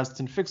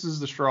 Brazelton fixes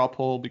the straw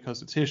pull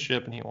because it's his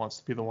ship and he wants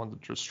to be the one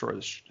to destroy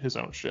his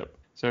own ship.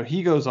 So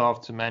he goes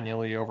off to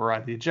manually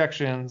override the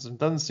ejections and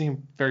doesn't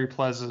seem very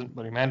pleasant,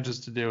 but he manages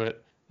to do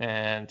it,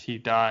 and he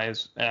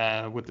dies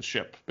with the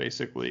ship,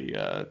 basically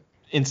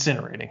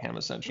incinerating him,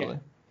 essentially.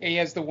 Yeah, he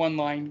has the one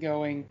line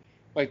going,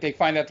 like they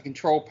find out the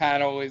control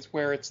panel is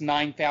where it's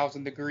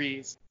 9,000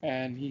 degrees,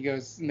 and he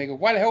goes, and they go,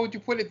 why the hell would you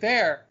put it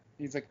there?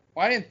 He's like,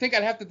 well, I didn't think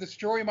I'd have to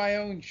destroy my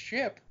own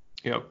ship.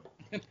 Yep.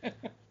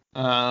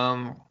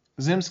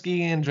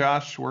 Zimsky and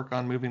Josh work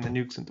on moving the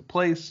nukes into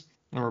place,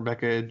 and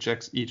Rebecca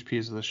ejects each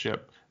piece of the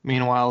ship.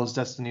 Meanwhile, as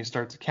Destiny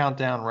starts a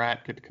countdown,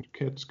 Rat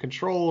gets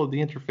control of the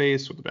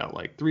interface with about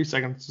 3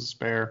 seconds to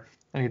spare,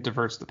 and he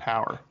diverts the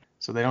power.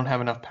 So they don't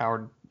have enough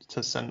power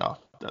to send off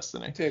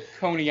Destiny. To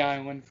Coney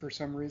Island for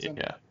some reason.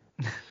 Yeah.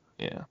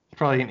 Yeah.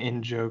 Probably an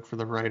in-joke for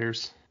the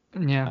writers.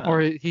 Yeah,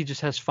 or he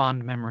just has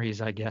fond memories,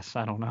 I guess.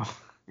 I don't know.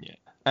 Yeah.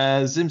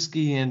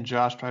 Zimsky and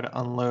Josh try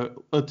to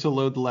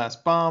load the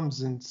last bomb.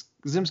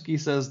 Zimsky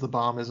says the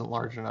bomb isn't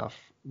large enough.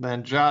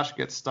 Then Josh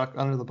gets stuck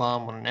under the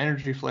bomb when an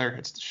energy flare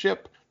hits the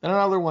ship. Then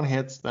another one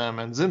hits them,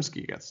 and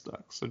Zimsky gets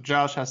stuck. So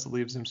Josh has to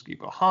leave Zimsky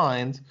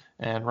behind.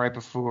 And right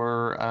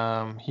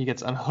before he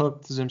gets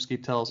unhooked,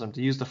 Zimsky tells him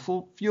to use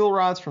the fuel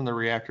rods from the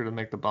reactor to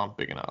make the bomb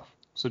big enough.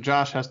 So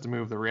Josh has to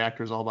move the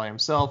reactors all by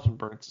himself and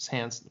burns his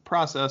hands in the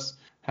process.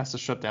 Has to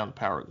shut down the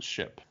power of the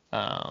ship.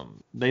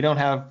 They don't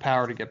have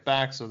power to get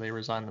back, so they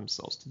resign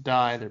themselves to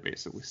die. They're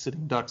basically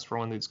sitting ducks for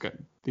when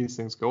these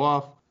things go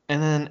off.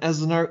 And then as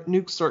the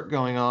nukes start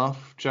going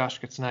off, Josh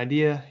gets an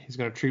idea. He's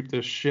going to treat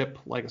this ship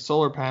like a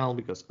solar panel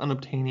because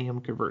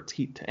unobtainium converts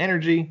heat to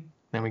energy.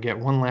 Then we get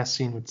one last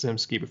scene with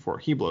Zimsky before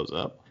he blows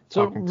up.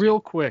 So real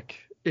quick,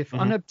 if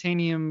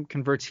unobtainium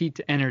converts heat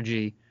to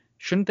energy,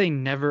 shouldn't they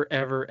never,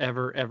 ever,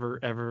 ever, ever,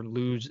 ever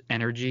lose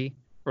energy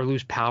or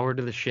lose power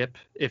to the ship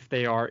if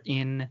they are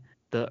in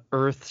the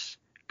Earth's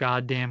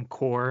goddamn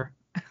core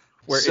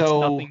where it's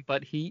nothing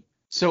but heat?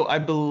 So I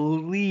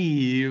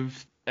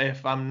believe,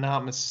 if I'm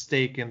not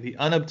mistaken, the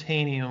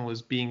unobtainium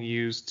was being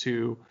used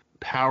to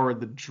power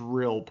the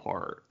drill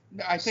part.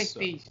 I think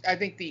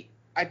the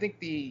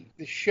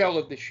shell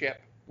of the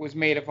ship was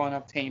made of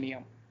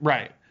unobtainium.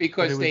 Right.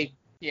 Because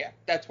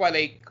that's why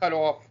they cut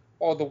off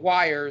all the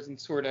wires and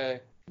sort of,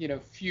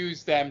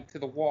 fuse them to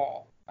the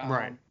wall.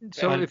 Right.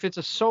 So if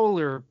it's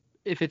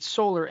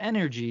solar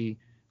energy,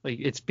 like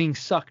it's being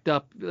sucked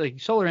up, like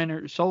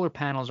solar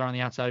panels are on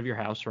the outside of your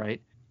house, right?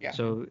 Yeah.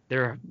 So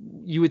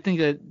you would think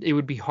that it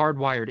would be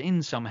hardwired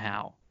in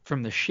somehow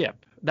from the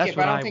ship. That's but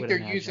what I don't think they're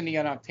imagine. using the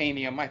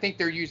unobtainium. I think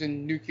they're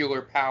using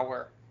nuclear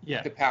power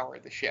to power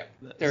the ship.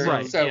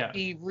 Right. So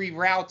he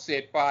reroutes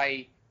it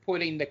by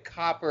putting the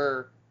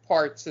copper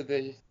parts of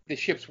the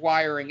ship's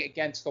wiring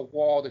against the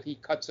wall that he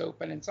cuts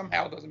open and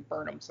somehow doesn't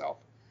burn himself.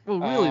 Well,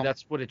 really,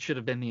 that's what it should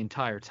have been the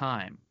entire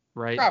time,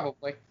 right?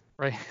 Probably.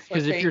 Right.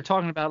 Because if you're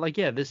talking about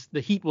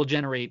the heat will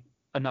generate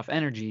enough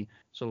energy,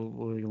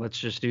 so let's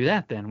just do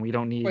that then. We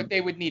don't need. But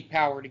they would need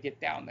power to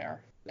get down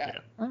there. Yeah.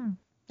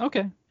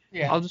 Okay.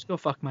 Yeah. I'll just go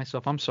fuck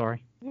myself. I'm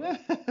sorry. I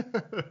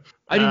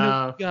didn't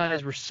know you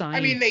guys were science.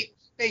 I mean,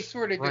 they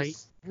sort of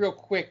just real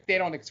quick. They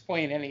don't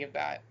explain any of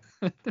that.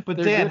 But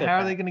Dan, how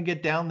are they going to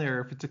get down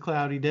there if it's a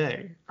cloudy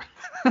day?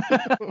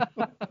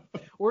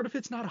 Or if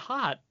it's not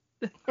hot?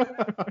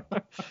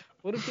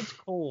 What if it's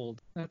cold?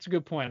 That's a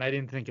good point. I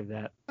didn't think of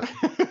that.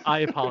 I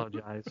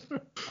apologize.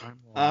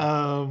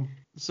 The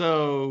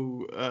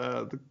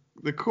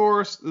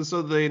core,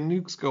 so the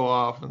nukes go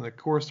off and the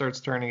core starts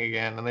turning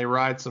again, and they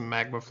ride some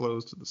magma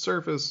flows to the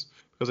surface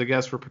because I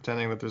guess we're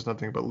pretending that there's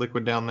nothing but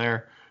liquid down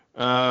there.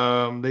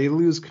 They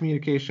lose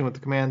communication with the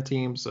command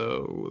team,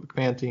 so the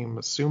command team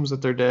assumes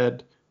that they're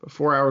dead. But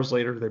 4 hours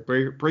later, they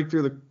break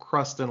through the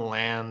crust and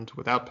land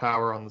without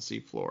power on the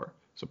seafloor.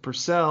 So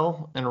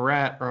Purcell and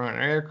Rat are on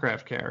an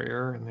aircraft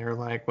carrier, and they're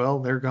like, well,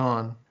 they're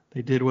gone.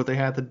 They did what they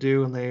had to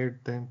do, and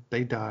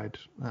they died.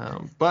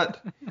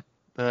 But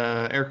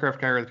the aircraft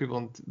carrier, the people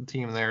on the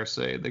team there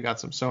say they got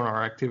some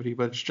sonar activity,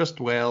 but it's just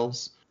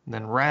whales. And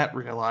then Rat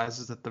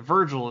realizes that the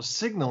Virgil is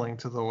signaling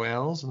to the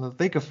whales, and that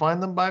they could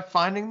find them by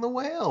finding the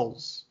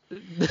whales.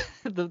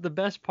 The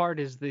best part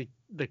is the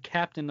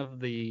captain of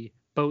the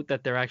boat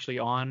that they're actually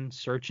on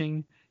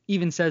searching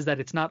even says that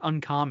it's not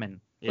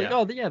uncommon. Yeah. Like,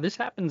 oh yeah, this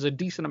happens a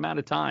decent amount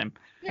of time.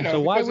 So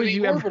why would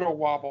you orbital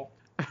wobble?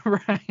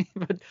 Right,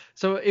 but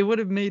so it would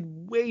have made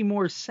way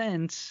more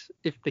sense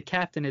if the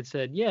captain had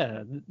said,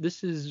 yeah,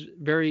 this is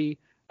very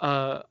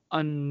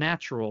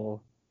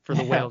unnatural for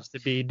the whales to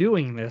be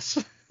doing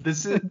this.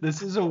 This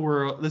is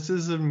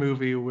a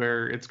movie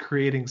where it's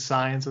creating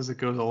science as it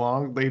goes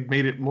along. They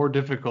made it more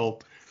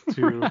difficult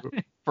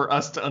for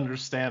us to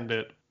understand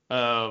it.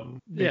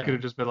 They could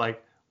have just been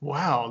like,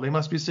 wow, they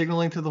must be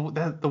signaling to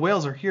the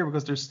whales are here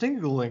because they're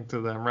signaling to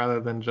them, rather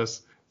than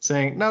just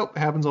saying, nope,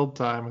 happens all the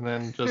time, and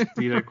then just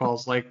Dita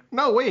calls like,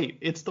 no, wait,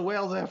 it's the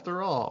whales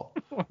after all.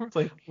 It's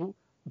like,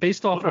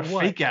 based off of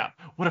what? Fake out.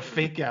 What a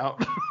fake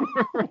out.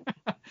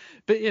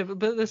 But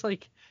it's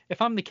like,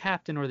 if I'm the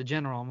captain or the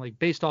general, I'm like,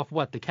 based off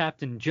what? The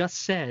captain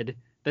just said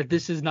that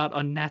this is not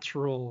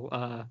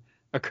unnatural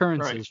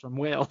occurrences from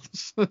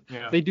whales.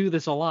 Yeah. They do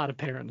this a lot,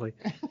 apparently.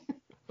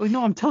 Like,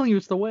 no, I'm telling you,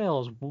 it's the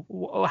whales.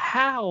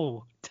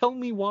 How? Tell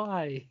me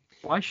why.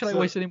 Why should I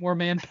waste any more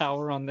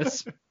manpower on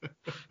this?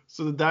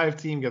 So the dive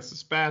team gets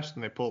dispatched,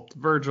 and they pull up the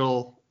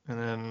Virgil. And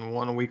then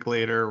 1 week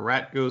later,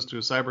 Rat goes to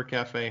a cyber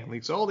cafe and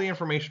leaks all the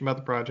information about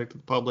the project to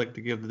the public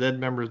to give the dead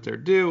members their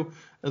due,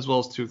 as well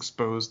as to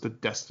expose the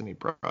Destiny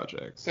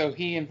project. So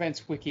he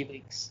invents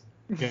WikiLeaks.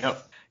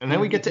 Yep. And then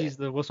we get to... He's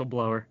the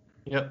whistleblower.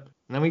 Yep.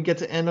 And then we get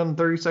to end on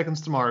 30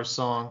 Seconds to Mars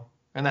song.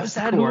 And that's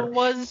the that core. who it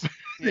was?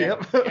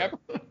 Yep.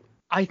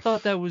 I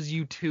thought that was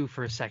U2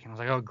 for a second. I was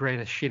like, oh, great,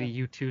 a shitty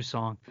U2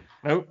 song.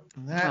 Nope.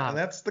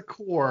 That's the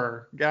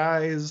core,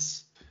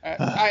 guys.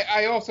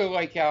 I also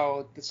like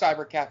how the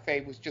Cyber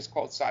Cafe was just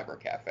called Cyber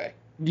Cafe.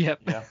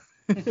 Yep. Yeah.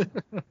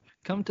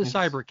 Come to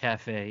Cyber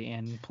Cafe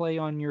and play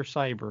on your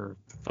cyber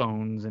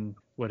phones and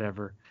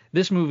whatever.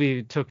 This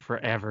movie took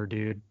forever,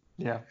 dude.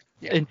 Yeah.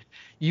 And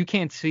you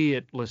can't see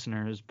it,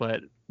 listeners,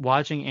 but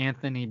watching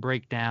Anthony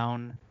break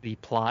down the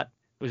plot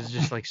was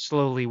just like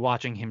slowly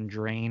watching him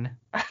drain.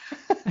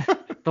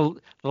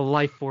 The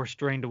life force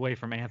drained away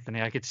from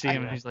Anthony. I could see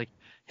him. He's like,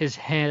 his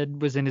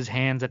head was in his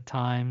hands at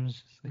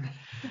times.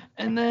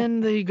 And then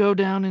they go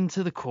down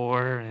into the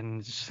core,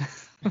 and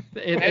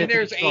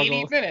there's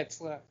 80 minutes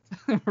left.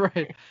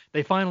 Right.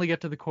 They finally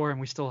get to the core, and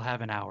we still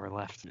have an hour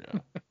left.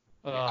 Yeah.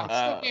 I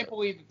still can't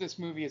believe that this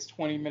movie is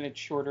 20 minutes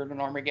shorter than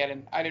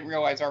Armageddon. I didn't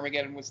realize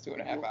Armageddon was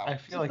 2.5 hours. I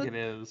feel like it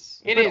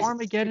is. But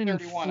Armageddon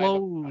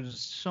flows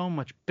so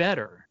much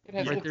better. It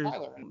has Liv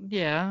Tyler in it.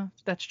 Yeah,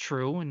 that's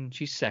true, and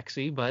she's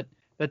sexy, but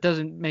that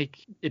doesn't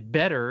make it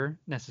better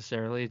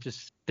necessarily. It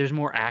just, there's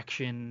more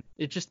action.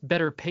 It's just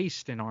better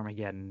paced in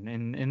Armageddon.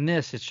 And in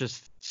this, it's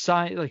just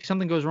like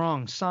something goes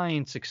wrong,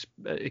 science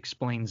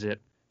explains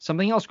it.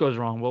 Something else goes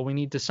wrong. Well, we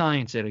need to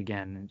science it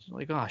again. It's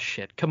like, oh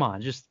shit, come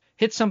on, just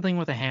hit something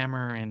with a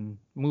hammer and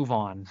move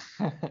on.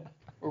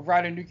 Or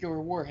ride a nuclear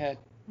warhead.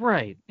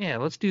 Right. Yeah,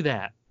 let's do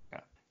that.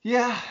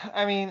 Yeah,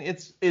 I mean,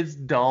 it's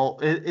dull.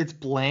 It's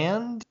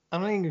bland.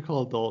 I'm not even gonna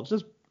call it dull.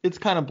 It's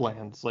kind of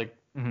bland. It's like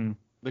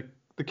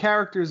the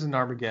characters in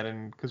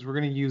Armageddon, because we're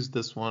gonna use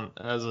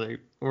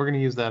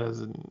that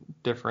as a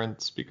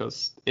difference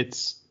because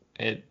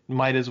it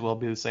might as well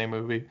be the same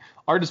movie.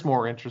 Are just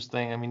more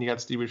interesting. I mean, you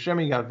got Steve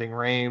Buscemi, you got Ving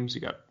Rhames,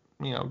 you got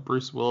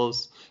Bruce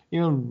Willis.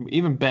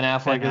 Even Ben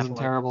Affleck isn't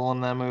terrible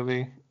in that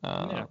movie.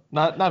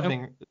 Not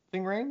Ving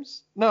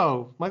Rhames?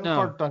 No,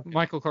 Clark Duncan.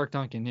 Michael Clark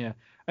Duncan, yeah.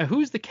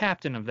 Who's the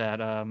captain of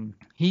that?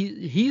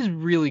 He's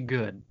really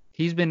good.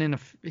 He's been in.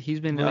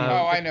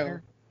 I know.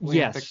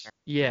 Yes.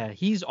 Yeah,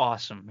 he's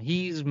awesome.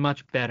 He's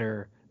much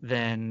better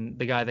than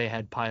the guy they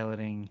had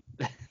piloting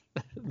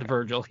the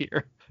Virgil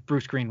here,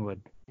 Bruce Greenwood.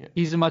 Yeah.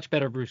 He's a much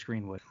better Bruce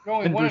Greenwood.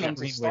 Only one of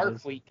them's a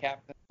Starfleet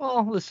captain.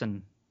 Well,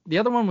 listen, the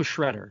other one was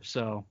Shredder,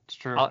 so it's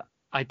true.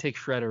 I take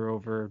Shredder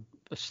over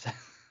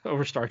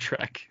Star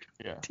Trek.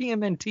 Yeah.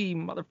 TMNT,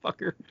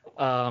 motherfucker.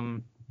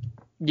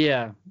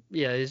 Yeah.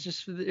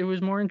 It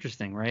was more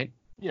interesting, right?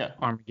 Yeah.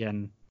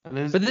 Armageddon.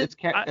 It's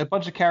a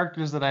bunch of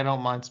characters that I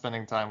don't mind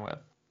spending time with.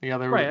 The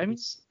other, right? I mean,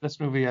 this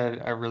movie,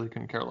 I really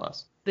couldn't care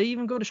less. They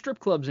even go to strip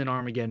clubs in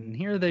Armageddon.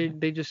 Here, they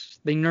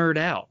nerd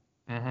out.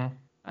 Mm-hmm.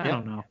 I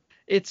don't know.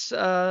 It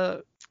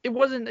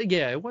wasn't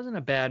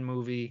a bad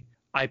movie.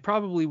 I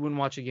probably wouldn't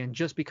watch again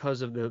just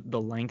because of the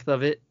length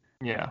of it.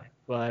 Yeah.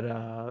 But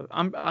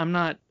I'm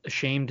not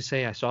ashamed to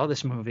say I saw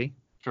this movie.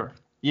 Sure.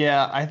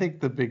 Yeah, I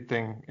think the big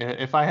thing,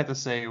 if I had to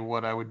say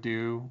what I would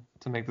do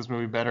to make this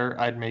movie better,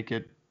 I'd make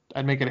it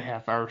a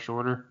half hour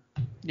shorter.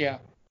 Yeah.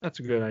 That's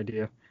a good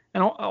idea.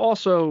 And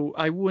also,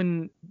 I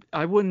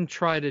wouldn't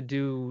try to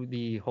do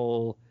the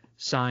whole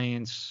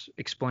science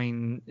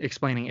explaining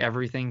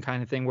everything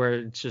kind of thing where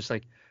it's just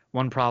like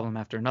one problem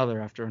after another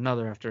after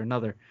another after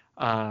another.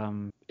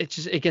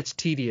 It gets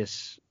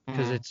tedious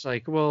because it's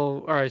like,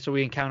 well, all right, so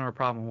we encounter a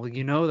problem.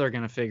 Well, they're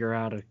gonna figure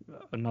out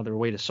another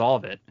way to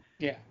solve it.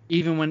 Yeah.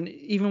 Even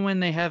when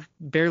they have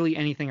barely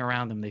anything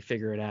around them, they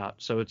figure it out.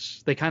 So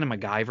they kind of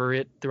MacGyver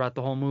it throughout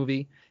the whole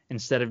movie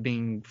instead of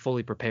being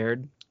fully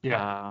prepared.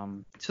 Yeah.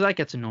 So that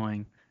gets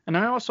annoying. And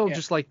I also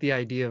just like the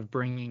idea of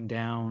bringing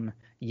down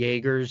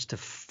Jaegers to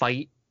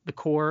fight the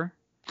core.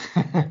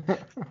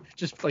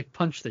 Just like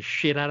punch the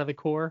shit out of the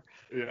core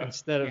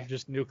instead of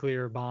just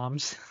nuclear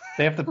bombs.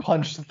 They have to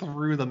punch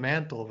through the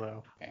mantle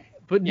though.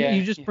 But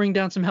you just bring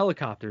down some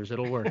helicopters.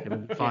 It'll work. It'll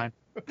be fine.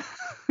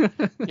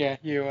 Yeah,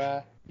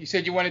 you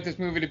said you wanted this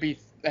movie to be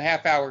a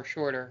half hour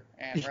shorter,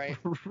 and right?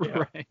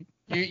 Right.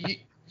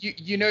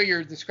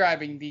 You're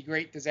describing the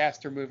great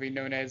disaster movie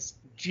known as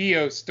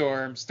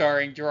Geostorm,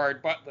 starring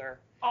Gerard Butler,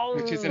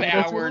 which is an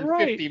hour and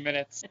 50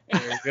 minutes.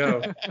 There you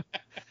go.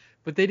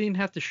 But they didn't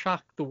have to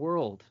shock the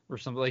world or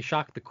something. They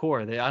shocked the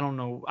core. I don't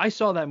know. I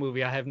saw that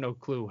movie. I have no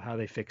clue how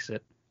they fix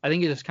it. I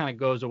think it just kind of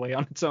goes away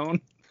on its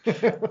own.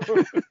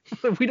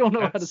 We don't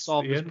know how to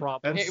solve this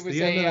problem. That's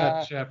the end of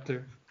that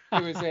chapter.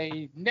 It was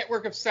a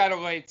network of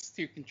satellites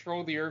to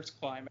control the Earth's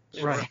climate.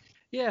 Right.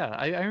 Yeah,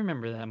 I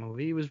remember that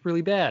movie. It was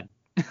really bad.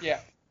 Yeah.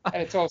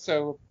 And it's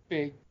also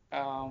big.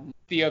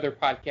 The other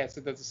podcast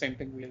that does the same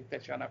thing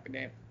that shall not be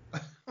named.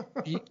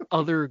 The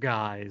other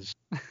guys.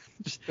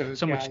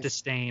 Just much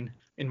disdain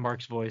in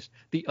Mark's voice.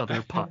 The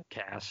other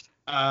podcast.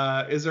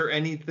 Is there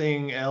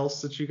anything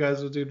else that you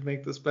guys would do to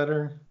make this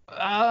better?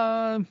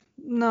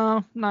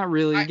 No, not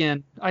really.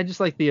 Again, I just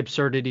like the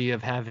absurdity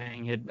of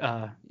having it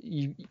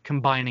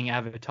combining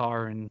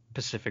Avatar and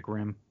Pacific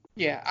Rim.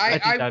 Yeah, I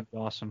think that'd be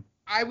awesome.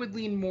 I would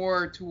lean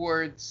more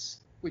towards,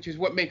 which is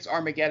what makes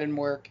Armageddon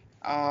work,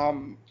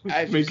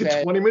 As Make you it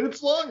said, 20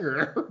 minutes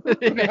longer.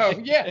 No,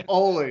 yeah.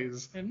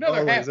 Always. Another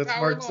Always. half That's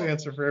hour Mark's longer.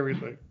 answer for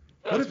everything.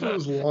 What if it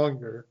was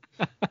longer?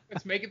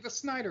 Let's make it the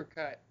Snyder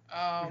cut.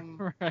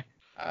 Right.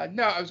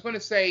 No, I was going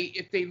to say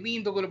if they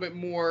leaned a little bit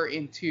more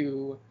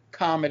into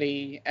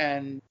comedy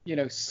and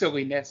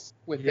silliness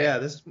with Yeah,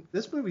 it.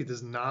 this movie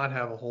does not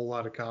have a whole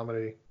lot of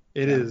comedy.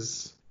 It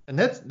is, and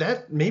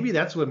maybe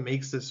that's what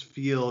makes this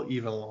feel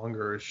even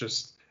longer. It's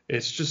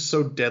just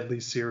so deadly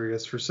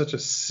serious for such a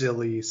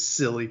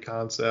silly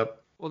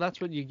concept. Well,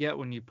 that's what you get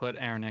when you put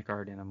Aaron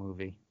Eckhart in a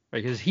movie,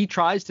 right? Because he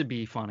tries to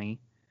be funny.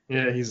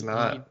 Yeah, he's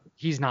not.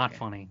 He's not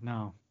funny.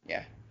 No.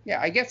 Yeah,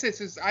 I guess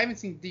this is. I haven't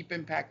seen Deep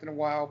Impact in a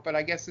while, but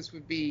I guess this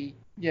would be,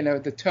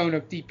 the tone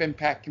of Deep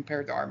Impact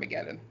compared to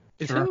Armageddon.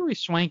 Is Hilary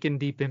Swank in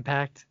Deep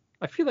Impact?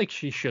 I feel like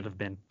she should have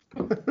been.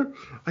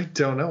 I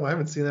don't know. I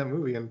haven't seen that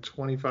movie in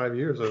 25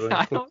 years.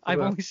 I've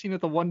only seen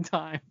it the one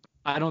time.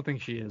 I don't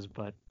think she is,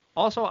 but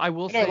also I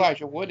will say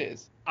Elijah Wood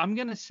is. I'm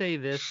gonna say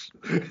this.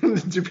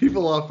 Do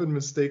people often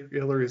mistake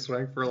Hilary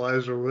Swank for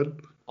Elijah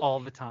Wood? All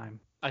the time.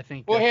 I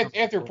think. Well,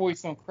 after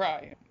Boys Don't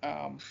Cry.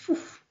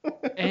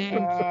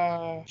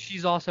 And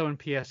she's also in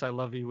P.S. I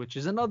Love You, which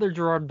is another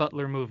Gerard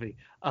Butler movie.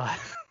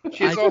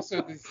 She's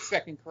also the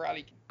second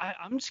Karate Kid.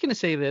 I'm just going to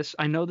say this.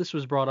 I know this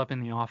was brought up in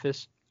The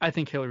Office. I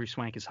think Hilary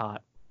Swank is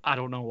hot. I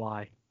don't know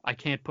why. I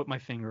can't put my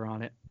finger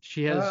on it.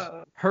 She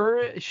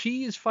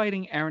is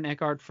fighting Aaron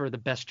Eckhart for the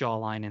best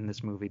jawline in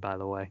this movie, by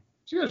the way.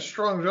 She got a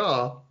strong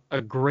jaw.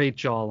 A great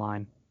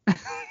jawline.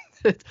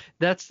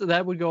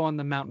 That would go on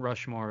the Mount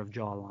Rushmore of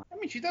jawline. I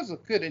mean, she does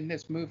look good in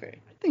this movie.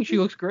 I think she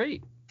looks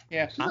great.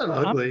 Yeah, she's not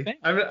ugly.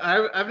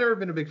 I've never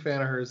been a big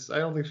fan of hers. I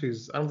don't think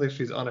she's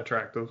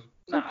unattractive.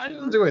 She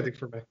doesn't do anything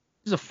for me.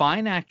 She's a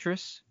fine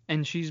actress,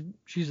 and she's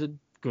a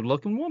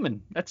good-looking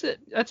woman. That's it.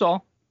 That's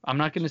all. I'm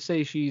not going to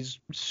say she's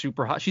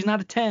super hot. She's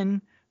not a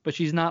 10, but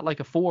she's not like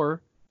a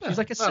 4. She's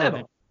like a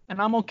 7,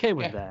 and I'm okay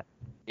with that.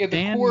 Yeah,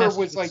 The Core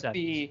was like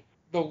the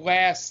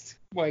last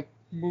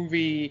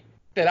movie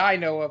that I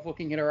know of,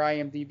 looking at her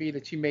IMDb,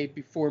 that she made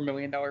before $1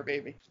 Million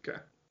Baby. Okay.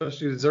 So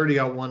she's already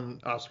got one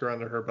Oscar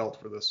under her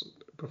belt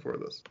before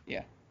this.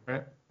 Yeah.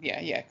 Right?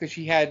 Yeah, because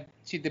she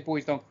did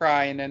Boys Don't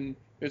Cry, and then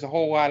there's a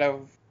whole lot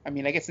of, I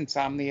guess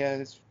Insomnia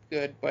is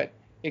good, but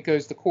it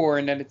goes The Core,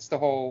 and then it's the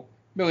whole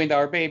 $1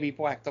 Million Baby,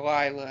 Black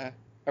Dahlia,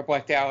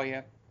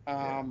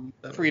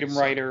 Freedom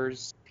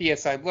Writers,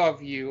 P.S. I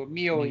Love You,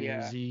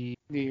 Amelia, New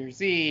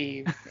Year's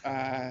Eve,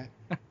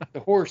 The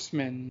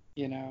Horseman,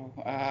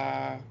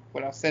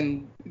 what else?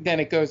 And then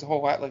it goes a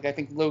whole lot, I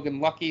think Logan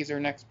Lucky is her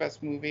next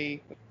best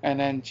movie, and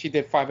then she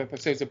did 5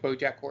 episodes of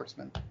BoJack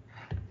Horseman.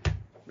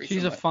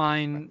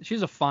 Recently.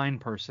 She's a fine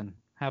person.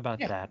 How about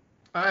that?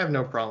 I have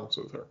no problems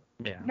with her.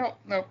 Yeah. No.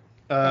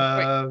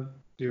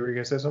 You were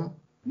gonna say something?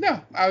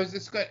 No, I was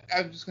just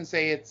gonna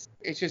say it's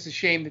just a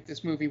shame that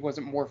this movie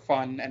wasn't more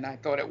fun, and I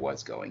thought it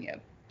was going in.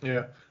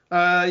 Yeah.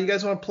 You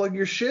guys want to plug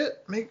your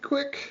shit? Make it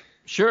quick.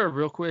 Sure,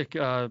 real quick.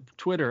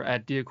 Twitter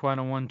at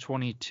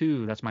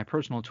Diaquino122. That's my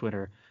personal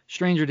Twitter.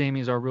 Stranger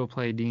Damies, our Real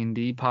Play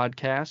D&D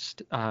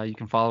podcast. You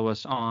can follow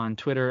us on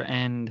Twitter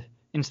and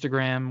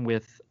Instagram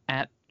with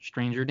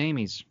 @Stranger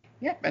Damies.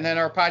 Yep, and then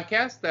our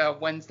podcast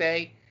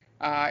Wednesday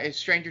is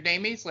Stranger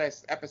Damies.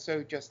 Last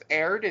episode just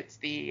aired. It's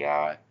the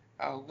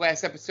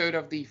last episode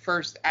of the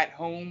first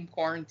at-home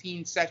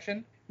quarantine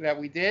session that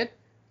we did.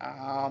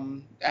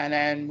 And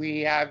then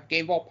we have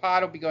Game Vault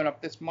Pod will be going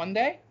up this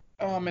Monday.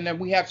 And then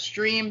we have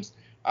streams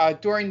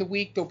during the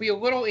week. They'll be a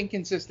little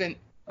inconsistent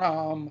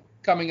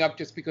coming up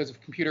just because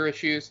of computer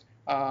issues.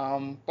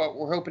 But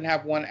we're hoping to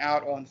have one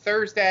out on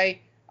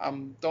Thursday.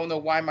 Don't know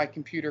why my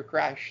computer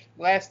crashed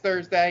last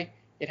Thursday.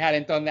 It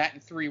hadn't done that in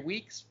 3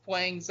 weeks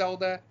playing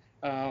Zelda.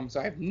 So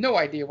I have no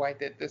idea why it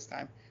did this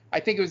time. I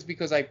think it was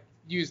because I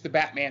used the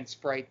Batman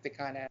sprite to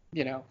kind of,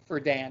 for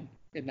Dan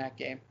in that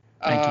game.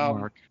 Thank you,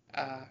 Mark.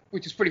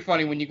 Which is pretty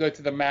funny when you go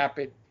to the map.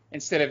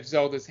 Instead of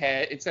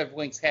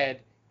Link's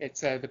head,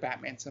 it's the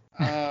Batman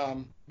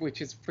symbol,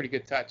 which is a pretty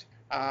good touch.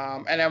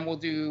 And then we'll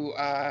do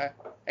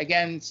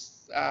then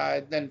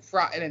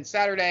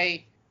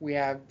Saturday we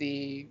have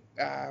the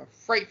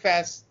Fright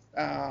Fest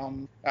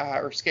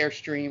or Scare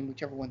Stream,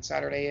 whichever one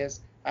Saturday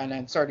is. And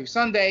then Stardew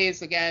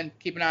Sundays, again,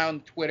 keep an eye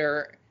on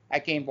Twitter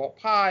at Game Vault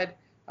Pod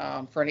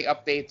for any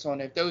updates on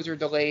if those are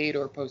delayed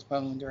or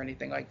postponed or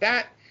anything like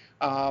that.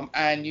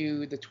 And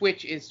the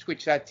Twitch is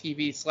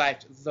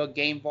twitch.tv/The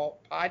Game Vault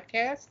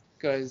Podcast,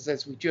 because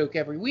as we joke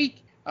every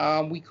week,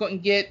 we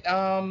couldn't get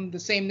the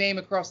same name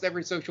across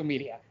every social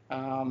media.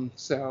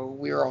 So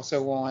we are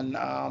also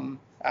on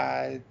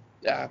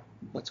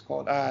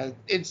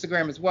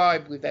Instagram as well. I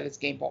believe that is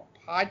Game Vault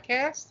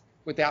Podcast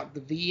without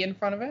the V in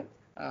front of it.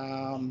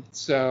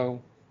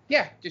 So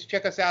yeah, just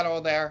check us out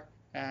all there.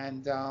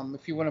 And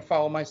if you want to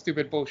follow my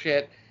stupid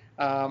bullshit,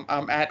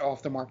 I'm at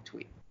Off the Mark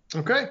Tweet.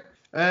 Okay.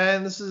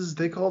 And this is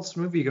They Called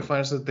Smoothie. You can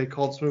find us at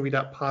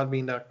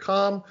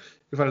theycalledsmoothie.podbean.com.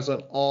 You can find us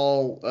on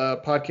all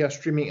podcast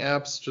streaming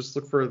apps. Just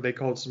look for They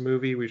Called Us a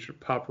Movie. We should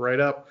pop right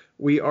up.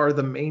 We are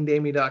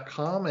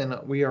themaindamie.com, and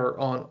we are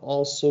on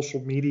all social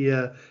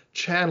media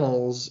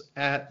channels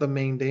at The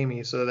Main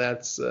Damie. So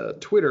that's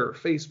Twitter,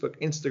 Facebook,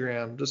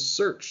 Instagram. Just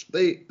search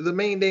The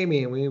Main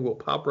Damie, and we will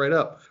pop right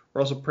up.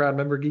 We're also a proud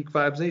member of Geek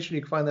Vibes Nation.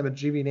 You can find them at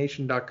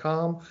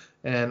gvnation.com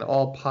and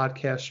all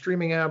podcast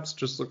streaming apps.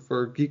 Just look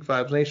for Geek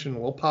Vibes Nation.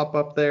 We'll pop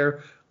up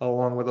there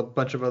along with a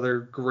bunch of other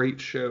great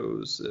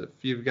shows.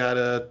 If you've got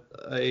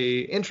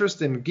a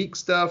interest in geek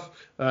stuff,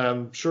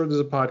 I'm sure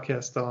there's a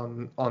podcast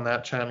on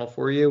that channel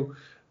for you.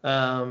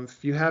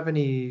 If you have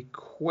any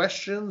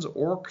questions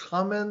or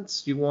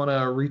comments, you want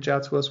to reach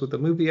out to us with a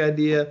movie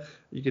idea,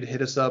 you could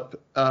hit us up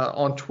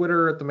on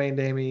Twitter at The Main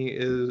Damie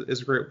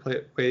is a great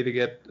way to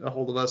get a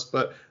hold of us.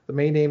 But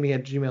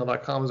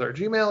themaindamie@gmail.com is our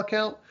Gmail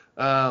account.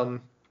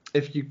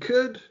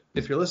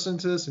 If you're listening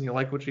to this and you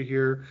like what you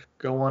hear,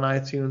 go on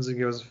iTunes and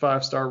give us a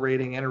 5-star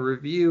rating and a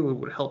review. It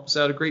would help us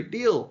out a great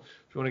deal.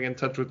 If you want to get in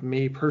touch with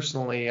me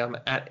personally, I'm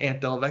at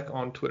AntDelvec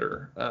on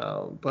Twitter.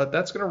 But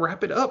that's going to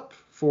wrap it up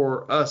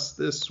for us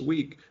this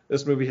week.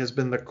 This movie has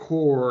been The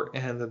Core,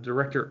 and the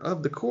director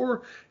of The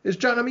Core is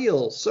John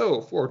Emile.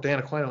 So for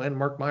Dan Aquino and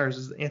Mark Myers,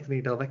 this is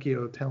Anthony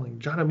Delvecchio telling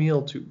John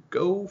Emile to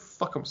go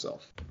fuck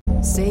himself.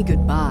 Say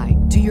goodbye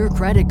to your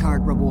credit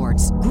card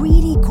rewards.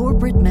 Greedy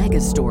corporate mega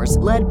stores,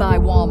 led by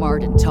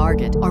Walmart and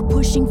Target, are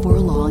pushing for a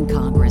law in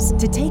Congress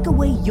to take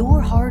away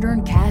your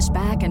hard-earned cash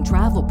back and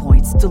travel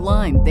points to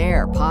line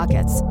their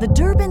pockets. The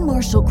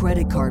Durbin-Marshall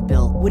credit card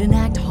bill would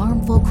enact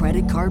harmful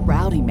credit card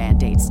routing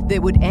mandates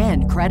that would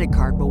end credit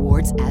card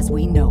rewards as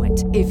we know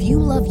it. If you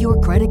love your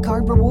credit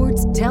card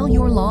rewards, tell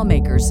your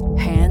lawmakers,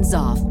 hands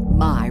off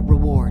my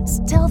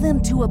rewards. Tell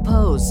them to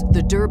oppose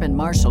the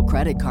Durbin-Marshall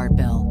credit card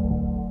bill.